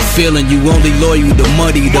 If she feelin' you only loyal to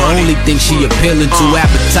money, the only thing she appealing to,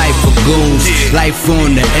 appetite for goons. Life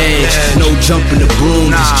on the edge, no jumping the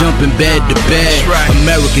broom, just jumping bed to bed.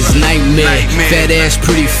 America's nightmare, fat ass,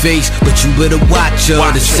 pretty face, but you better watch her.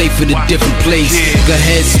 The safe in a different place. Go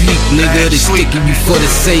ahead, sleep, nigga. They sticking you for the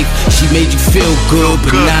safe. She made you feel good,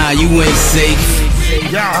 but nah, you ain't safe.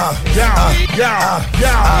 Yeah,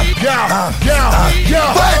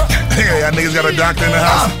 Hey, y'all niggas got a doctor in the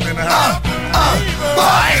house.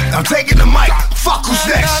 I'm taking the mic. Fuck who's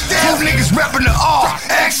next? Two niggas rapping the R,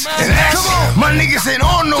 X, and X. My niggas ain't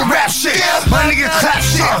on no rap shit. My niggas clap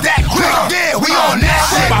shit that quick. Yeah, we on that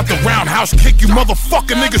shit. I'm about to roundhouse kick you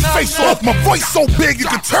motherfucking niggas face off. My voice so big you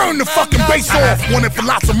can turn the fucking bass off. Wanted for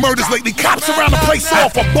lots of murders lately, cops around the place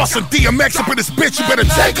off. I'm busting DMX up in this bitch, you better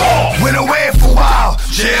take off. Went away for a while,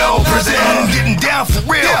 jail, prison, getting down for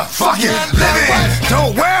real, fucking living.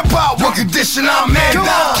 Don't worry about what condition I'm in.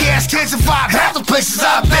 Gas can't survive half the places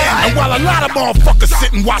I've been. And while a lot of motherfuckers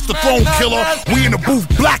sit and watch the throne killer, we in the booth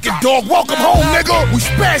blacking dog, welcome home nigga. We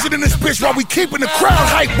spazzing in this bitch while we keeping the crowd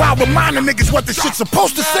hype, while reminding niggas what this shit's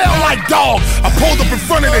supposed to sound like, dog. I pulled up in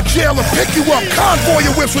front of the jail and pick you up, convoy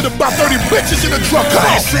your whips with about 30 bitches in the truck.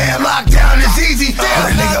 I ain't saying lockdown is easy, but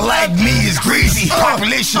a nigga like me is greasy.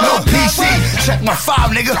 Population no PC, check my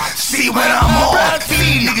 5 nigga, see when I'm on.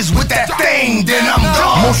 Feed niggas with that thing, then I'm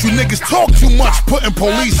gone. Most you niggas talk too much, putting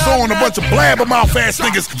police on. A bunch of blabbermouth ass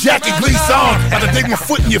niggas, Jackie Gleason on. Gotta dig my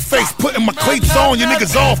foot in your face, putting my cleats on. You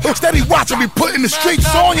niggas off, steady watching me putting the streets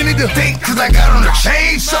on. You need to think, cause I got on the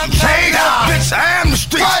chain, something changed. Bitch, I am the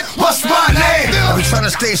streets, what's my name? I be trying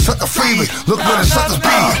to stay sucker free, look where the suckers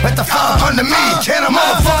be. Let the fire under me, can a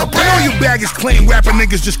motherfucker breathe? I know you baggage claim rapper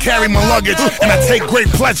niggas just carry my luggage, and I take great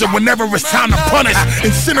pleasure whenever it's time to punish.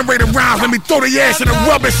 Incinerated rhymes, let me throw the ass in the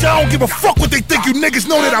rubbish. I don't give a fuck what they think, you niggas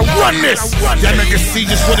know that I run this. Y'all niggas see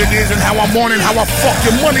just what it is and how I'm on it, how I fuck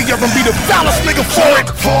your money. Y'all gonna be the foulest nigga for it.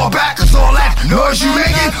 Fall back, cause all that noise you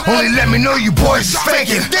making only let me know you boys is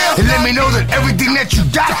faking. And let me know that everything that you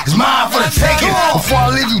got is mine for the taking. Before I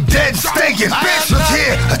leave you dead stinking. Bitch, look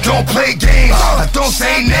here, I don't play games, I don't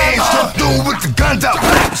say names. Come through with the guns out,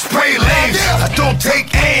 spray lanes. I don't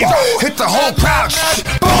take aim, hit the whole crowd.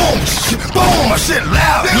 Boom, boom, my shit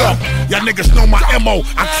loud. Look, y'all niggas know my MO.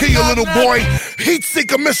 I kill your little boy, heat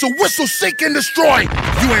seeker missile, whistle seek and destroy.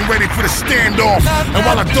 You ain't ready for the standoff, and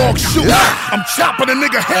while a dog shoot, I'm chopping a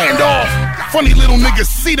nigga hand off. Funny little niggas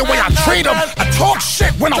see the way I treat them. I talk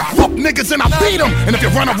shit when I whoop niggas and I beat them. And if you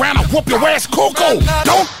run around, I whoop your ass cuckoo.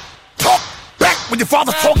 Don't talk back when your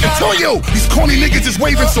father's talking to you. These corny niggas is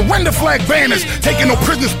waving surrender flag banners. Taking no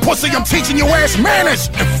prisoners, pussy, I'm teaching your ass manners.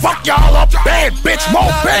 And fuck y'all up bad, bitch,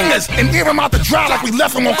 more bangers. And air them out the dry like we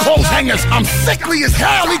left them on clothes hangers. I'm sickly as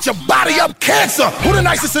hell, eat your body up cancer. Who the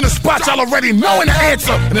nicest in the spot, y'all already knowing the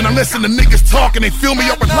answer. And then I listen to niggas talk and they fill me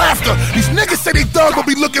up with laughter. These niggas say they thug but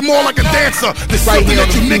be looking more like a dancer. There's something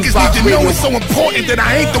that you niggas need to know is so important that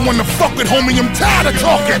I ain't the one to fuck with, homie, I'm tired of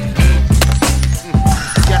talking.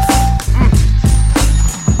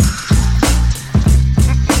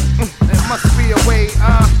 Must be a way,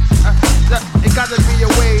 it gotta be a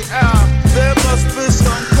way, there must be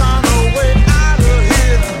some kind of way out of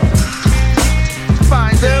here.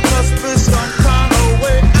 Fine, there must be some kind of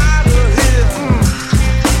way out of here.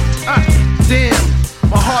 Damn,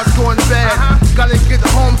 my heart's going bad. Gotta get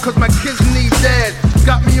home cause my kids need dad.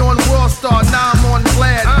 Got me on World Star, now I'm on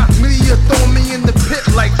Glad. Media throw me in the pit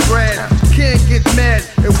like Brad. Can't get mad,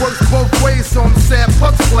 it works both ways, so I'm sad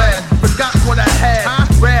plus glad. Forgot what I had,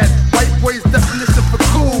 rad. White boy's definition for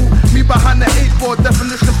cool. Me behind the 8-4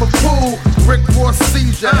 definition for pool. Rick Ross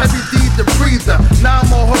seizure, heavy D the breather. Now I'm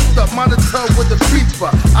all hooked up, monitor with a beeper.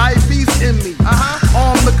 IV's in me,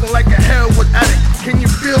 arm looking like a heroin addict. Can you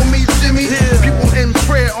feel me, Jimmy? People in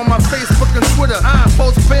prayer on my Facebook and Twitter.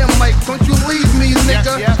 Post spam like, don't you leave me,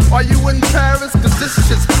 nigga. Are you in Paris? Cause this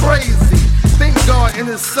shit's crazy. Thank God in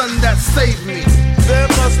his son that saved me. There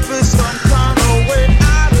must be some kind of way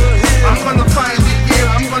out of here. I'm gonna find it,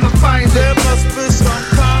 yeah, I'm gonna find it. There must be some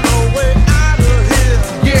kind of way out of here.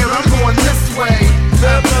 Yeah, I'm going this way.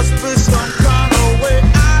 There must be some kind of way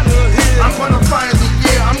out of here. I'm gonna find it,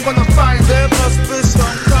 yeah, I'm gonna find it. There must be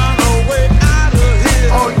some kind of way out of here.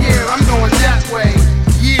 Oh yeah, I'm going that way.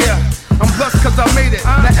 Yeah, I'm blessed cause I made it.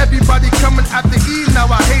 Now everybody coming after E, now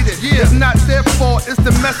I hate it. It's not their fault, it's the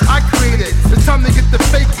mess I created. It's time to get the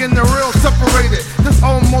fake and the real separated. This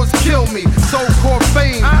almost killed me, so-called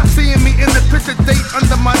fame. Seeing me in the picture date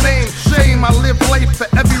under my name. Shame, I live life for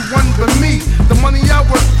everyone but me. The money I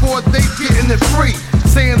work for, they getting it free.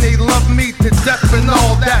 Saying they love me to death and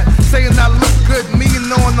all that. Saying I look good, me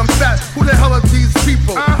knowing I'm fat. Who the hell are these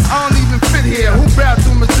people? I don't even fit here. Who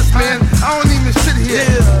bathroom is this, man? I don't even shit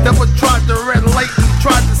here. Devil tried the red light and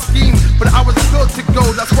tried to scheme, but I was good to go,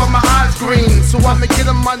 that's why my eyes green. So I'ma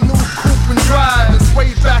get in my new coupe and drive and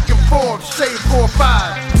sway back and forth, shade 4 or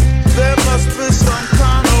 5. There must be some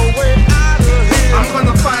kind of way out of here. I'm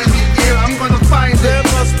gonna find it, yeah, I'm gonna find it. There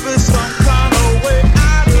must be some kind of way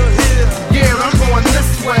out of here. Yeah, I'm going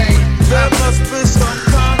this way. There must be some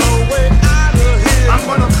kind of way out of here. I'm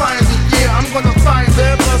gonna find it, yeah, I'm gonna find it.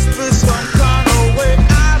 There must be some kind of way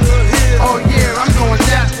out of here. Oh yeah, I'm going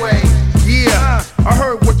that way. Yeah.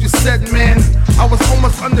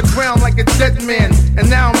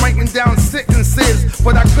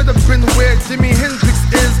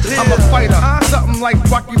 like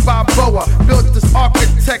Rocky Balboa. Built this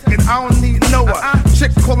architect and I don't need Noah.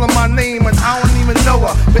 Chick calling my name and I don't even know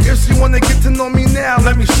her. But if she wanna get to know me now,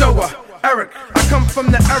 let me show her. Eric, I come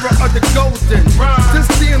from the era of the golden. This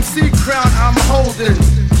DMC crown I'm holding.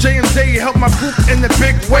 J&J helped my group in the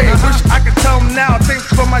big way. Wish I could tell them now, thanks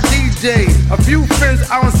for my DJ. A few friends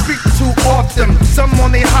I don't speak too often. Some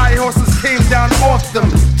on their high horses came down off them.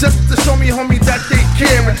 Just to show me, homie, that they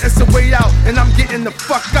care. And it's a way out, and I'm getting the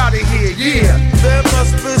fuck out of here, yeah. There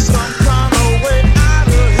must be some kind of way out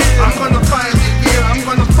of here. I'm gonna find it, yeah, I'm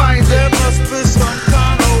gonna find it. There must be some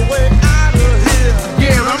kind of way out of here.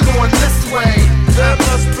 Yeah, I'm going this way. There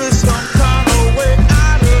must be some kind of way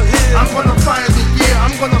out of here. I'm gonna find it, yeah,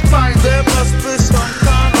 I'm gonna find it. There must be some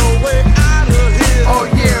kind of way out of here. Oh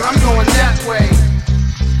yeah, I'm going that way.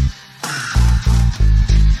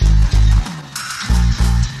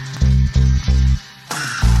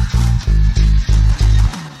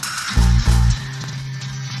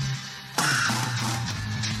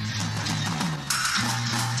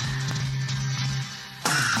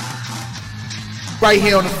 Right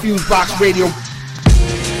here on the Fusebox Radio.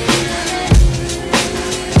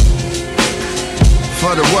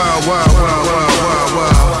 For the world.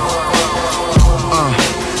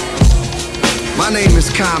 My name is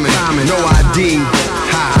Common, no ID,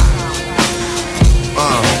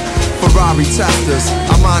 Ferrari testers,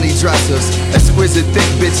 Armani dressers, exquisite thick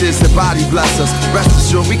bitches that body bless us. Rest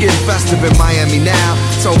assured we getting festive in Miami now.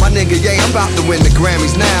 So my nigga, yeah, I'm about to win the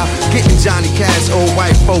Grammys now. Getting Johnny Cash, old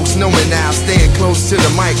white folks know me now. Staying close to the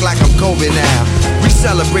mic like I'm Kobe now. We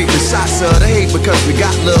celebrate the shots of the hate because we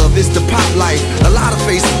got love. It's the pop life. A lot of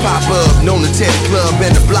faces pop up. Known the 10th club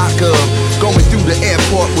and the block of. Going through the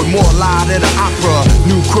airport with more lie than an opera.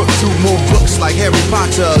 New crooks who move books like Harry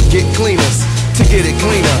Potter. Get cleaners to get it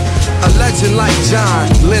cleaner. A legend like John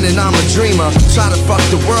Lennon, I'm a dreamer. Try to fuck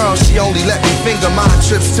the world, she only let me finger my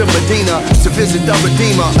trips to Medina to visit the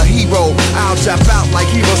Redeemer. A hero, I'll jump out like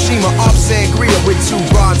Hiroshima. Off Sangria with 2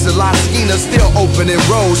 broads of La Esquina. Still opening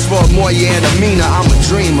roads for Moya and Amina. I'm a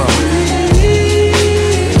dreamer.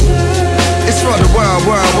 It's for the world.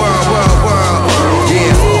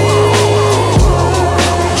 Yeah.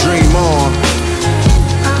 Dream on.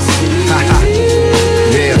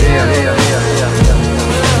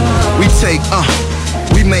 We take,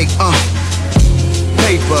 we make,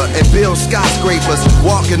 paper and build skyscrapers.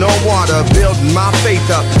 Walking on water, building my faith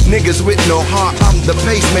up. Niggas with no heart, I'm the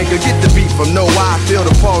pacemaker. Get the beat from no eye, feel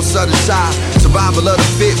the pulse of the shy. Survival of the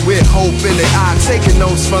fit with hope in the eye. Taking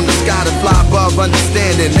notes from the sky to fly above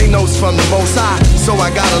understanding. They notes from the most high, so I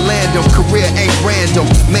gotta land them. Career ain't random,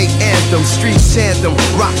 make anthem, streets chant them.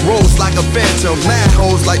 Rock rolls like a phantom, mad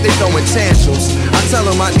hoes like they throwing tantrums. I tell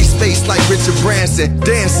them I need space like Richard Branson.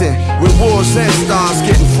 Dancing with wolves and stars,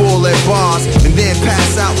 getting full at bars. And then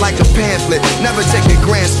pass out like a pamphlet. Never taking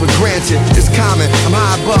grants for granted. It's common, I'm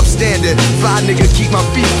high above standard. Fly nigga, keep my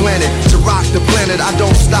feet planted. To rock the planet, I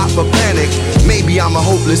don't stop or panic. Maybe I'm a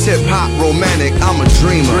hopeless hip-hop romantic. I'm a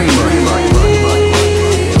dreamer.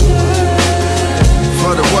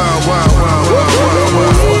 For the world.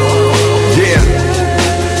 Yeah.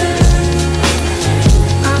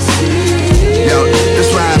 Yo, this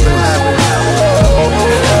what happened.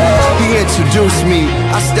 He introduced me,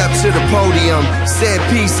 I stepped to the podium. Said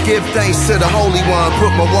peace, give thanks to the Holy One.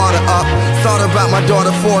 Put my water up, thought about my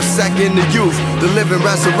daughter for a second. The youth, the living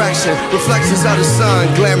resurrection. Reflections of the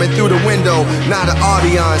sun glaring through the window. Now the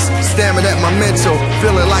audience, staring at my mental.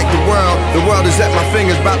 Feeling like the world is at my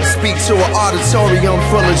fingers. About to speak to an auditorium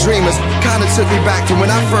full of dreamers. Kinda took me back to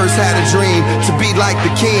when I first had a dream. To be like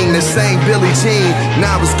the king, the same Billie Jean.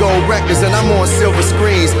 Now it's gold records and I'm on silver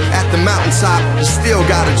screens. At the mountaintop, you still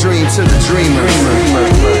got a dream to the dreamers.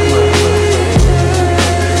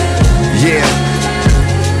 Yeah.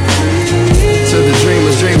 To the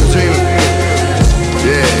dreamers.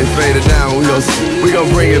 Yeah, it faded down. We gon'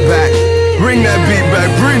 bring it back. Bring that beat back.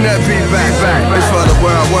 It's for the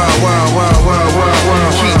world.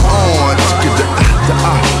 Keep on.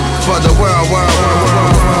 For the world.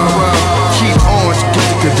 Keep on.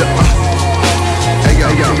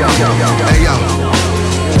 Hey yo.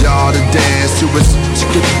 Y'all to dance to us.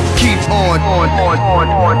 Keep on.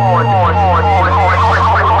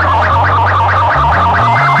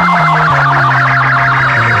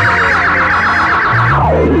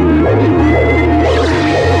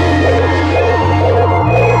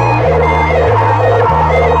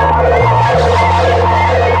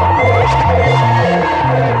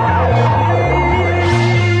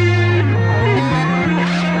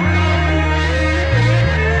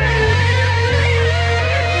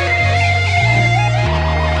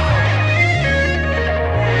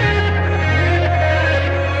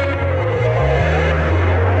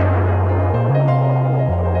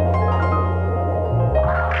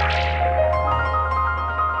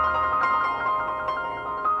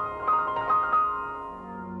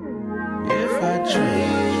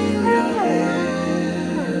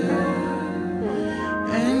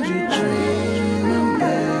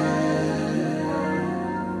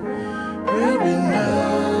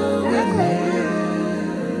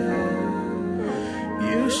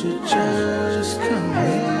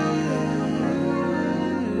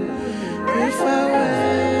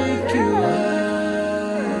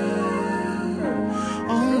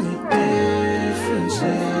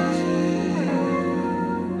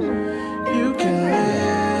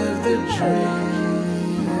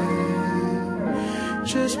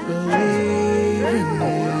 just believe in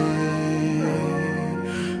me.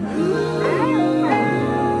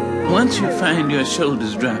 Once you find your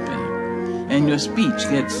shoulders dropping and your speech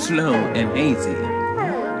gets slow and hazy,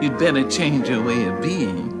 you'd better change your way of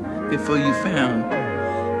being before you found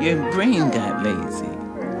your brain got lazy.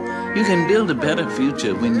 You can build a better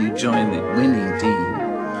future when you join the winning team.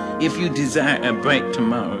 If you desire a bright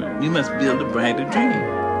tomorrow, you must build a brighter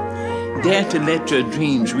dream. Dare to let your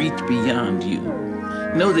dreams reach beyond you.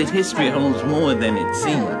 Know that history holds more than it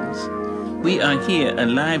seems. We are here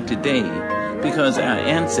alive today because our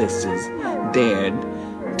ancestors dared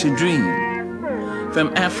to dream.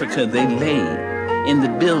 From Africa they lay in the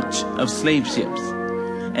bilge of slave ships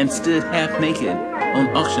and stood half naked on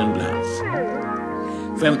auction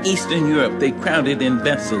blocks. From Eastern Europe they crowded in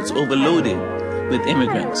vessels overloaded with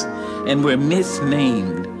immigrants and were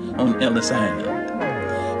misnamed on Ellis Island.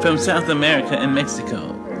 From South America and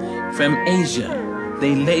Mexico, from Asia,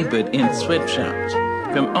 they labored in sweatshops.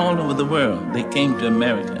 From all over the world they came to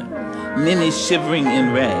America, many shivering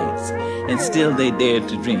in rags, and still they dared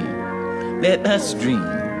to dream. Let us dream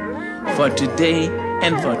for today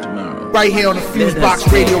and for tomorrow. Right here on the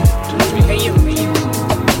Fusebox Radio. Hey you,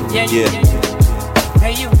 yeah, yeah.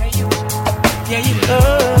 Hey you, yeah, you,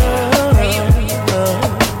 hey you,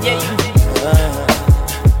 yeah, you,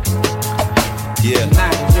 yeah.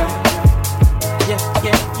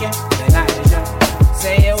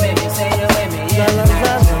 Say it with me, say it with me, yeah.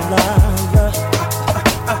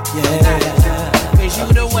 Cause you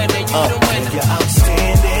the winner, you the winner. You're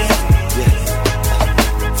outstanding.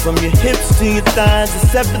 Yeah. From your hips to your thighs,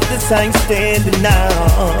 except for this I ain't standing now.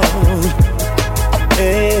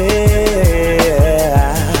 Yeah.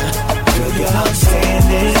 Girl, you're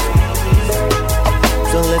outstanding.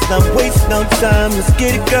 So let's not waste no time. Let's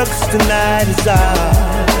get it, girl, 'cause tonight is ours.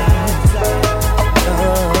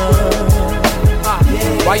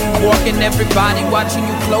 Why you walking, everybody watching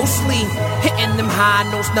you closely. Hitting them high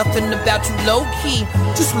notes, nothing about you low-key.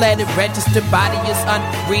 Just let it register, body is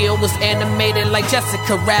unreal. Was animated like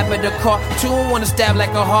Jessica Rabbit, a cartoon. Wanna stab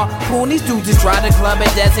like a harpoon. These dudes just try to club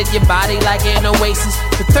and desert your body like an oasis.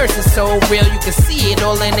 The thirst is so real, you can see it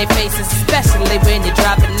all in their faces. Especially when you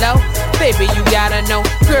drop it low. Baby, you gotta know,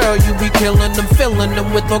 girl, you be killing them, filling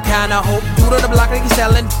them with all kind of hope. Dude on the block like he's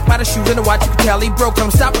selling. By the shoes and the watch, you can tell he broke.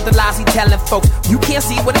 Come stop with the lies he telling folks. You can't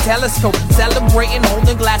see with a telescope. Celebrating,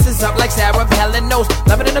 holding glasses up like Sarah Helen knows.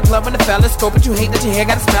 Love it in the club when the fellas scope, but you hate that your hair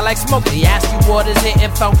gotta smell like smoke. They ask you what is it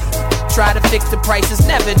info. Try to fix the prices,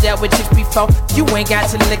 never dealt with chicks before. You ain't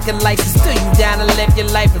got your liquor license, still you down to live your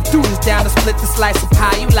life. If dude is down to split the slice of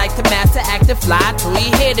pie, you like to master act and fly till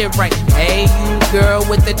you hit it right. Hey, you girl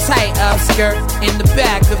with the tight up skirt in the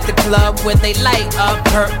back of the club where they light up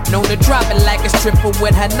her. Known to drop it like a stripper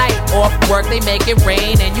with her night off work. They make it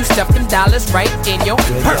rain and you stuff them dollars right in your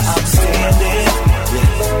purse. Outstanding. Yeah.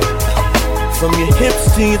 From your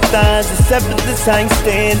hips to your thighs, except for this I ain't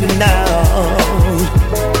standing now.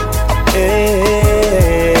 Yeah,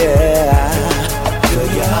 girl,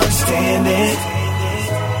 you're outstanding.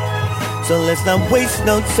 So let's not waste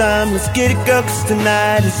no time. Let's get it, girl, 'cause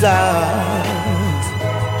tonight is ours.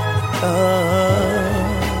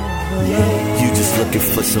 You just looking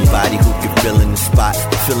for somebody who can fill in the spot,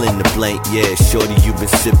 fill in the blank, yeah. Shorty, you been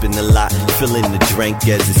sipping a lot, fill in the drink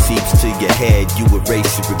as it seeps to your head. You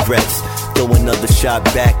erase your regrets, throw another shot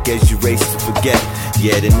back as you race to forget.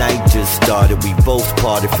 Yeah, the night just started, we both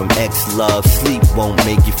parted from ex-love. Sleep won't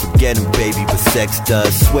make you forget him, baby, but sex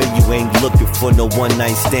does. Swear you ain't looking for no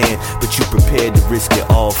one-night stand, but you prepared to risk it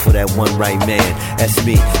all for that one right man. That's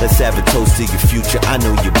me, let's have a toast to your future, I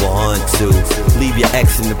know you want to. Leave your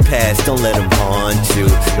ex in the past, don't let him haunt you.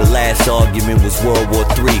 The last argument was World War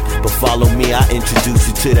III, but follow me, I introduce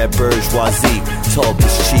you to that bourgeoisie. Talk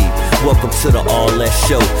is cheap, welcome to the All That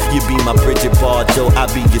Show. You be my Bridget Bardot, I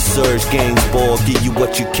be your Serge Gainsbourg. Give you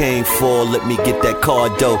what you came for, let me get that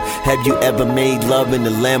card though. Have you ever made love in the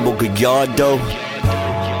Lambo Gallardo?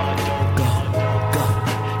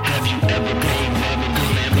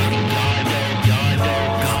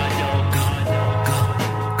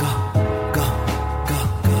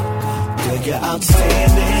 Girl, you're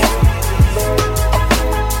outstanding.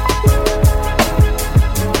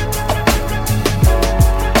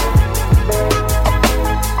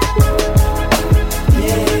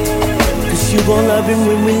 You gon' love him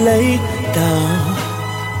when we lay down,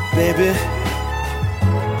 baby.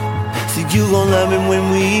 See, you gon' love him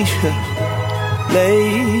when we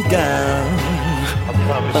lay down. I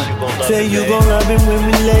promise you gon' love him. Say you gon' love him when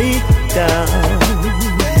we lay down,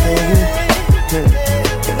 baby.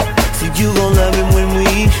 See, you gon' love him when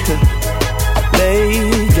we lay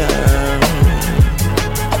down.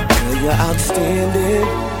 Girl, you're outstanding,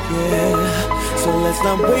 yeah. So let's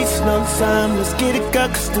not waste no time, let's get it, girl,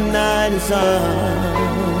 'cause tonight is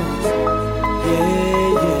ours. Yeah,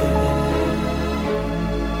 yeah.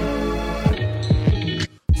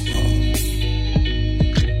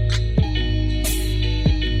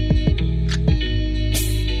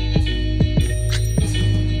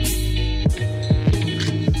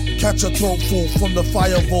 Catch a throat full from the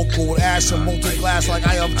fire vocal with ash and molten glass like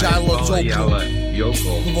I am Jalo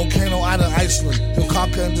Joko. The volcano out of Iceland, he'll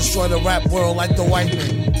conquer and destroy the rap world like the white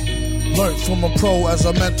man. Learned from a pro as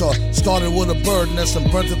a mentor, started with a bird nest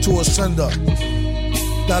and burnt it to a cinder.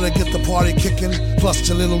 Gotta get the party kicking, plus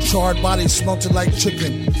your little charred body smelted like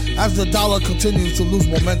chicken. As the dollar continues to lose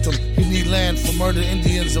momentum, he need land for murdered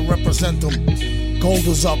Indians to represent them. Gold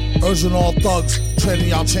is up, urging all thugs,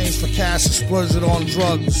 trading out chains for cash and splurging on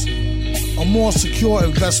drugs. A more secure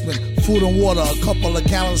investment, food and water, a couple of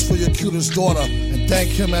gallons for your cutest daughter. And thank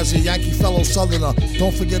him as a Yankee fellow Southerner.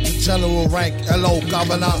 Don't forget the general rank, hello,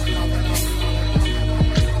 Governor.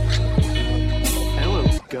 Hello,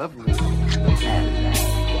 Governor.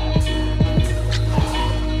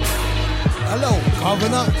 Hello,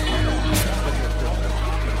 Governor.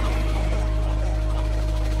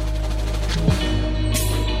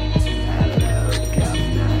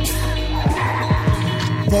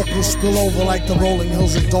 Vocals spill over like the rolling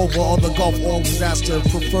hills of Dover or the Gulf Oil disaster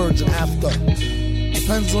for Virgin after.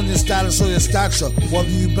 Depends on your status or your stature, whether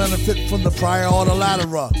you benefit from the prior or the latter.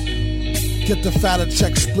 Get the fatter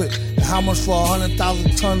check split, and how much for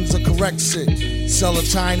 100,000 tons of correct shit? Sell a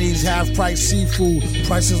Chinese half-price seafood,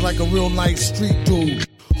 prices like a real nice street dude.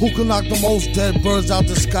 Who can knock the most dead birds out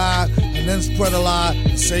the sky and then spread a lie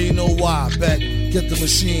and say you know why? Bet. Get the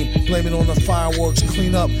machine, blame it on the fireworks,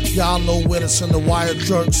 clean up. Y'all know where to send the wire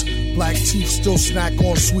jerks. Black teeth still snack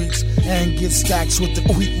on sweets and get stacks with the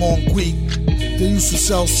Queek Monqueek. They used to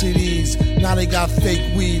sell CDs, now they got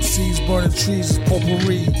fake weed. Seeds burning trees is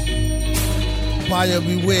potpourri. Buyer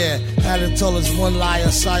beware, had to tell us one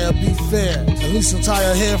liar, sire be fair. At least I'm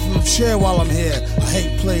tired hair from the chair while I'm here. I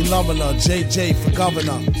hate play loving her, JJ for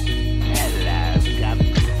governor.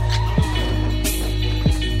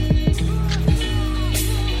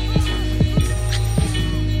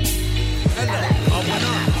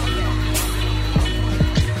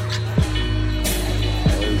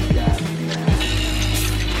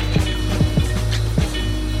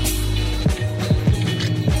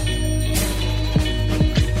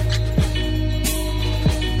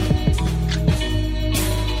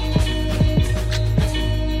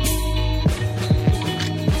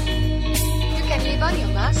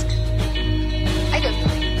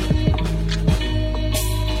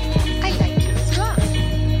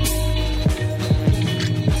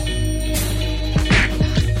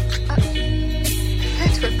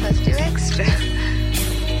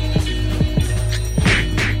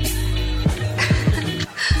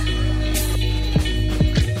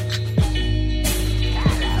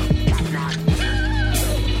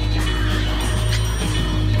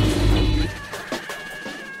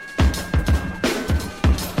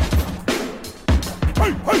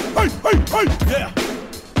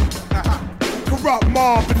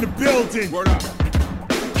 Word up.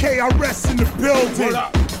 KRS in the building. Word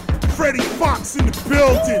up. Freddie Fox in the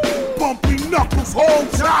building. Bumpy Knuckles,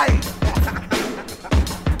 hold tight.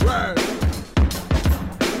 Word.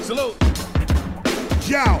 Salute.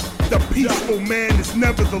 Yo, the peaceful man is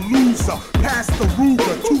never the loser. Pass the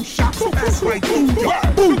Ruger, 2 shots pass right through ya.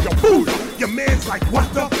 Booyah, booyah. Your man's like,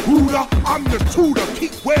 what the hooter? I'm the tutor,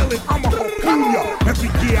 keep wailing, I'm a harpooner. Every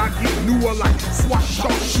year I get newer like SWAT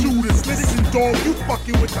sharpshooters. Listen, dog, you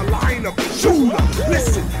fucking with the line of shooter.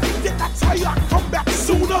 Listen, did I tell you I come back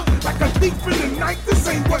sooner? Like a thief in the night, this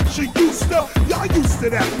ain't what you used to. Y'all used to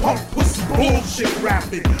that punk pussy bullshit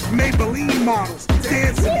rapping. Maybelline models,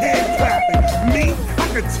 dancing, hand clapping. Me, I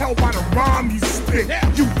can tell by the rhyme you spit.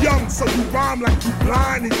 You young, so you rhyme like you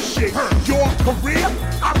blind and shit. Your career,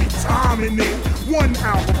 I be timing it. 1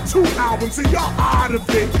 album, 2 albums, and y'all out of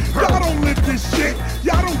it. Y'all don't live this shit.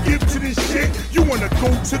 Y'all don't give to this shit. You wanna go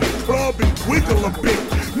to the club and wiggle a bit.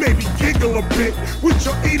 Maybe giggle a bit with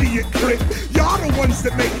your idiot clique. Y'all the ones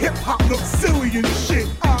that make hip-hop look silly and shit.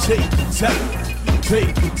 Take your time,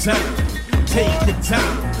 take your time, take your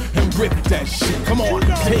time. And rip that shit. Come on,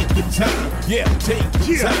 take your time. Yeah, take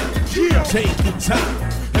your time. Take your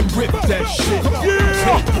time. And rip that shit.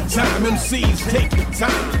 Take your time. MCs, take your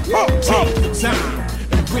time. Take your time.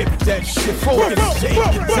 And rip that shit. Focus, take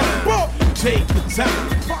your time. Take your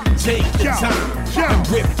time. Take your time. And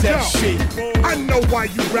rip that shit. I know why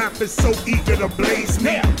you rappers so eager to blaze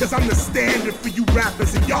me. Cause I'm the standard for you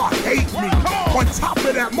rappers and y'all hate me. On top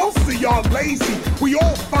of that, most of y'all lazy. We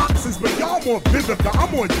all foxes, I'm on Vivica,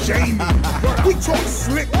 I'm on Jamie. We talk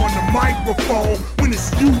slick on the microphone when it's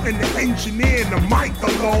you and the engineer and the mic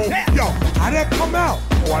alone. Yo, how that come out?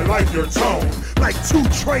 Oh, I like your tone. Like two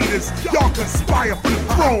traitors, y'all conspire for the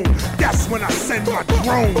throne. That's when I send my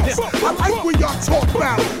drones. I like when y'all talk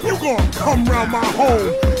about you gonna come round my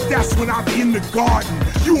home. That's when I be in the garden,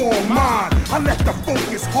 you all mine. I let the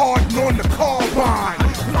focus harden on the carbine.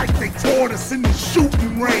 Like they taught us in the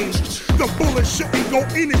shooting range. The bullet shouldn't go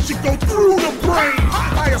in, it should go through the brain.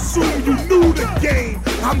 I assume you knew the game.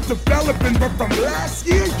 I'm developing, but from last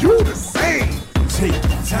year, you the same. Take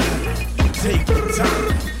the time, take the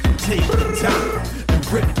time, take the time,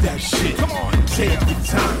 and rip that shit. Come on, take the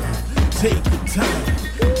time, take the time,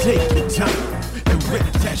 take the time, and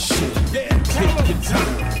rip that shit. Take the time,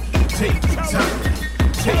 take the time,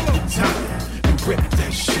 take the time, and rip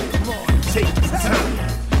that shit. Come on, take the time,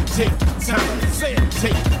 take the time, say it,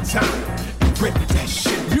 take the time, and rip that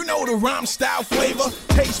shit. You know the rhyme style flavor,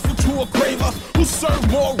 tasteful to a craver, who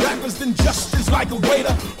serve more rappers than justice like a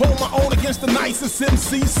waiter. Hold my own against the nicest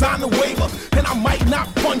MC, sign the waiver, and I might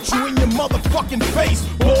not punch you in your motherfucking face.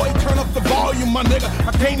 Boy, turn up the volume, my nigga,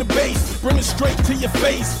 I came to base, bring it straight to your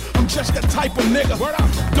face. I'm just that type of nigga.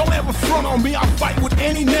 Don't ever front on me, I'll fight with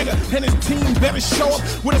any nigga, and his team better show up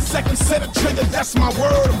with a second set of triggers. That's my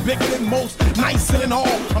word, I'm bigger than most, nicer than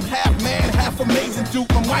all. I'm half man, half amazing dude,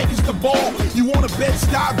 my mic is the ball. You want a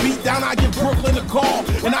Bed-Stuy beat down, I give Brooklyn a call.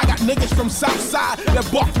 And I got niggas from Southside that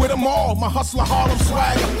buck with them all. My hustler Harlem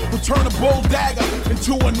swagger will turn a bull dagger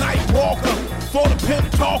into a night walker. For the pimp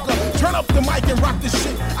talker, turn up the mic and rock this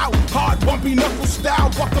shit out. Hard, bumpy, knuckle style,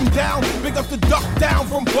 buck them down. Big up the duck down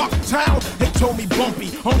from Bucktown. They told me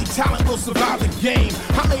bumpy, only talent will survive the game.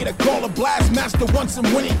 I made a call, a blast master once, and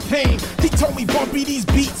when it came, he told me bumpy, these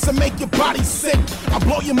beats will make your body sick. I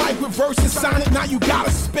blow your mic with verses, sign it, now you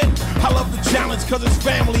gotta spit. I love the challenge cause it's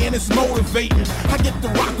family and it's motivating. I get to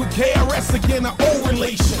rock with KRS again, an old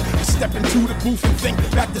relation. I step into the booth and think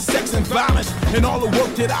back to sex and violence, and all the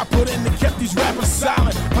work that I put in to keep these rappers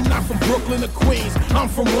silent. I'm not from Brooklyn or Queens, I'm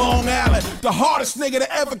from Long Island. The hardest nigga that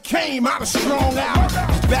ever came out of Strong Island.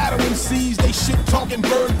 Battle MCs, they shit talking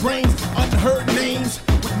bird brains, unheard names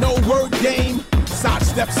with no word game.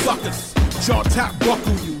 Sidestep suckers, jaw top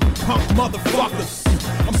buckle you, punk motherfuckers.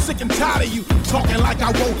 I'm sick and tired of you talking like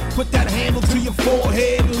I won't put that handle to your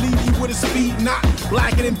forehead and leave you with a speed knot.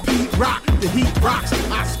 Blacker than Pete Rock, the heat rocks.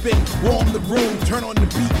 I spit, warm the room, turn on the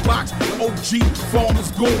beatbox. The OG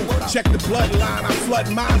farmer's goon. Check the bloodline, I flood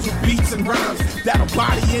minds with beats and rhymes that'll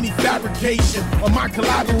body any fabrication or my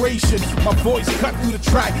collaboration. My voice cut through the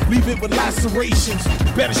track, leave it with lacerations.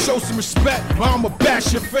 Better show some respect or I'ma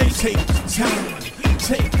bash your face. Take the time,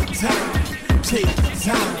 take the time, take the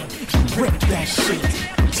time. Rip that shit.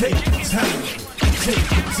 Take the time, take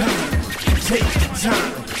the time, take the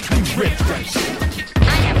time. We rip that shit. I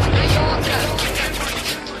am a New Yorker.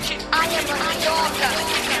 I am a New Yorker.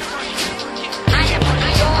 I am a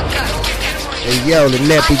New Yorker. Hey yo, the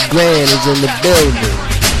Nappy Grand is in the building.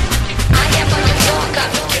 I am a New Yorker.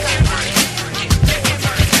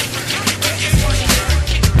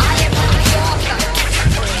 I am a New Yorker.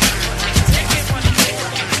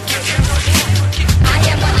 I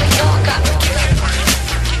am a New Yorker.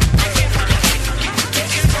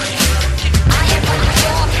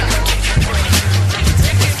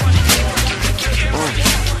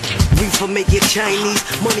 Reefer make it Chinese,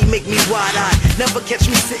 money make me wide-eyed. Never catch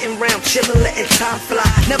me sitting round chillin', letting time fly.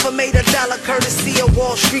 Never made a dollar courtesy of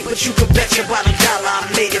Wall Street, but you can bet you about $1 I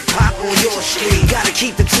made it pop on your street. Gotta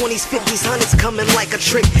keep the 20s, 50s, 100s coming like a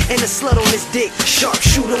trick. And a slut on his dick, sharp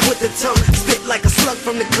shooter with the tongue, spit like a slug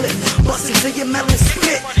from the clip. Bustin' till your melon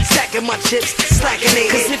spit, stacking my chips, slacking it.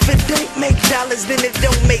 Cause if it don't make dollars, then it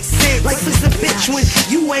don't make sense. Life is a bitch when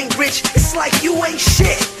you ain't rich, it's like you ain't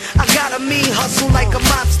shit. I got a mean hustle like a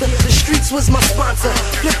mobster. The streets was my sponsor.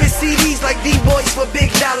 Flipping CDs like D-Boys for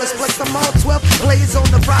big dollars. Plus I'm all 12 players on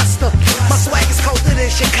the roster. My swag is colder than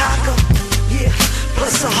Chicago. Yeah,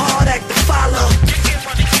 plus a hard act to follow. I am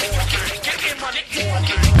a New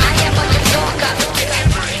Yorker. I am a New Yorker.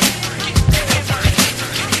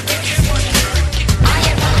 I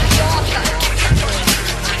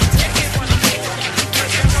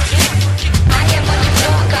am a New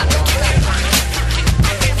Yorker.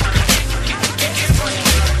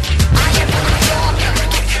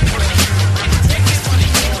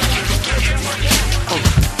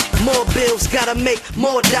 More bills, gotta make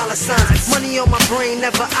more dollar signs. Money on my brain,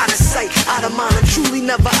 never out of sight, out of mind. I'm truly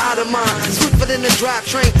never out of mind. Swifter than the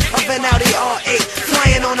drivetrain of an Audi R8,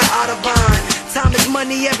 flying on the Autobahn. Time is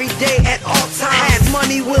money every day at all times. As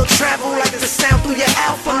money will travel like the sound through your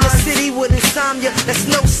Alpha. From the city with insomnia, there's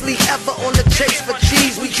no sleep ever on the chase for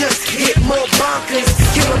cheese. We just get more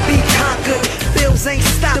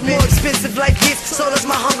The more expensive life gets, so does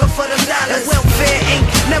my hunger for them dollars. Welfare ain't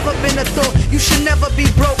never been a thought. You should never be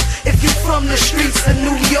broke if you from the streets of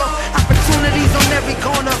New York. Opportunities on every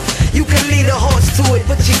corner. You can lead a horse to it,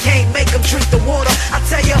 but you can't make them drink the water. I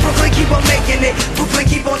tell you, Brooklyn keep on making it. Brooklyn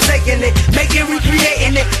keep on taking it. Making,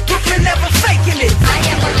 recreating it. Brooklyn never faking it. I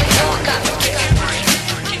am a New Yorker.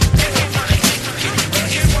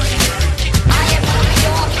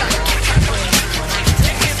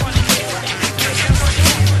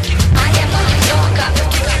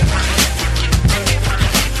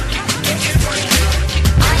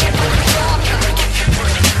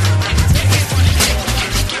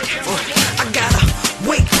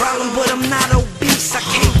 But I'm not obese. I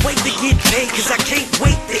can't wait to get paid, cause I can't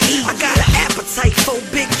wait to eat. I got an appetite for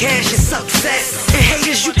big cash and success. And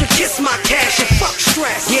haters, you can kiss my cash and fuck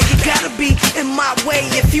stress. Yeah, you gotta be in my way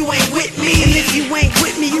if you ain't with me. And if you ain't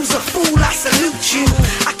with me, you's a fool, I salute you.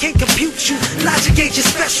 I can't compute you, logic ain't your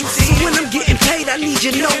specialty. So when I'm getting paid, I need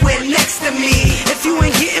you nowhere next to me. If you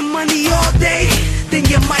ain't getting money all day, then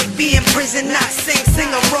you might be in prison, not sing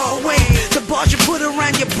a raw way. The bars you put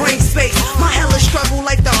around your brain space, my hella struggle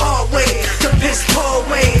like the hard way, the piss poor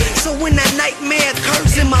way. So when that nightmare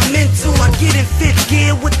occurs in my mental, I get in fifth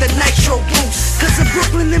gear with the nitro boost. Cause a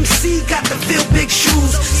Brooklyn MC got to fill big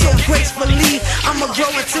shoes. So gracefully, I'ma grow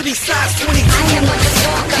into these size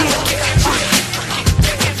 22.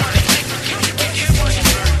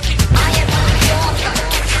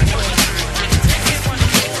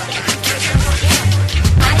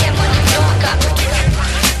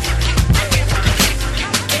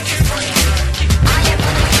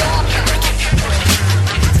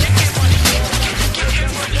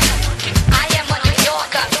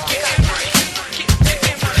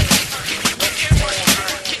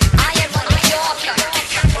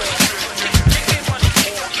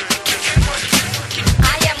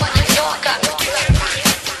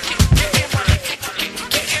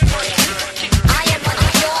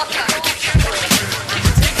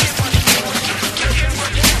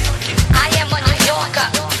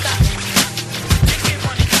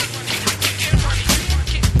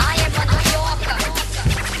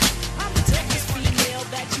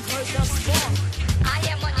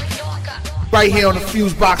 Right here on the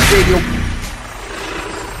Fusebox Radio.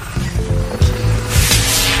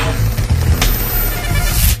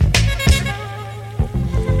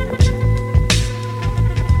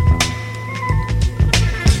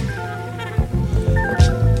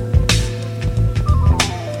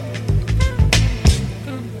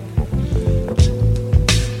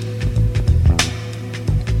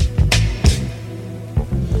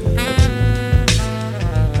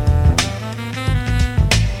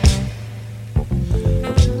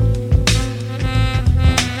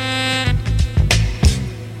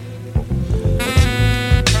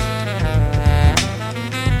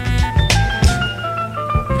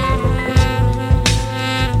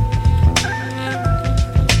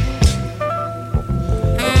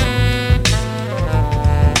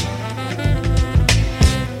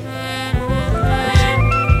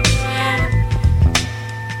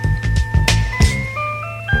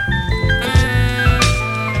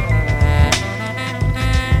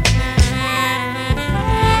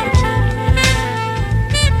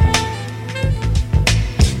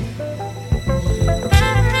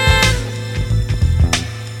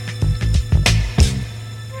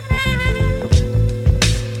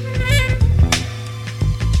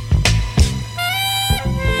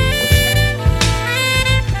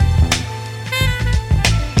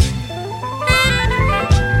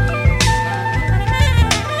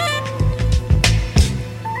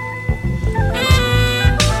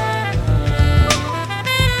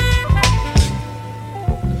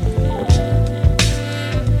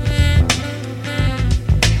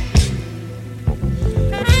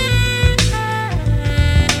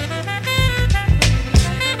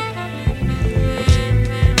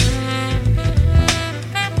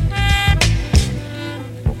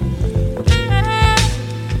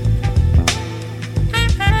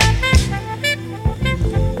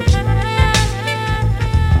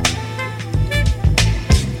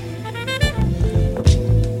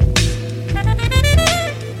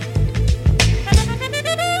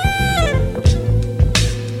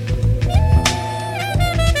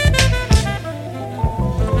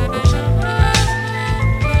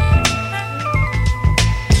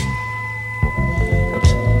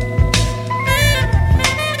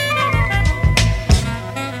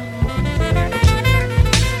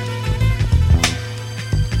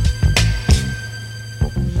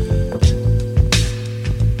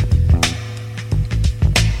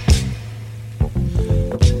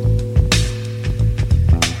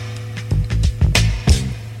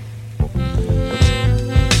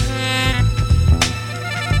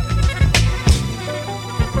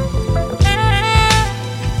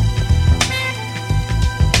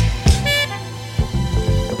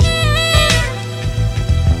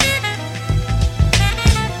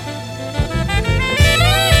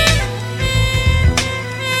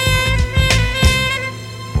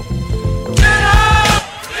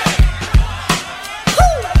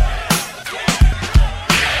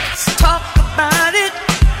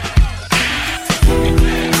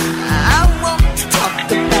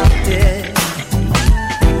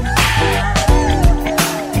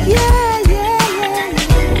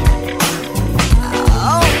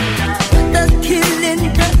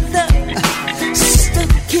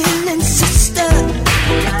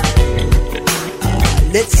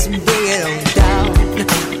 Let's bring it on down.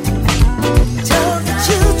 Tell the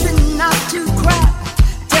children not to cry.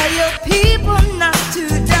 Tell your people not to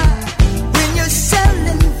die. When you're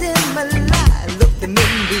selling them a lie, look them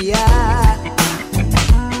in the eye.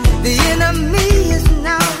 The enemy is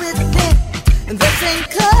now within. The same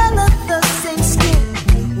color, the same skin.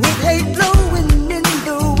 With hate blowing in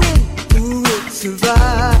the wind, who will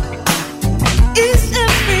survive? Is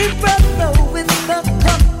every brother with the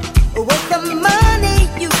cup, or with the money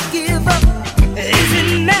you give up? Is it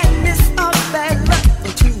madness or bad luck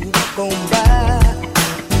that you walk on by?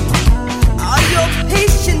 Are your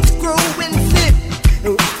patience growing thin?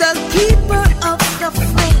 With the keeper of the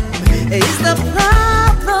flame, is the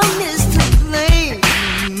problem is to blame?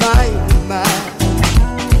 My.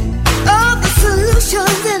 All the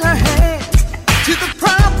solutions in our hands. To the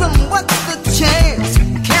problem, what's the chance?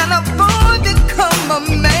 Can a boy become a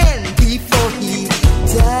man before he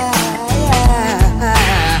dies?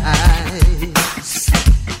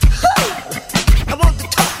 I want to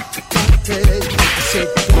talk about it. I said,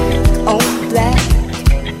 on black.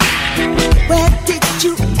 Where did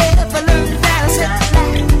you ever learn that? I said,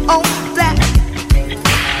 black on black.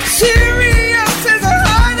 Serious as a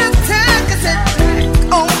heart attack. I said, black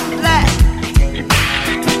on black.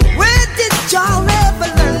 Where did y'all ever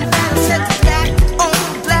learn that? I said, black on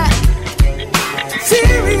black.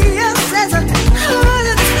 Serious as a heart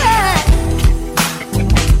attack.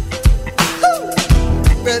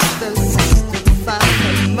 Brother, sister,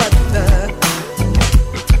 father, mother.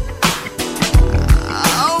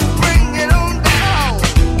 I'll bring it on down.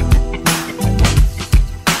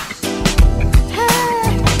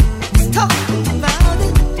 Hey, let's talk about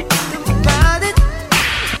it, about it.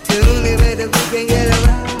 The only way that we can get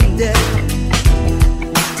around it.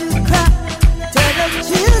 To cry, tell the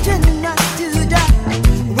children not to die.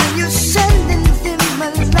 When you're sending them a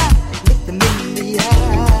lie, look them in the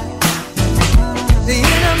eye. The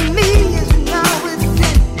enemy is now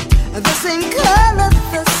within. The same color,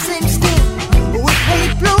 the same skin. With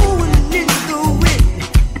hate blowing in the wind,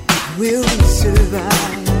 will we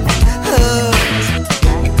survive?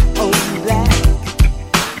 Black on black.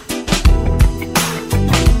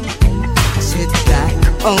 I said black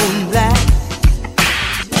on black.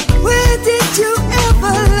 Where did you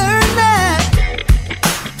ever learn that?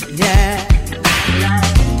 Yeah.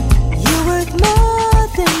 You're worth more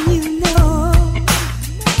than you know.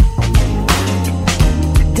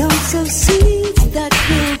 Don't sow seeds that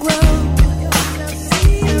will grow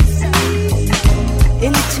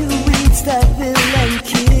into weeds that will end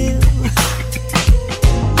kill.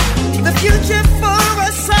 The future for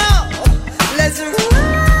us all. Let's rise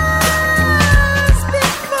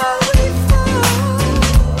before we fall.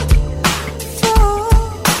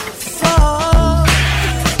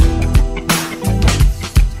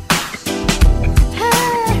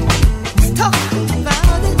 Hey, let's talk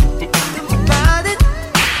about it, about it.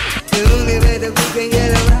 The only way that we can get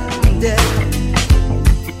around it.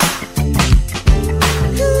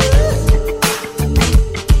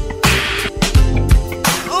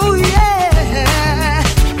 Oh yeah.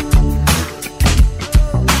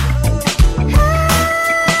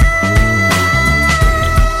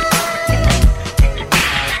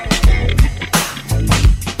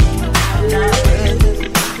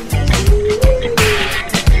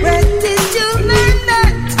 Where did you learn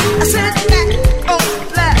that? I said black on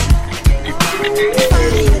black.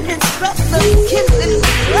 Violence, brother, killing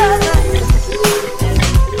brother.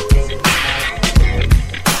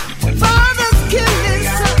 Fathers killing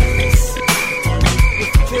sons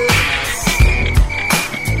with drugs,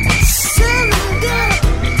 selling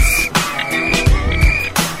guns.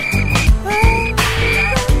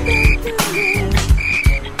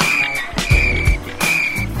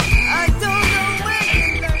 I don't know where you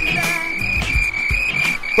learned that.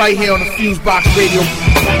 Right here on the Fusebox Radio.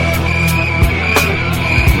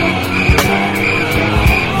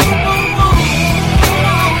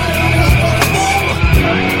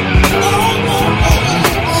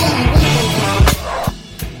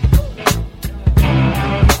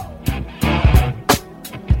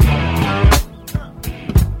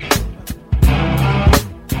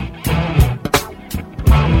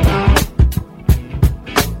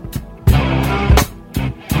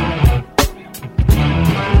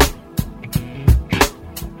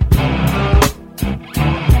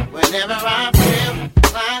 Whenever I feel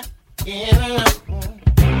like giving up,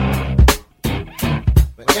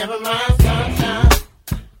 whenever my sunshine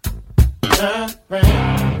turns rain,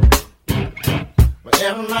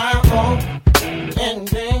 whenever my hope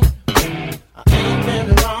ending, I ain't in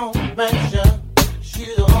the wrong direction.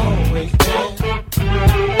 She's always there.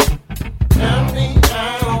 Tell me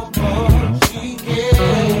how much she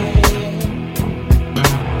cares.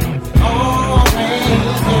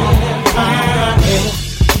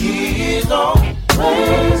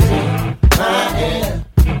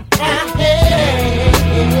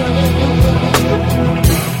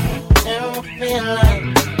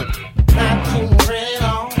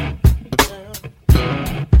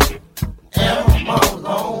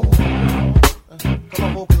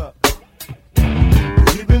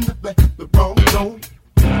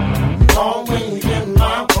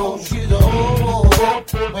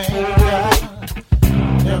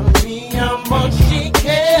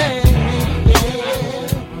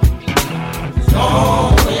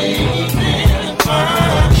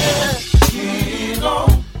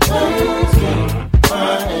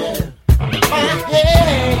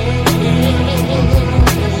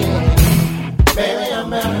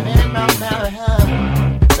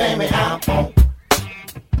 home.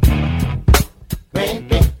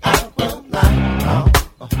 Baby, I will not go.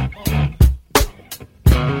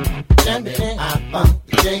 Baby, I bump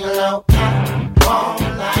the jingle all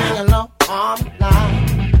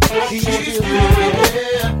night. She's good.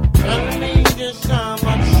 I need just how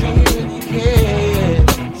much she really cares.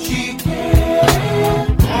 She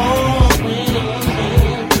cares. Always in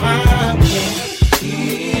my head.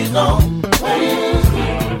 She's always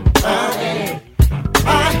in my head.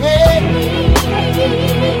 My head.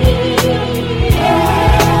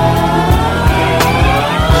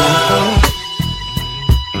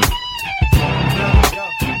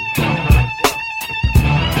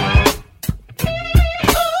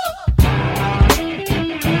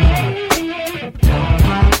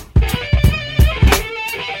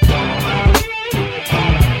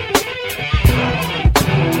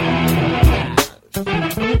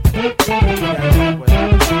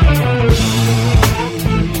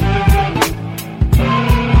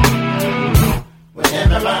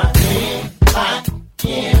 Whenever I feel like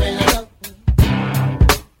giving up,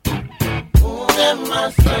 ooh, that my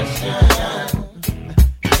sunshine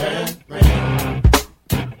turns rain.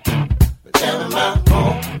 Whenever my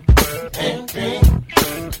hope and dream,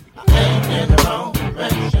 I ain't in the wrong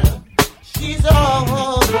direction. She's all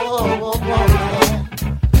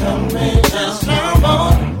tell me just how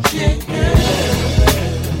long she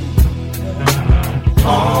cares.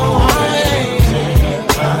 Always in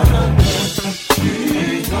my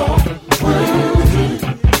she's always in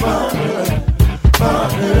my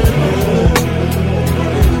head.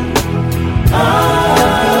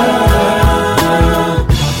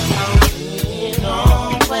 She's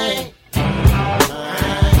always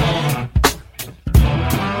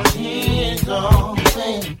she's always my head.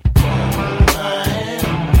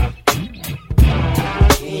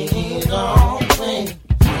 She's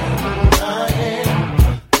always my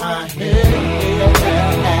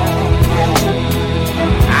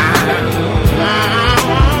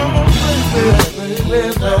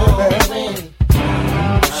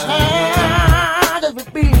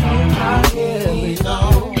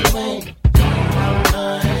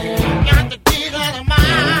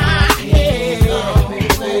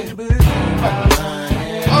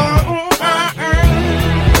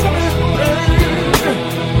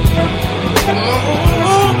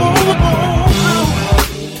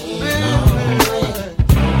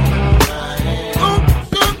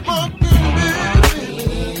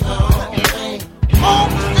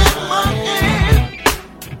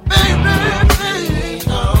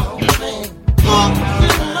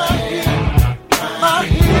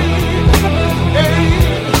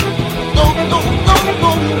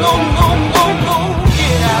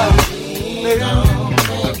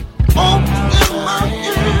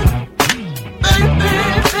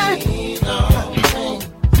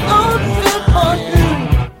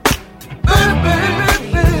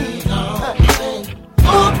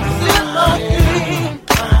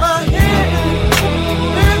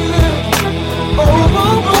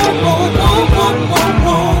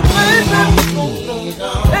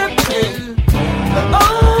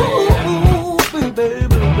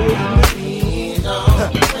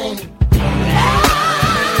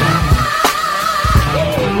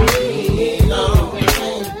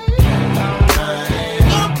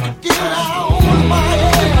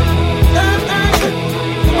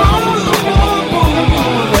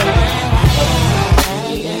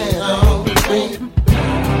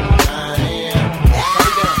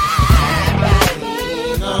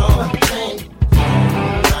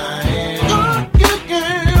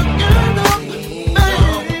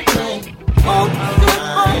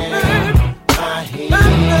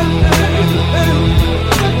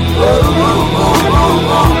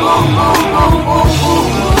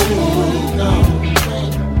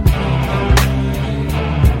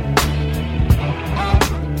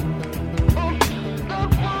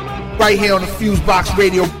Right here on the Fusebox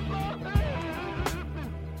Radio.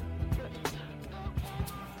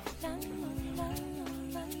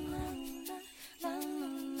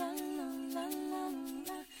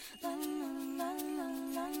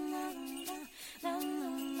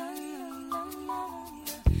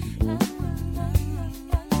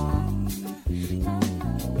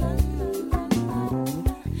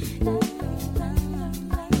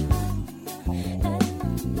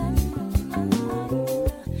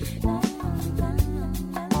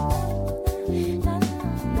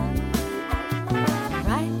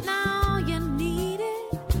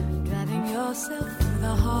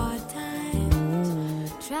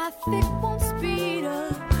 Traffic won't speed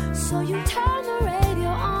up, so you turn the radio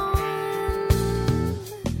on.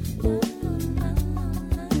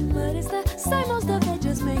 But it's the same old stuff that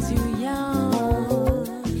just makes you young.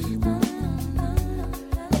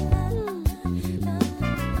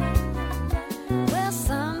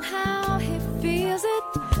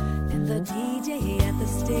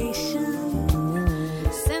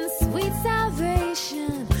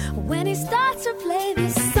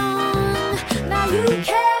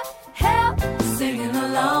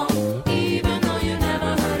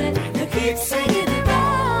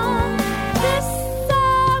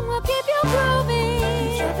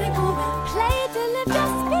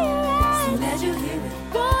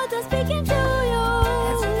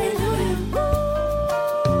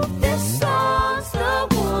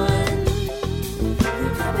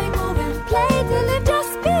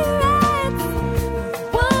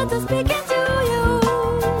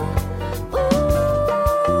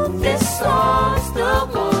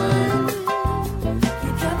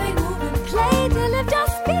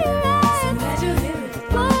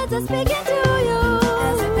 words are speaking to you.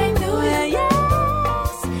 As if they knew you.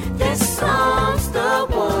 Yes, this song's the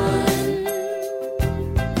one.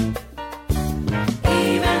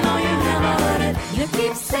 Even though you never heard it, you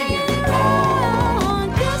keep singing it on.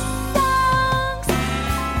 This song's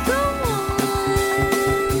the one.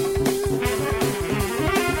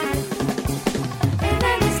 And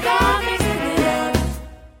then you start mixing it up.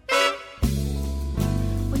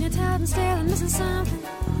 When you're tired and still and missing something,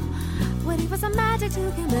 waiting for some magic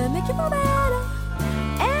to come and make you feel better.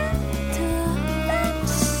 Enter that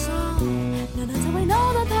song. Now that's how we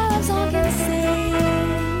know the power of song can sing.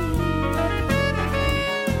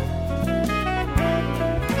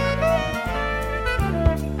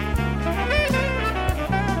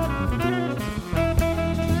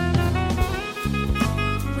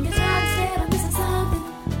 When you're tired and still and missing something,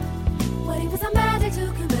 waiting for some magic to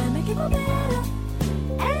come and make you feel better.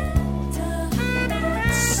 Enter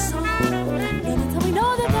that song. Now that's how we know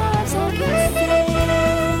the power of song can sing.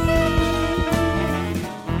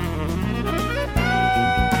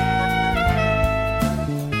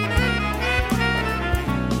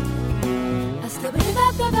 I still believe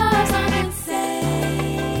that the power of song can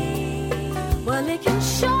sing. Well, it can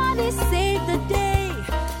surely save the day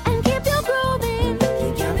and keep you grooving.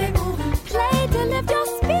 Keep your feet moving. Play to lift your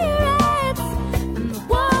spirits. And the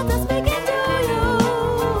world is speaking to you.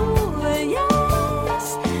 Yes,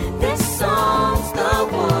 this song's the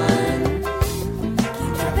one.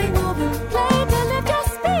 Keep your feet moving. Play to lift your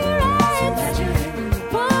spirits. The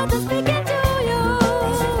world is speaking to you.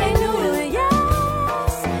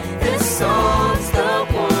 Yes, this song's the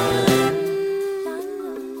one.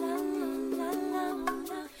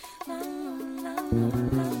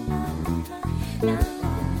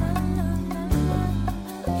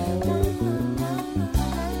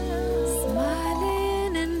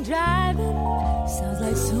 Smiling and driving sounds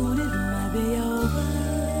like soon it might be over.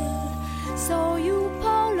 So you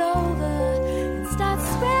pull over and start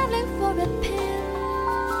scrambling for a pen.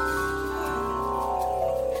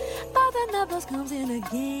 But then the bus comes in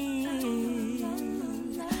again.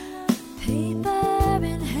 Paper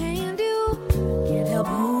in hand, you can't help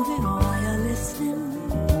moving while you're listening.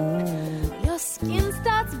 Your skin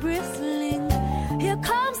starts bristling. Here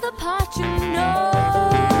comes the part you know,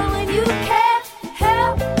 and you can't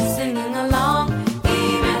help singing along,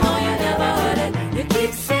 even though you never heard it. You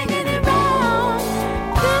keep singing it wrong.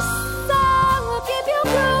 This song will keep you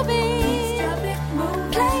grooving.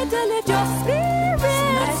 Play to lift your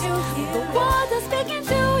spirits. The words are speaking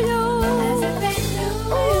to you.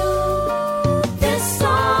 This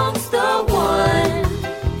song's the one.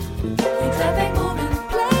 Keep your feet moving.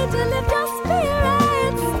 Play to lift your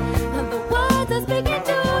spirits. And the words are speaking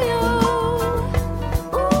to you.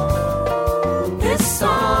 Ooh, this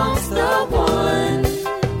song's the one.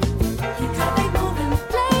 Keep your feet moving.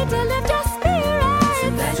 Play to lift your spirits. So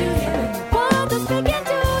glad you're here. The words are speaking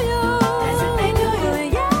to you. As if they knew you.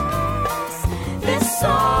 Yes, this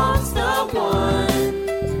song's the one.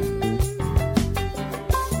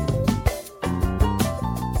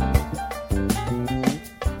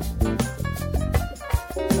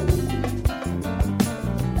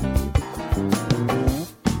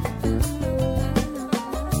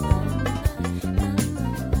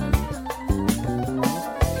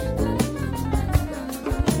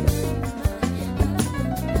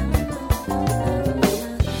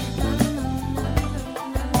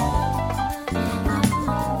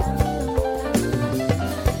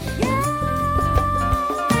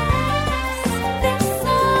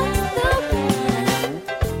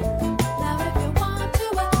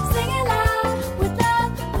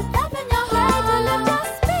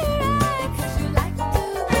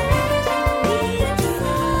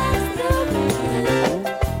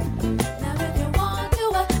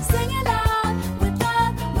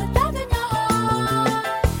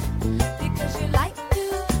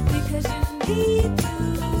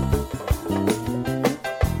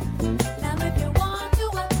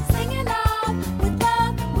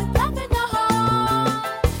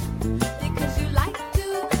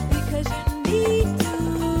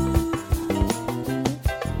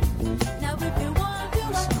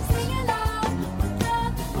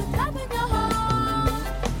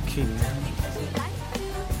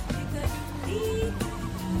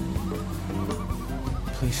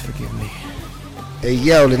 Please forgive me. Hey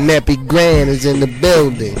yo, the Nappy Grand is in the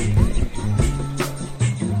building.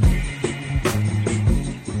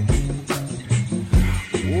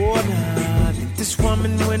 Oh, nah, this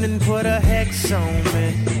woman went and put a hex on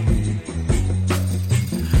me.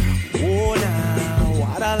 Oh, nah,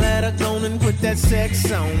 why'd I let her go and put that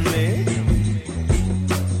sex on me?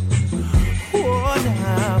 Oh,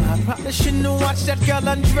 nah, I probably shouldn't have watched that girl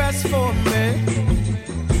undress for me.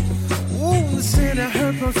 Ooh, the scent of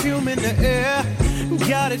her perfume in the air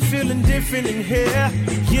got it feeling different in here.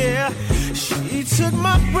 Yeah, she took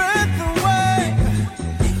my breath away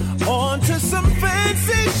onto some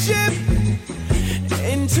fancy ship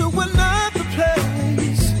into another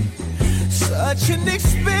place. Such an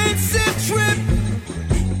expensive trip,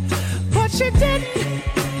 but she didn't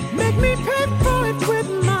make me pay for it with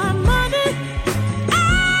my money.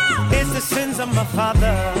 Ah! It's the sins of my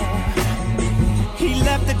father. He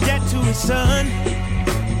left the debt to his son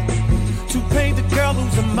to pay the girl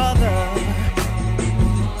who's a mother.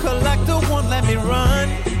 Collector won't let me run,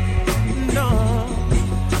 no.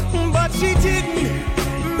 But she didn't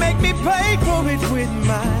make me pay for it with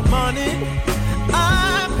my money.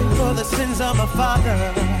 I pay for the sins of my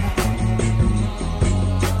father.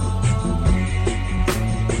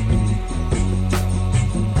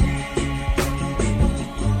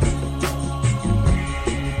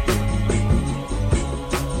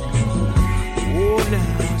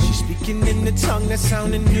 In the tongue that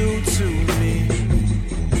sounded new to me.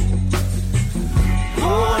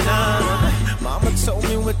 Oh, nah, mama told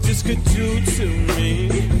me what this could do to me.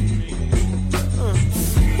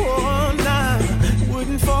 Oh, nah,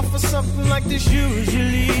 wouldn't fall for something like this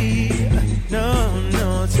usually. No,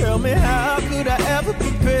 no, tell me how could I ever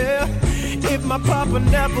prepare if my papa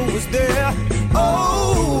never was there?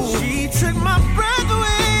 Oh, she took my breath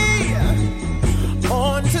away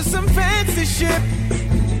onto some fancy ship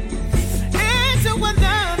to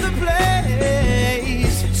another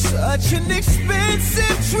place. Such an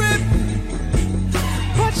expensive trip,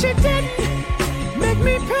 but she didn't make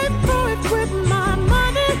me pay for it with my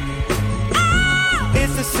money. Ah!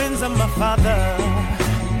 It's the sins of my father.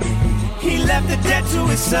 He left the debt to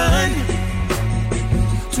his son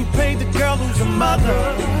to pay the girl who's a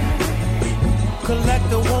mother.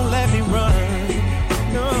 Collector won't let me run,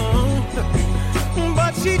 no.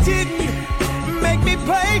 But she didn't make me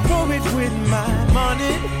pay for it with my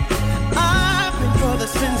money. I pay for the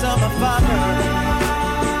sins of my father.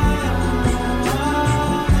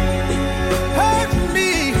 Hurt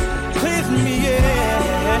me, cleanse me,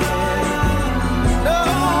 yeah. No,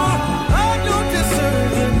 I don't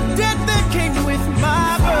deserve the debt that came with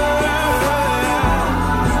my birth.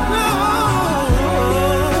 No,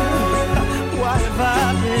 why have I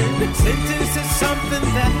been sentenced to something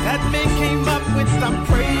that man came up with? I'm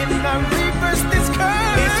praying I reverse this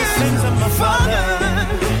curse. It's the sins of my father.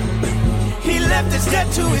 He left his debt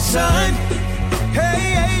to his son.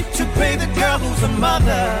 Hey, hey, to pay the girl who's a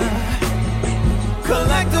mother.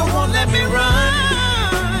 Collector won't let me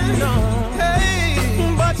run. No, hey,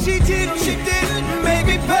 but she didn't make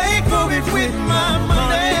me pay for it with my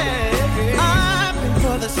money. I pay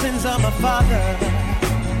for the sins of my father.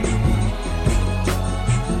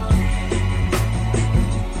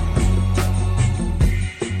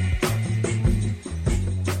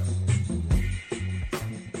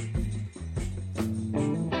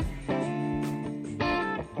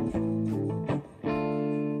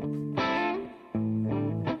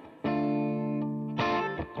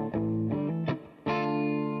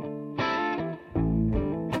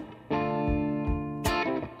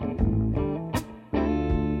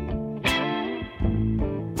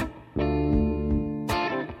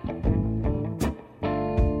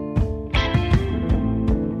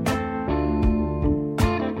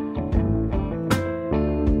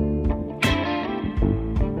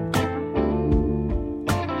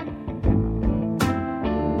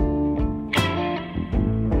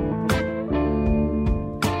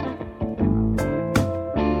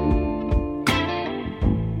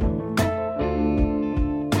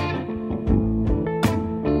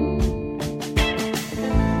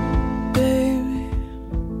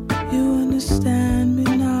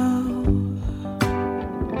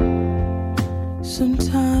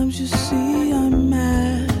 Sometimes you see I'm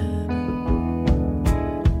mad.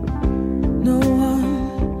 No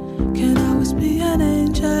one can always be an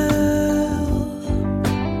angel.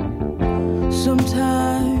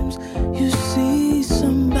 Sometimes you see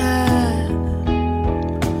some bad.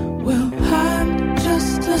 Well, I'm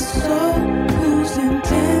just a soul whose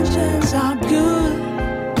intentions are good.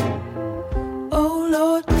 Oh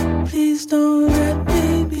Lord, please don't let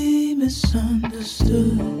me be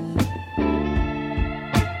misunderstood.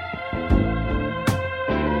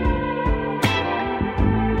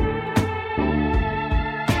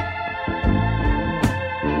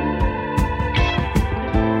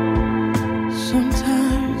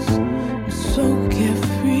 Sometimes I'm so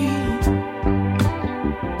carefree,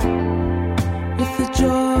 with the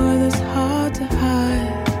joy that's hard to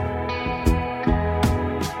hide.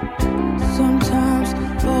 Sometimes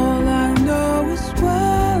all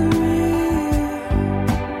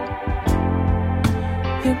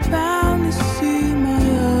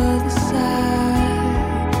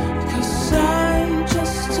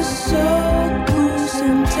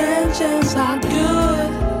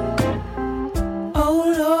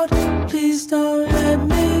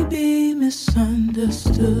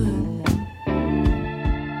misunderstood.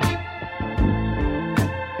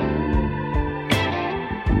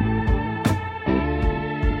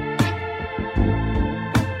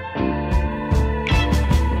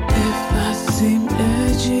 If I seem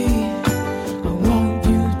edgy, I want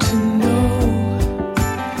you to know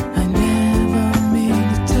I never mean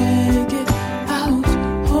to take it out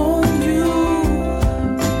on you.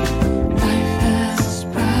 Life has its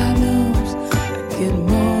problems, I get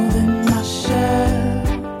more than my share,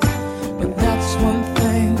 but that's one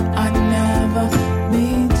thing I never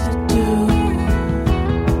mean to do.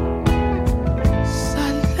 'Cause I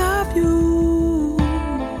love you,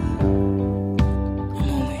 I'm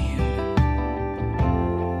only human.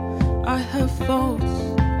 I have faults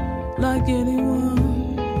like anyone.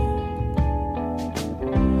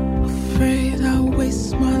 Afraid I'll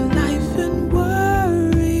waste my life in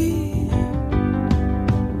worry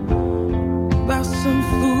about some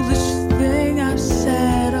foolish thing I've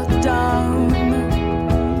said or done.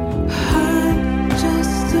 I'm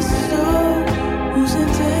just a soul whose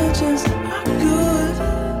intentions are good.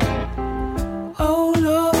 Oh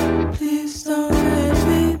Lord, please don't let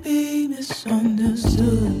me be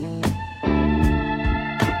misunderstood.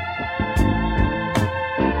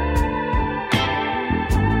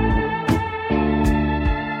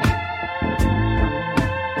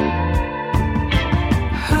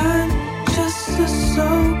 I'm just a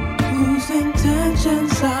soul whose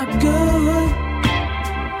intentions are good.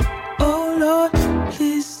 Oh Lord,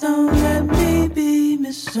 please don't let me be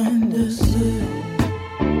misunderstood.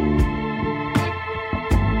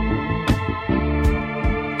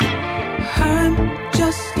 I'm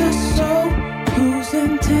just a soul whose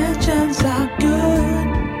intentions are good.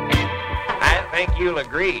 I think you'll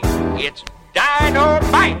agree it's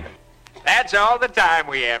dynamite. That's all the time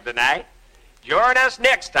we have tonight. Join us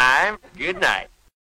next time. Good night.